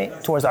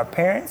 resentment towards our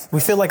parents. We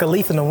feel like a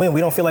leaf in the wind.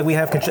 We don't feel like we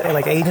have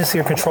like agency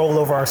or control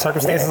over our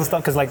circumstances and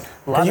stuff. Because like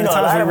a lot of the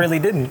times we really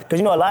didn't. Because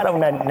you know a lot of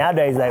them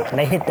nowadays, like when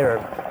they hit their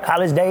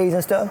college days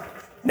and stuff,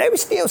 they were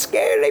still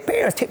scared of their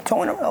parents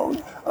tiptoeing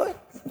around,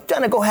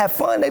 trying to go have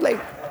fun. They like,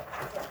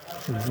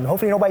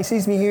 hopefully nobody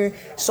sees me here.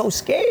 So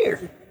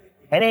scared.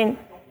 And then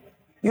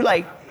you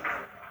like,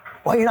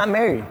 why you're not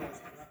married?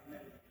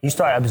 You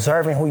start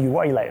observing who you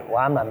are. You're like, well,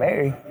 I'm not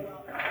married.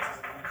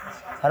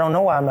 I don't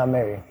know why I'm not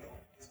married.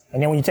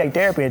 And then when you take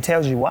therapy, it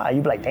tells you why.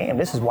 You be like, damn,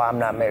 this is why I'm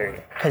not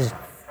married. Because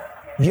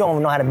you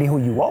don't know how to be who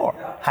you are.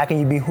 How can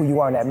you be who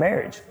you are in that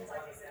marriage?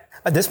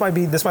 This might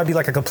be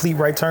like a complete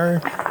right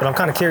turn, but I'm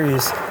kind of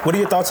curious. What are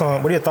your thoughts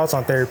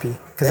on therapy?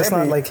 Because it's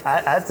not like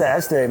I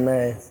say,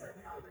 man,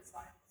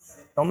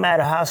 no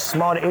matter how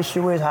small the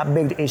issue is, how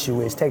big the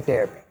issue is, take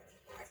therapy.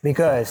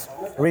 Because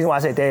the reason why I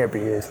say therapy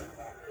is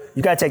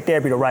you gotta take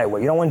therapy the right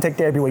way. You don't want to take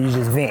therapy where you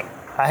just vent.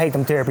 I hate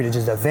them therapy that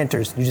just the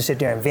venters. You just sit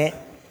there and vent.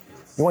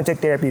 You want to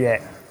take therapy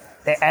that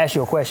they ask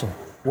you a question.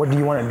 What do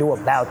you want to do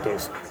about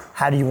this?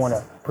 How do you want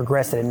to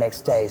progress to the next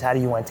stage? How do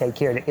you want to take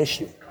care of the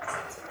issue?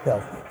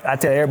 So I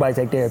tell everybody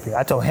to take therapy.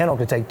 I told Hanok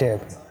to take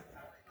therapy.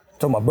 I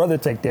told my brother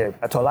to take therapy.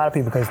 I told a lot of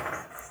people because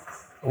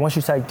once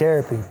you take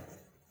therapy,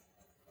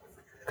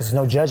 because there's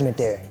no judgment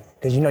there.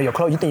 Because you know you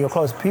think your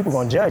close people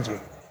gonna judge you.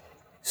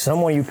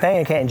 Someone you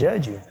paying can't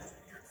judge you.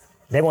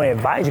 They want to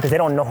advise you because they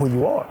don't know who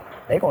you are.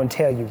 They're gonna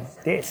tell you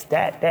this,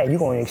 that. You're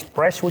gonna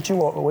express what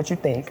you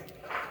think,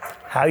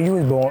 how you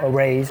was born or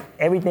raised,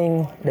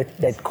 everything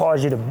that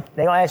caused you to.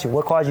 They gonna ask you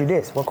what caused you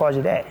this, what caused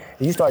you that.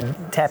 And you start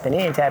tapping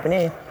in,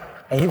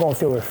 and you're gonna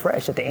feel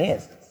refreshed at the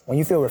end. When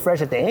you feel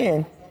refreshed at the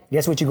end,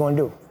 guess what you're gonna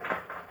do?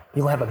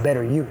 You're gonna have a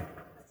better you.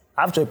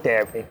 I've took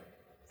therapy,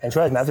 and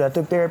trust me, after I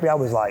took therapy, I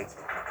was like,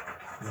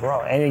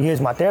 bro. And here's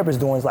my therapist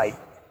doing is like,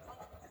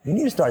 you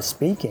need to start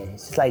speaking.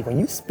 It's like when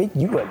you speak,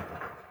 you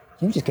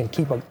just can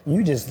keep up.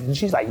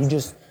 She's like, you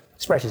just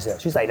express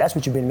yourself. She's like, that's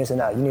what you've been missing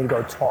out. You need to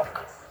go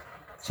talk.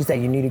 She's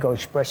like, you need to go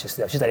express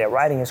yourself. She's like, yeah,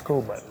 writing is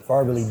cool, but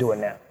verbally do it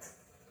now.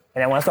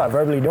 And then when I started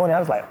verbally doing it, I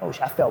was like, oh,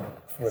 I felt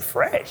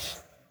refreshed.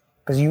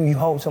 Because you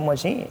hold so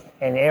much in.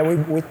 And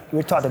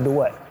we're taught to do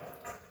what?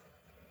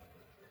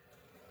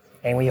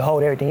 And when you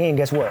hold everything in,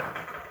 guess what?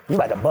 You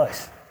about to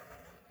bust.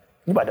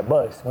 You about to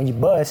bust. When you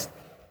bust,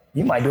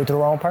 you might do it to the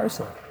wrong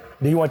person.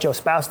 Do you want your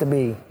spouse to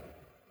be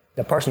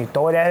the person you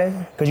throw it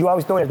at? Because you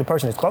always throw it at the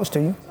person that's close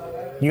to you.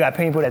 You got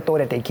people that throw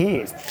it at their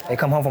kids. They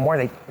come home from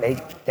work,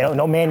 they don't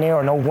no man there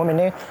or no woman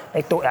there.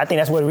 I think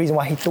that's the reason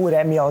why he threw it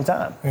at me all the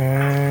time.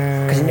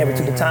 Because he never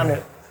took the time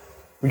to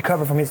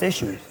recover from his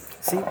issues.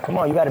 See, come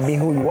on, you got to be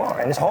who you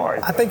are, and it's hard.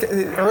 I think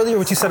earlier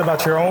what you said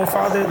about your own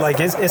father, like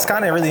it's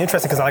kind of really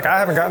interesting because like I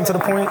haven't gotten to the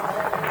point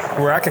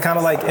where I could kind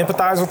of like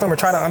empathize with him or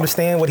try to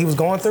understand what he was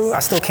going through. I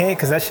still can't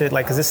because that shit,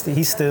 like, because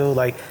he's still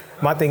like,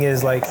 my thing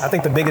is like, I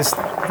think the biggest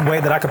way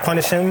that I could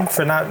punish him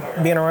for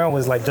not being around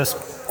was like just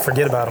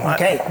forget about him.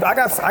 Okay.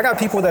 I got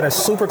people that are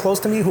super close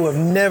to me who have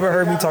never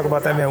heard me talk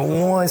about that man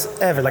once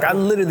ever. Like I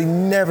literally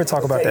never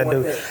talk about that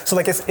dude. So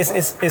like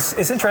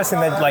it's interesting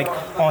that like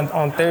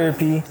on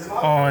therapy,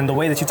 on the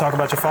way that you talk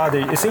about your father,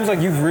 it seems like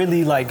you've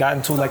really like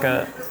gotten to like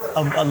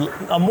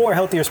a more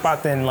healthier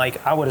spot than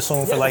like I would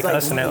assume for like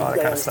us and all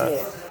that kind of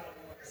stuff.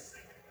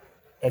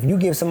 If you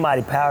give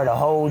somebody power to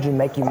hold you,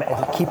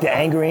 keep the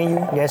anger in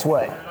you, guess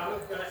what?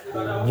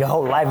 Your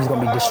whole life is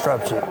gonna be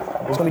disrupted.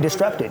 It's gonna be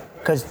disrupted.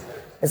 Cause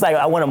it's like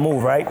I wanna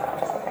move, right?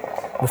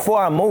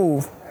 Before I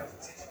move,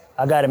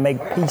 I gotta make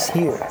peace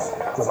here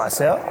with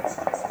myself,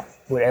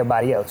 with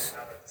everybody else.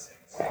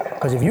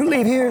 Cause if you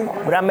leave here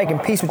without making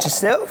peace with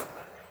yourself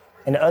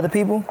and the other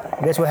people,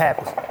 guess what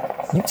happens?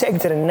 You take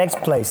it to the next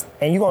place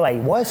and you're gonna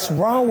like, what's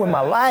wrong with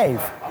my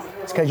life?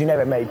 It's cause you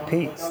never made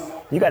peace.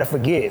 You gotta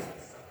forgive.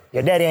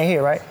 Your daddy ain't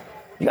here, right?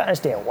 You gotta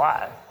understand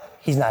why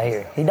he's not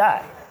here. He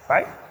died,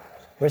 right?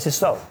 Rest his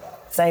soul.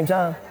 Same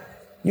time,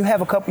 you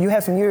have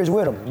some years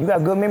with him. You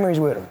got good memories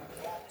with him.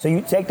 So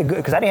you take the good,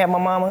 because I didn't have my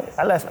mama.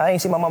 I didn't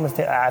see my mama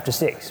after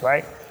 6,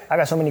 right? I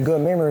got so many good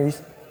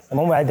memories. The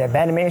moment I had the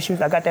abandonment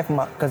issues, I got that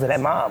because of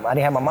that mom. I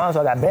didn't have my mom,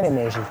 so I got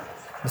abandonment issues.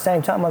 At the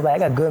same time, I was like,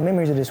 I got good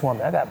memories of this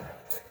woman. I got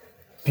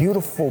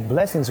beautiful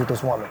blessings with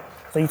this woman.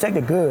 So you take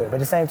the good, but at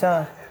the same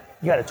time,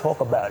 you gotta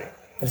talk about it.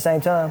 At the same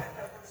time,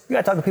 you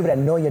gotta talk to people that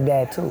know your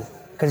dad too.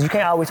 Because you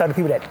can't always talk to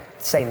people that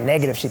say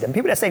negative shit. The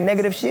people that say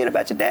negative shit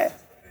about your dad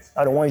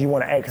are the ones you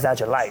want to exit out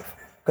your life.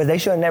 Because they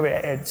should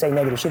never say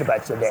negative shit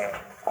about your dad.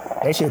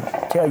 They should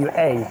tell you,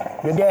 hey,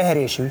 your dad had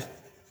issues,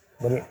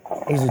 but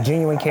he's a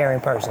genuine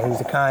caring person. He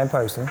was a kind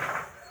person.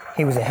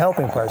 He was a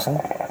helping person.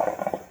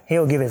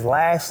 He'll give his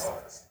last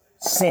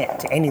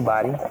cent to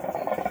anybody,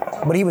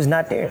 but he was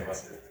not there.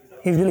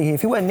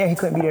 If he wasn't there, he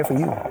couldn't be there for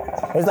you.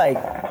 It's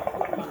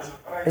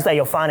like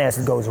your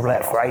finances goes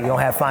left, right? You don't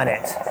have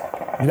finance.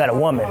 You got a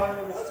woman.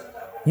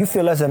 You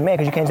feel less of a man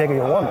because you can't take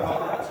care of your woman.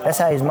 That's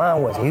how his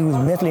mind was. He was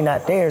mentally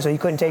not there, so he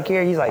couldn't take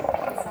care. He's like,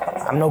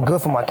 I'm no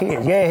good for my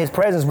kids. Yeah, his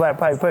presence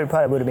probably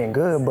would have been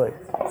good, but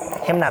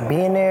him not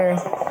being there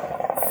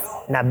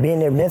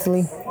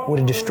mentally would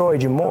have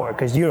destroyed you more.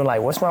 Because you're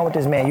like, what's wrong with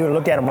this man? You would have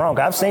looked at him wrong.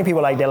 I've seen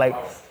people like that, like,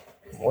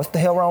 what's the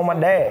hell wrong with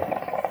my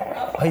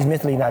dad? Oh, he's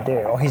mentally not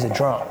there. Or he's a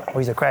drunk. Or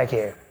he's a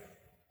crackhead.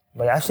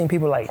 But I've seen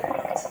people like,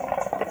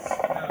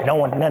 they don't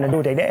want nothing to do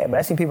with their dad. But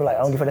I've seen people like,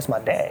 I don't give a fuck, that's my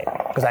dad.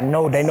 Because I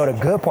know they know the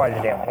good part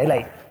of them. They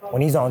like,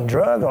 when he's on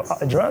drug,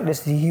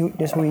 this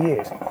is who he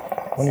is.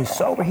 When he's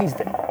sober, he's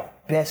the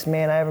best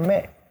man I ever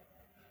met.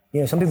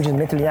 You know, some people just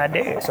mentally not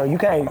there. So you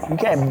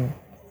can't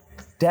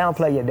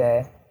downplay your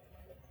dad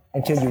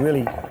until you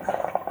really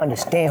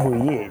understand who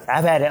he is.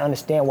 I've had to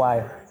understand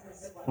why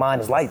mine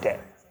is like that.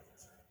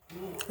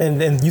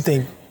 And you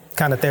think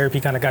kind of therapy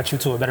kind of got you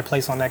to a better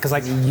place on that? Because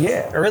like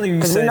earlier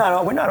you said...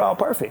 Because we're not all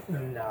perfect.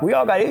 No. We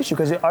all got issues.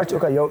 Because it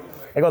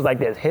goes like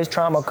this. His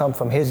trauma comes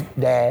from his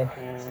dad,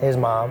 his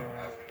mom,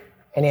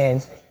 and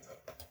then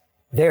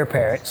their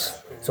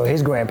parents, so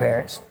his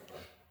grandparents.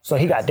 So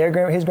he got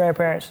his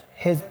grandparents,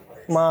 his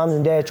mom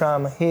and dad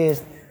trauma, and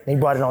he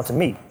brought it on to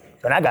me.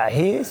 And I got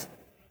his,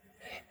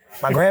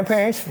 my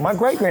grandparents, my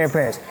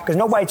great-grandparents, because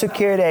nobody took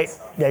care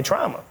of that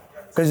trauma.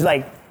 Because it's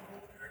like,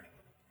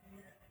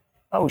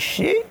 oh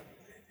shit,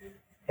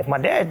 if my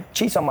dad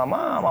cheats on my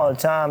mom all the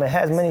time and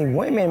has many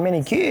women,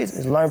 many kids,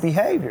 it's learned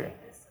behavior.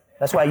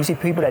 That's why you see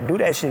people that do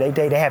that shit,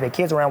 they have their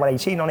kids around while they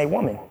cheating on their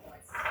woman.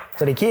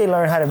 So the kid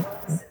learn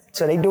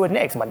so they do it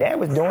next. My dad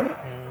was doing it.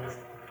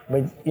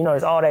 But you know,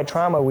 it's all that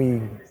trauma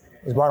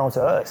is brought onto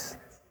us.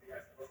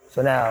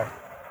 So now,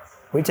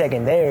 we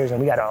taking theirs and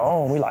we got our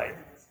own, we like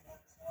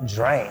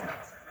drained.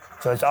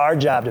 So it's our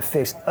job to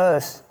fix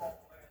us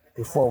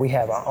before we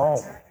have our own.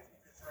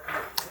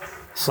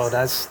 So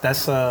that's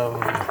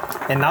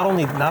and not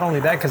only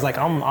that, because like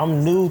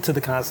I'm new to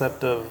the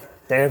concept of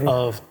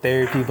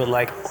therapy, but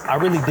like I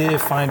really did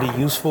find it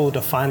useful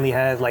to finally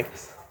have like,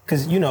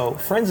 because you know,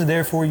 friends are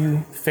there for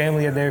you,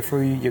 family are there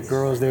for you, your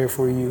girl's there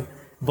for you,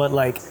 but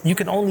like you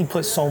can only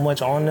put so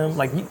much on them.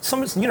 Like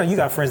you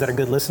got friends that are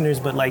good listeners,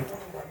 but like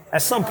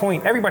at some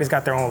point everybody's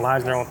got their own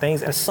lives, their own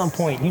things. At some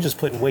point you just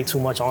putting way too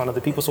much on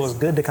other people, so it's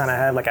good to kind of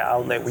have like an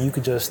outlet where you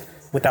could just,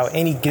 without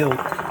any guilt,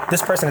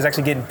 this person is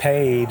actually getting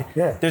paid.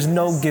 Yeah. There's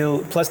no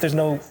guilt. Plus, there's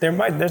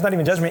not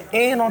even judgment.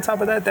 And on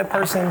top of that, that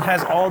person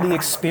has all the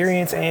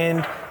experience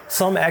and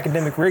some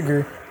academic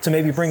rigor to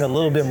maybe bring a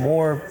little bit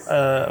more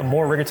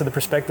rigor to the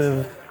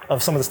perspective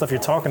of some of the stuff you're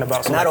talking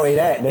about. So not only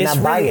that, they're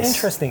not biased. Really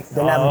interesting.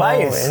 They're not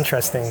biased.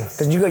 Interesting.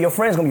 Because your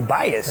friend's gonna be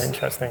biased.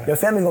 Interesting. Your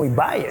family's gonna be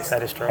biased.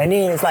 That is true. And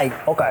then it's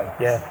like, okay.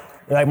 Yeah.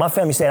 Like my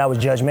family said I was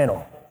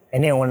judgmental.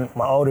 And then when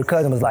my older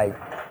cousin was like,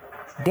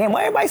 damn,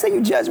 why everybody say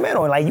you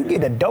judgmental? And like you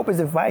get the dopest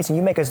advice and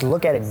you make us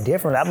look at it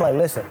differently. I'm like,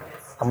 listen,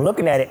 I'm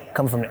looking at it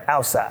coming from the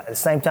outside. At the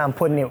same time,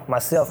 putting it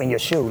myself in your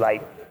shoe.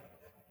 Like,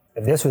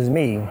 if this was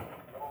me,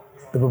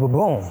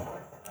 boom.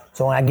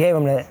 So when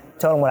I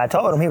told him what I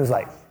told him, he was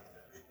like,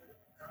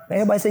 man,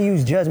 everybody say you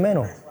was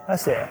judgmental. I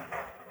said,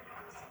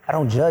 I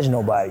don't judge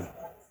nobody.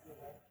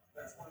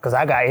 Because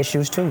I got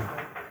issues too.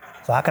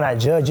 So how can I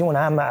judge you when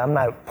I'm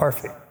not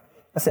perfect?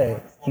 I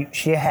said,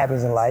 shit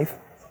happens in life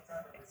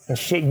and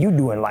shit you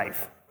do in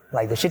life.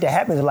 Like the shit that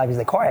happens in life is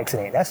a car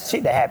accident. That's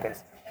shit that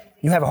happens.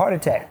 You have a heart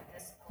attack.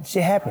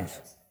 Shit happens.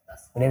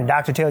 And then the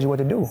doctor tells you what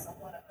to do.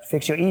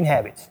 Fix your eating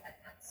habits.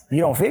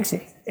 You don't fix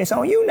it, it's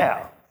on you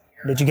now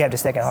that you have the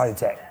second heart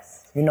attack.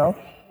 You know?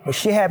 But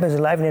shit happens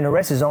in life and then the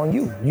rest is on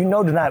you. You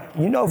know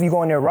if you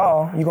go in there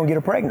raw, you're gonna get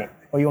her pregnant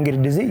or you're gonna get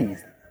a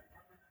disease.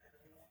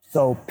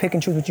 So pick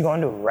and choose what you're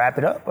gonna do. Wrap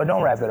it up or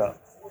don't wrap it up.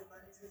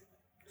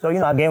 So,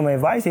 I gave him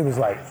advice. He was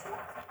like,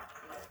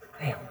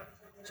 damn.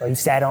 So he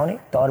sat on it,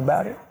 thought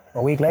about it.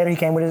 A week later, he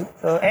came with his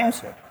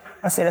answer.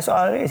 I said, that's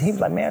all it is. He was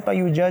like, man, I thought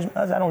you would judge me.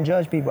 I said, I don't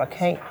judge people. I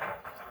can't.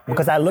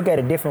 Because I look at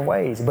it different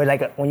ways. But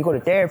like when you go to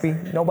therapy,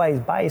 nobody's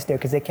biased there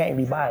because they can't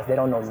be biased. They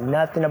don't know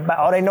nothing about,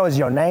 all they know is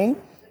your name,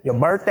 your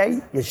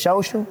birthday, your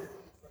social,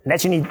 and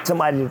that you need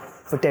somebody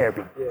for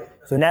therapy. Yeah.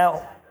 So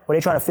now what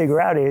they're trying to figure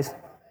out is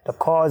the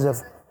cause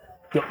of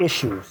your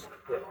issues,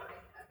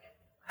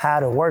 how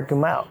to work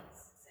them out.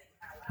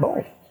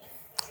 Boom.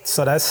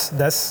 So that's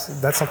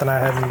something I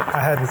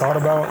hadn't thought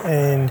about,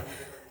 and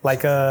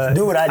like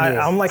do what I did.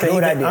 I'm like do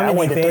what I did. I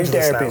went to 3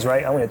 therapists, now.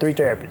 right? I went to 3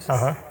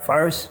 therapists.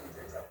 First,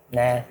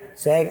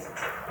 second,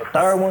 the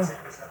third one.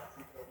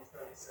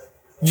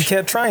 You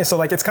kept trying, so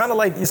like it's kind of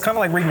like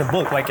reading a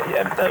book. Like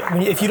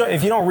if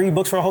you don't read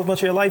books for a whole bunch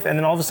of your life, and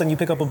then all of a sudden you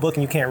pick up a book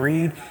and you can't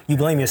read, you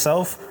blame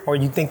yourself, or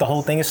you think the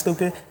whole thing is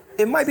stupid.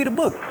 It might be the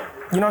book.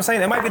 You know what I'm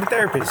saying? It might be the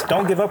therapist.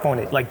 Don't give up on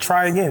it. Like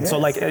try again. Yeah. So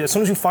like as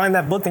soon as you find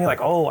that book, then you're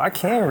like, oh, I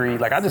can read.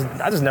 Like I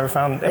just never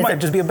found. It might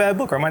just be a bad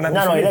book, or it might not.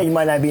 Not only that, you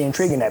might not be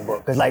intrigued in that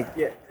book. Cause like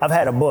I've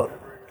had a book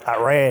I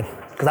read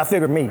because I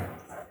figured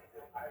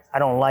I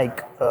don't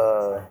like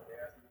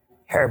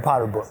Harry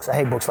Potter books. I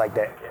hate books like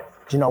that.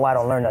 But you know why? I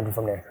don't learn nothing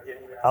from there.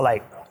 I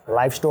like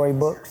life story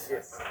books.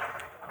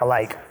 I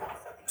like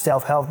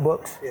self-help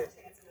books.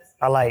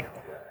 I like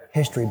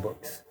history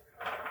books.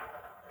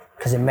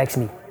 Because it makes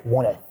me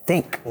want to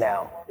think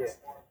now.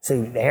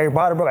 See, the Harry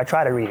Potter book, I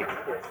try to read it.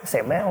 I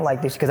say, man, I don't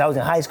like this. Because I was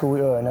in high school.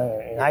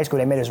 In high school,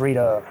 they made us read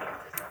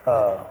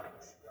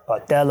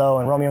Othello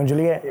and Romeo and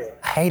Juliet.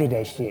 I hated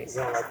that shit. You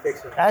don't like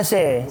fiction. I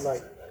said,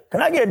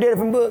 can I get a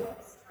different book?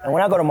 And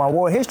when I go to my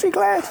world history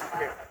class,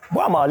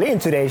 boy, I'm all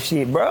into that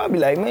shit, bro. I'll be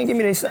like, man, give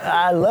me this.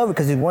 I love it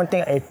because it's one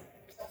thing, it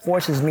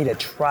forces me to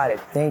try to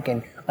think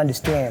and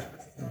understand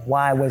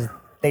why was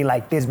they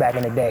like this back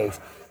in the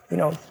days.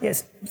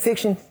 Yes,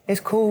 fiction is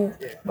cool,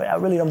 but I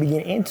really don't be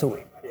getting into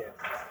it.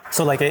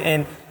 So like,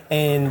 and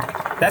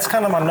that's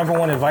kind of my number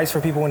one advice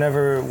for people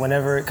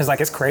whenever, because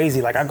like it's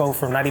crazy. Like I go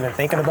from not even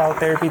thinking about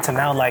therapy to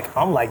now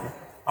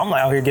I'm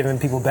out here giving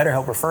people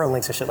BetterHelp referral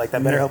links and shit like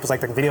that. BetterHelp is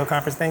like the video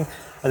conference thing,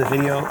 or the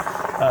video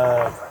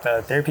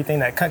the therapy thing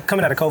that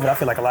coming out of COVID, I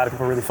feel like a lot of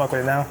people really fuck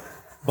with it now.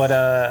 But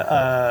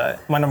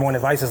my number one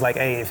advice is like,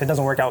 hey, if it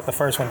doesn't work out the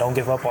first one, don't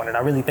give up on it. I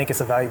really think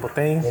it's a valuable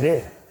thing. It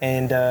is.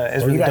 And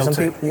it's really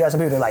dope. You got some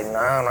people that are like,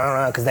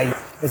 nah, because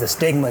there's a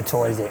stigma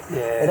towards it.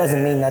 Yeah. It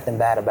doesn't mean nothing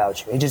bad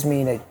about you. It just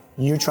means that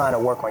you're trying to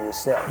work on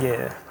yourself.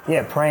 Yeah.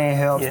 Yeah, praying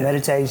helps,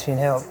 meditation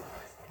helps,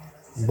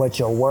 but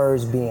your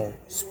words being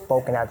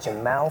spoken out your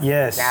mouth,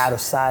 yes, and out of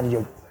sight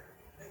of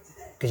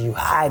because you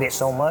hide it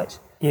so much,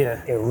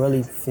 it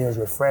really feels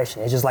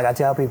refreshing. It's just like I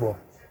tell people,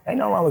 ain't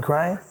nothing wrong with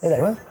crying.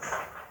 They're like, what?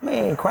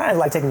 Man, crying is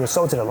like taking your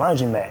soul to the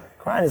laundromat.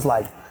 Crying is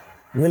like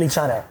really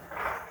trying to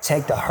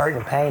take the hurt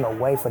and pain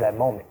away for that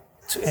moment.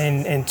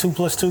 And 2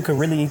 + 2 can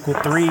really equal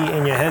 3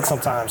 in your head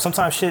sometimes.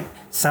 Sometimes shit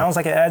sounds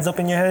like it adds up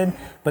in your head,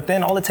 but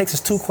then all it takes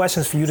is 2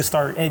 questions for you to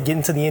start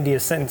getting to the end of your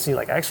sentence. You're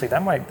like, actually,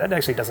 that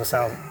actually doesn't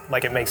sound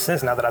like it makes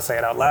sense now that I say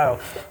it out loud.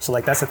 So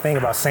like that's the thing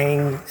about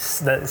saying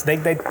that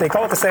they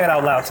call it the say it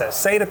out loud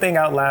test. Say the thing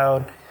out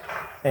loud.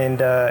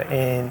 And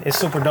it's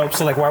super dope.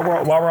 So like while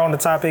we're on the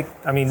topic,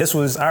 I mean, I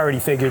already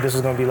figured this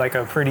was gonna be like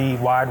a pretty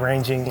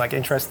wide-ranging, like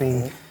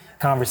interesting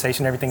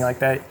conversation, everything like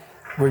that.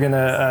 We're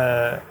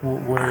gonna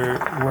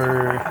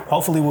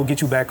hopefully we'll get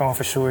you back on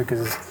for sure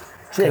because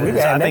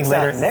next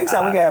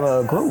time we can have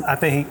a group. I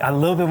think a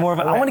little bit more of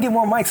I want to get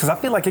more mics because I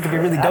feel like it could be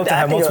really dope to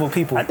have multiple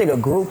people. I think a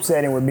group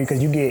setting would be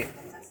because you get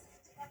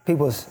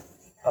people's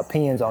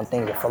opinions on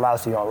things and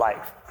philosophy on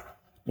life.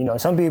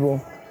 Some people.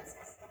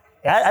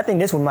 I think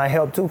this one might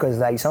help too, because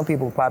like some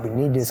people probably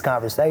need this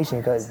conversation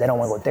because they don't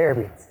want to go to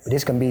therapy. But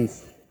this can be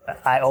an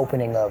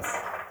eye-opening of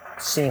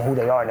seeing who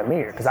they are in the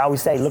mirror. Because I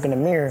always say, look in the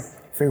mirror,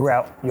 figure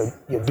out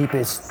your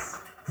deepest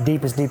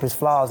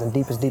flaws and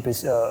deepest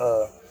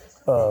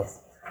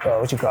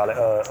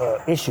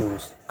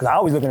issues. Because I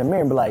always look in the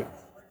mirror and be like,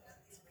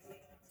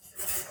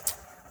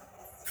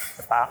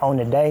 if I own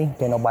the day,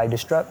 then nobody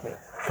disrupt me.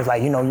 Because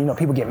like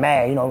people get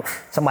mad.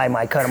 Somebody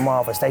might cut them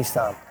off or say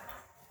something.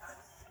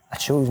 I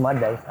choose my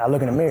day. I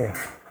look in the mirror.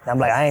 And I'm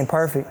like, I ain't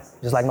perfect,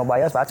 just like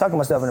nobody else. But I talk to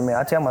myself in the mirror.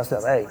 I tell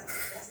myself, hey,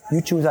 you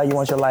choose how you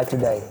want your life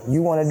today.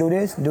 You want to do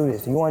this? Do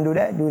this. You want to do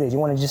that? Do this. You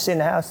want to just sit in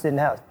the house? Sit in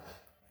the house.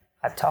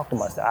 I talk to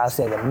myself. I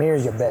say the mirror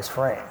is your best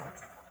friend.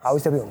 I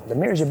always tell people, the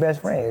mirror is your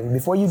best friend.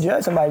 Before you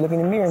judge somebody, look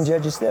in the mirror and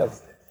judge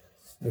yourself.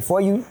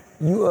 Before you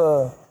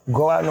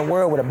go out in the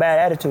world with a bad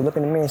attitude, look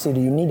in the mirror and see, do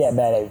you need that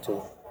bad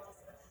attitude?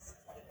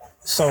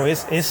 So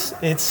it's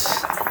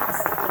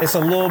a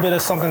little bit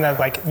of something that,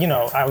 like, you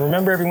know, I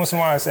remember every once in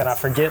a while and I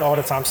forget all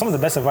the time. Some of the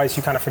best advice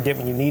you kind of forget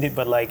when you need it,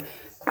 but like,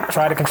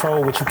 try to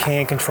control what you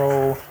can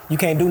control. You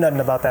can't do nothing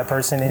about that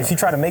person. And if you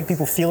try to make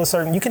people feel a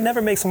certain, you can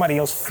never make somebody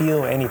else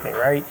feel anything,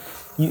 right?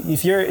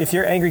 If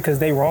you're angry because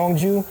they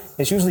wronged you,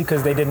 it's usually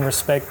because they didn't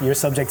respect your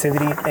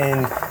subjectivity,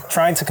 and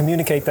trying to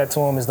communicate that to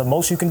them is the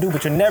most you can do,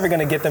 but you're never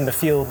going to get them to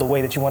feel the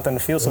way that you want them to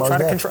feel. So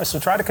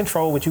try to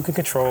control what you can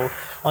control,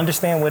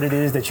 understand what it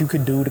is that you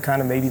could do to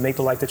kind of maybe make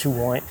the life that you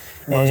want.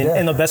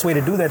 And the best way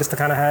to do that is to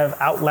kind of have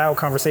out loud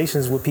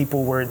conversations with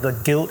people where the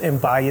guilt and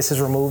bias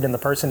is removed and the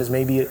person is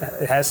maybe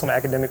has some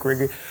academic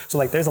rigor. So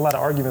like, there's a lot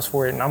of arguments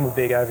for it, and I'm a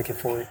big advocate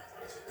for it.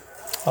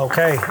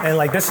 Okay, and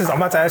like, I'm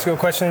about to ask you a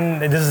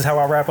question, and this is how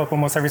I wrap up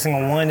almost every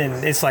single one,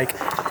 and it's like,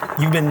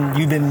 you've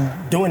been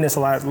doing this a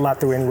lot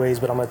through anyways,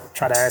 but I'm gonna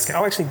try to ask it.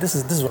 Oh, actually, this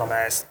is what I'm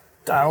gonna ask.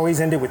 I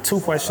always end it with 2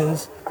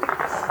 questions.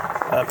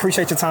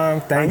 Appreciate your time.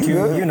 Thank you.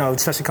 Good. You know,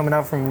 especially coming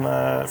out from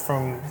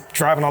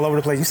driving all over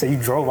the place. You said you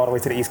drove all the way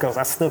to the East Coast.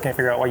 I still can't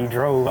figure out why you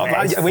drove.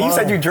 When you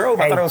said you drove,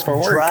 I thought it was for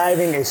work.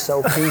 Driving is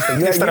so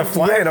peaceful. Instead of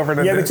flying over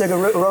the. You ever take a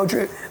road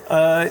trip?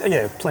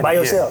 Yeah, plenty. By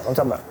yourself? I'm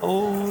talking about.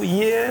 Oh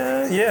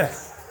yeah.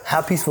 How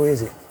peaceful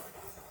is it?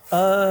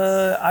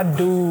 I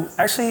do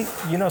actually.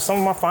 You know, some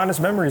of my fondest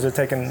memories are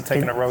taking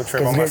a road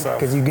trip on myself.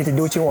 Because you get to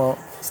do what you want,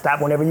 stop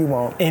whenever you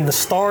want. And the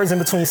stars in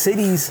between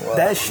cities,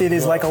 that shit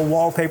is like a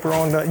wallpaper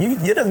on the.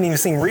 It doesn't even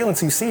seem real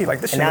until you see it. Like,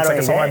 this shit looks like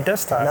it's on my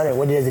desktop.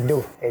 What does it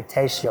do? It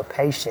takes your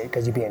patience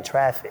because you be in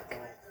traffic,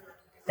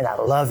 and I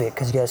love it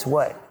because guess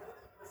what?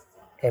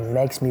 It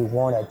makes me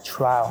want to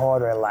try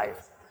harder in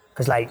life.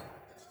 Because like,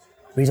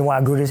 reason why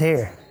I grew this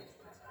hair,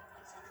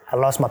 I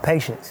lost my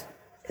patience.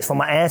 It's for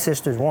my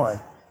ancestors, 1.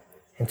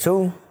 And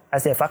 2, I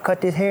said, if I cut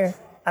this hair,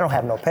 I don't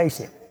have no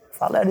patience.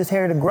 If I let this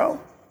hair to grow,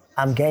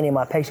 I'm gaining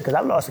my patience because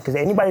I lost it. Because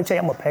anybody tell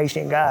you I'm a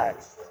patient guy,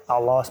 I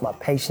lost my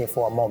patience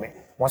for a moment.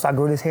 Once I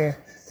grew this hair,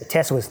 the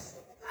test was,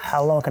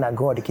 how long can I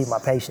grow it to keep my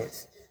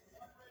patience?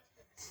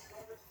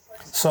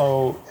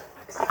 So,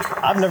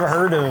 I've never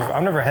heard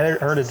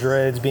of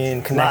dreads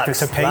being connected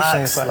to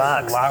patience.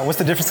 Locks. What's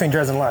the difference between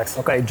dreads and locks?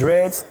 Okay,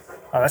 dreads.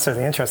 Oh, that's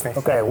really interesting.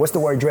 Okay, what's the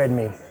word dread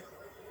mean?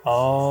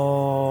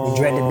 Oh. You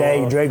dread the day,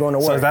 you dread going to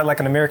work. So is that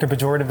like an American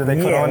pejorative that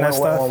they put on that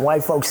stuff? When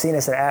white folks seen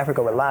us in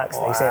Africa with locks,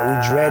 they say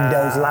we dread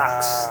those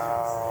locks.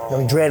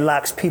 We dread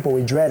locks people,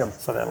 we dread them.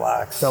 So they're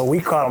locks. So we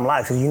call them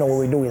locks, because you know what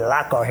we do? We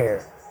lock our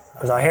hair.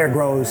 Because our hair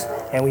grows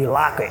and we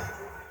lock it.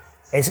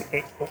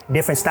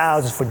 Different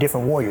styles is for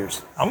different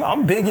warriors.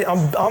 I'm big.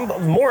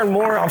 I'm more and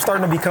more. I'm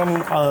starting to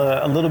become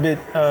a little bit.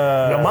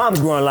 Your mom's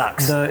growing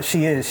locks.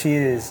 She is.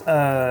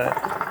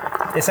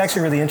 It's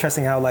actually really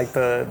interesting how like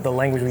the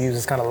language we use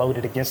is kind of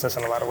loaded against us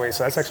in a lot of ways.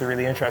 So that's actually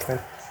really interesting.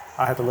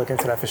 I have to look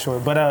into that for sure.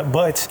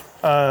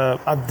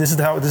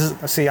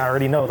 See, I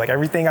already know. Like,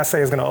 everything I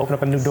say is going to open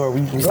up a new door.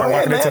 We start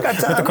walking into.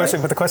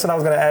 But the question I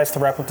was going to ask to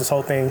wrap up this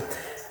whole thing.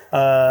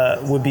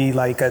 Would be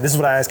like, this is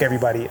what I ask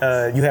everybody.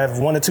 You have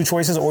 1 or 2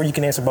 choices, or you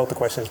can answer both the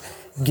questions.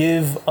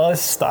 Give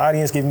us, the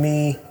audience, give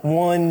me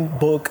 1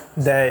 book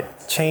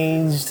that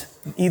changed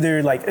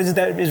either, like,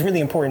 is really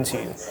important to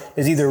you.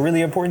 Is either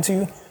really important to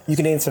you, you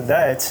can answer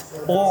that,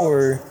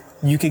 or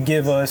you could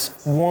give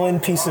us 1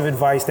 piece of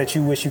advice that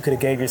you wish you could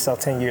have gave yourself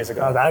 10 years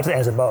ago. I actually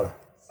answer both.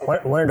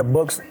 One of the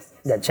books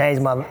that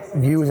changed my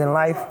views in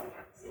life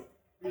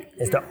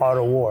is The Art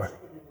of War.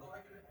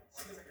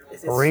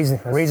 Reason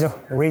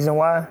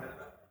why?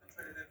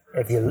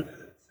 If you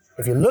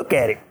look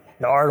at it,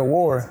 the Art of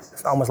War,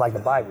 it's almost like the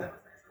Bible.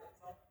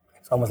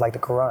 It's almost like the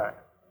Quran.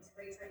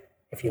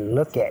 If you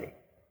look at it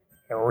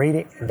and read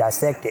it and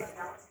dissect it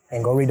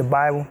and go read the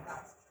Bible,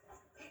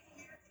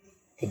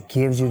 it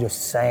gives you the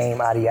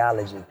same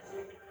ideology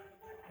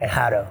and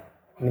how to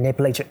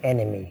manipulate your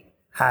enemy,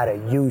 how to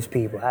use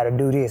people, how to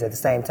do this at the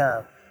same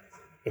time.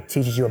 It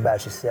teaches you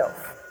about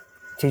yourself.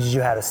 It teaches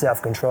you how to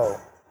self-control.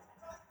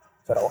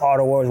 So The Art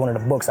of War is one of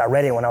the books. I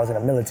read it when I was in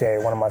the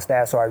military. One of my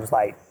staff sergeants was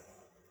like,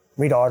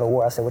 read The Art of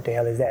War. I said, what the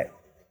hell is that?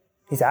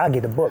 He said, I'll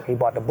get the book. He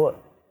bought the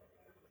book.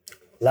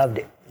 Loved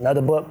it.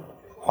 Another book,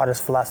 Heart of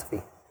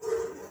Philosophy.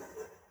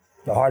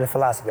 The Heart of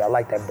Philosophy. I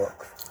like that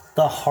book.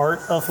 The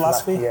Heart of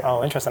Philosophy? Yeah.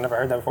 Oh, interesting. I never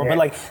heard that before. Yeah. But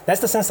like,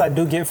 that's the sense I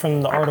do get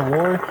from The Art of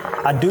War.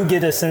 I do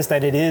get a sense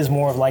that it is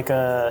more of like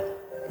a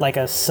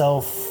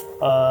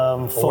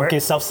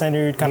self-focused,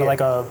 self-centered, kind of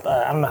like I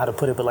don't know how to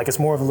put it, but like it's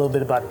more of a little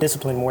bit about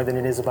discipline more than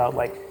it is about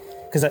like,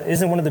 because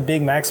isn't one of the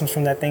big maxims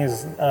from that thing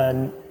is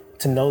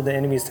to know the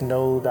enemy is to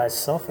know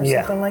thyself or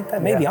something like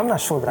that? Maybe, I'm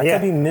not sure, but I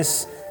could be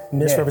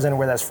misrepresenting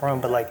where that's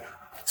from, but like,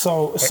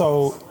 so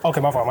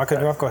okay, my fault. I cut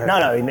you off, go ahead.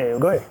 No,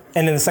 go ahead.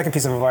 And then the second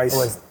piece of advice,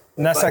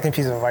 second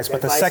piece of advice,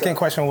 but the second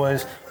question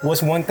was,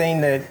 what's one thing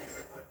that,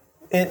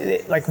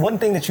 like one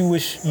thing that you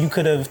wish you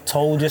could have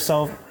told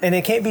yourself, and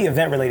it can't be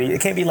event related,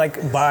 it can't be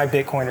like buy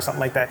Bitcoin or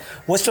something like that.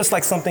 What's just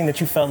like something that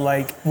you felt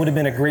like would have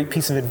been a great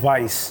piece of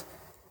advice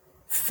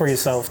for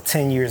yourself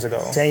 10 years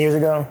ago? 10 years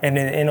ago? And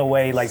then in a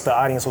way, like the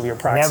audience will be your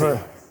proxy.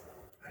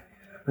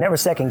 Never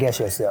second guess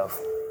yourself.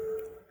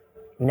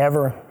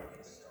 Never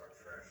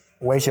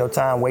waste your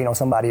time waiting on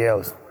somebody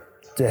else.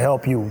 to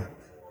help you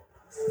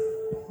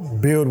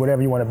build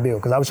whatever you want to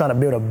build. Because I was trying to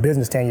build a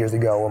business 10 years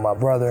ago with my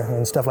brother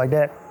and stuff like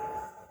that.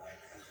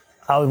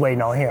 I was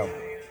waiting on him.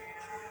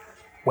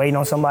 Waiting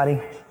on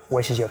somebody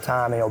wastes your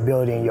time and your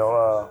ability and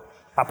your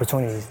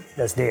opportunities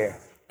that's there.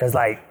 Because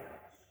like,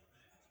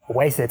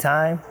 wasted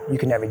time, you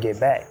can never get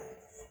back.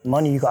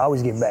 Money, you can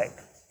always get back.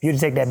 If you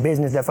take that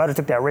business, if I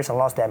took that risk and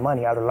lost that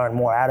money, I would have learned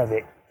more out of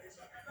it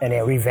and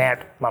then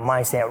revamped my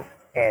mindset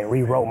and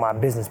rewrote my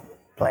business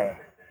plan.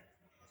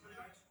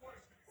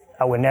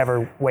 I would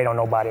never wait on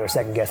nobody or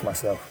second guess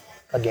myself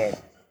again.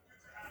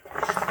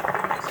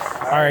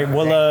 All right,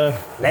 well,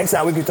 next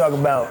time we could talk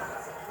about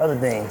other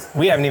things.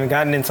 We haven't even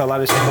gotten into a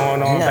lot of shit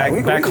going on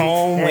back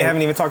home. Yeah. We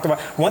haven't even talked about,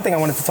 one thing I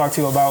wanted to talk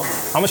to you about,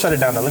 I'm gonna shut it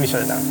down though, let me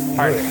shut it down.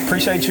 All right,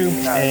 appreciate you,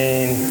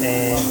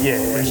 and yeah.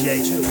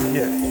 Appreciate you.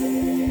 Yeah.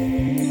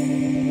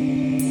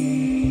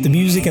 The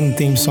music and the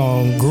theme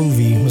song,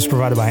 Groovy, was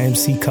provided by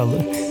MC Color,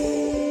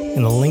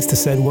 and the links to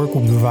said work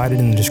will be provided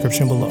in the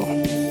description below.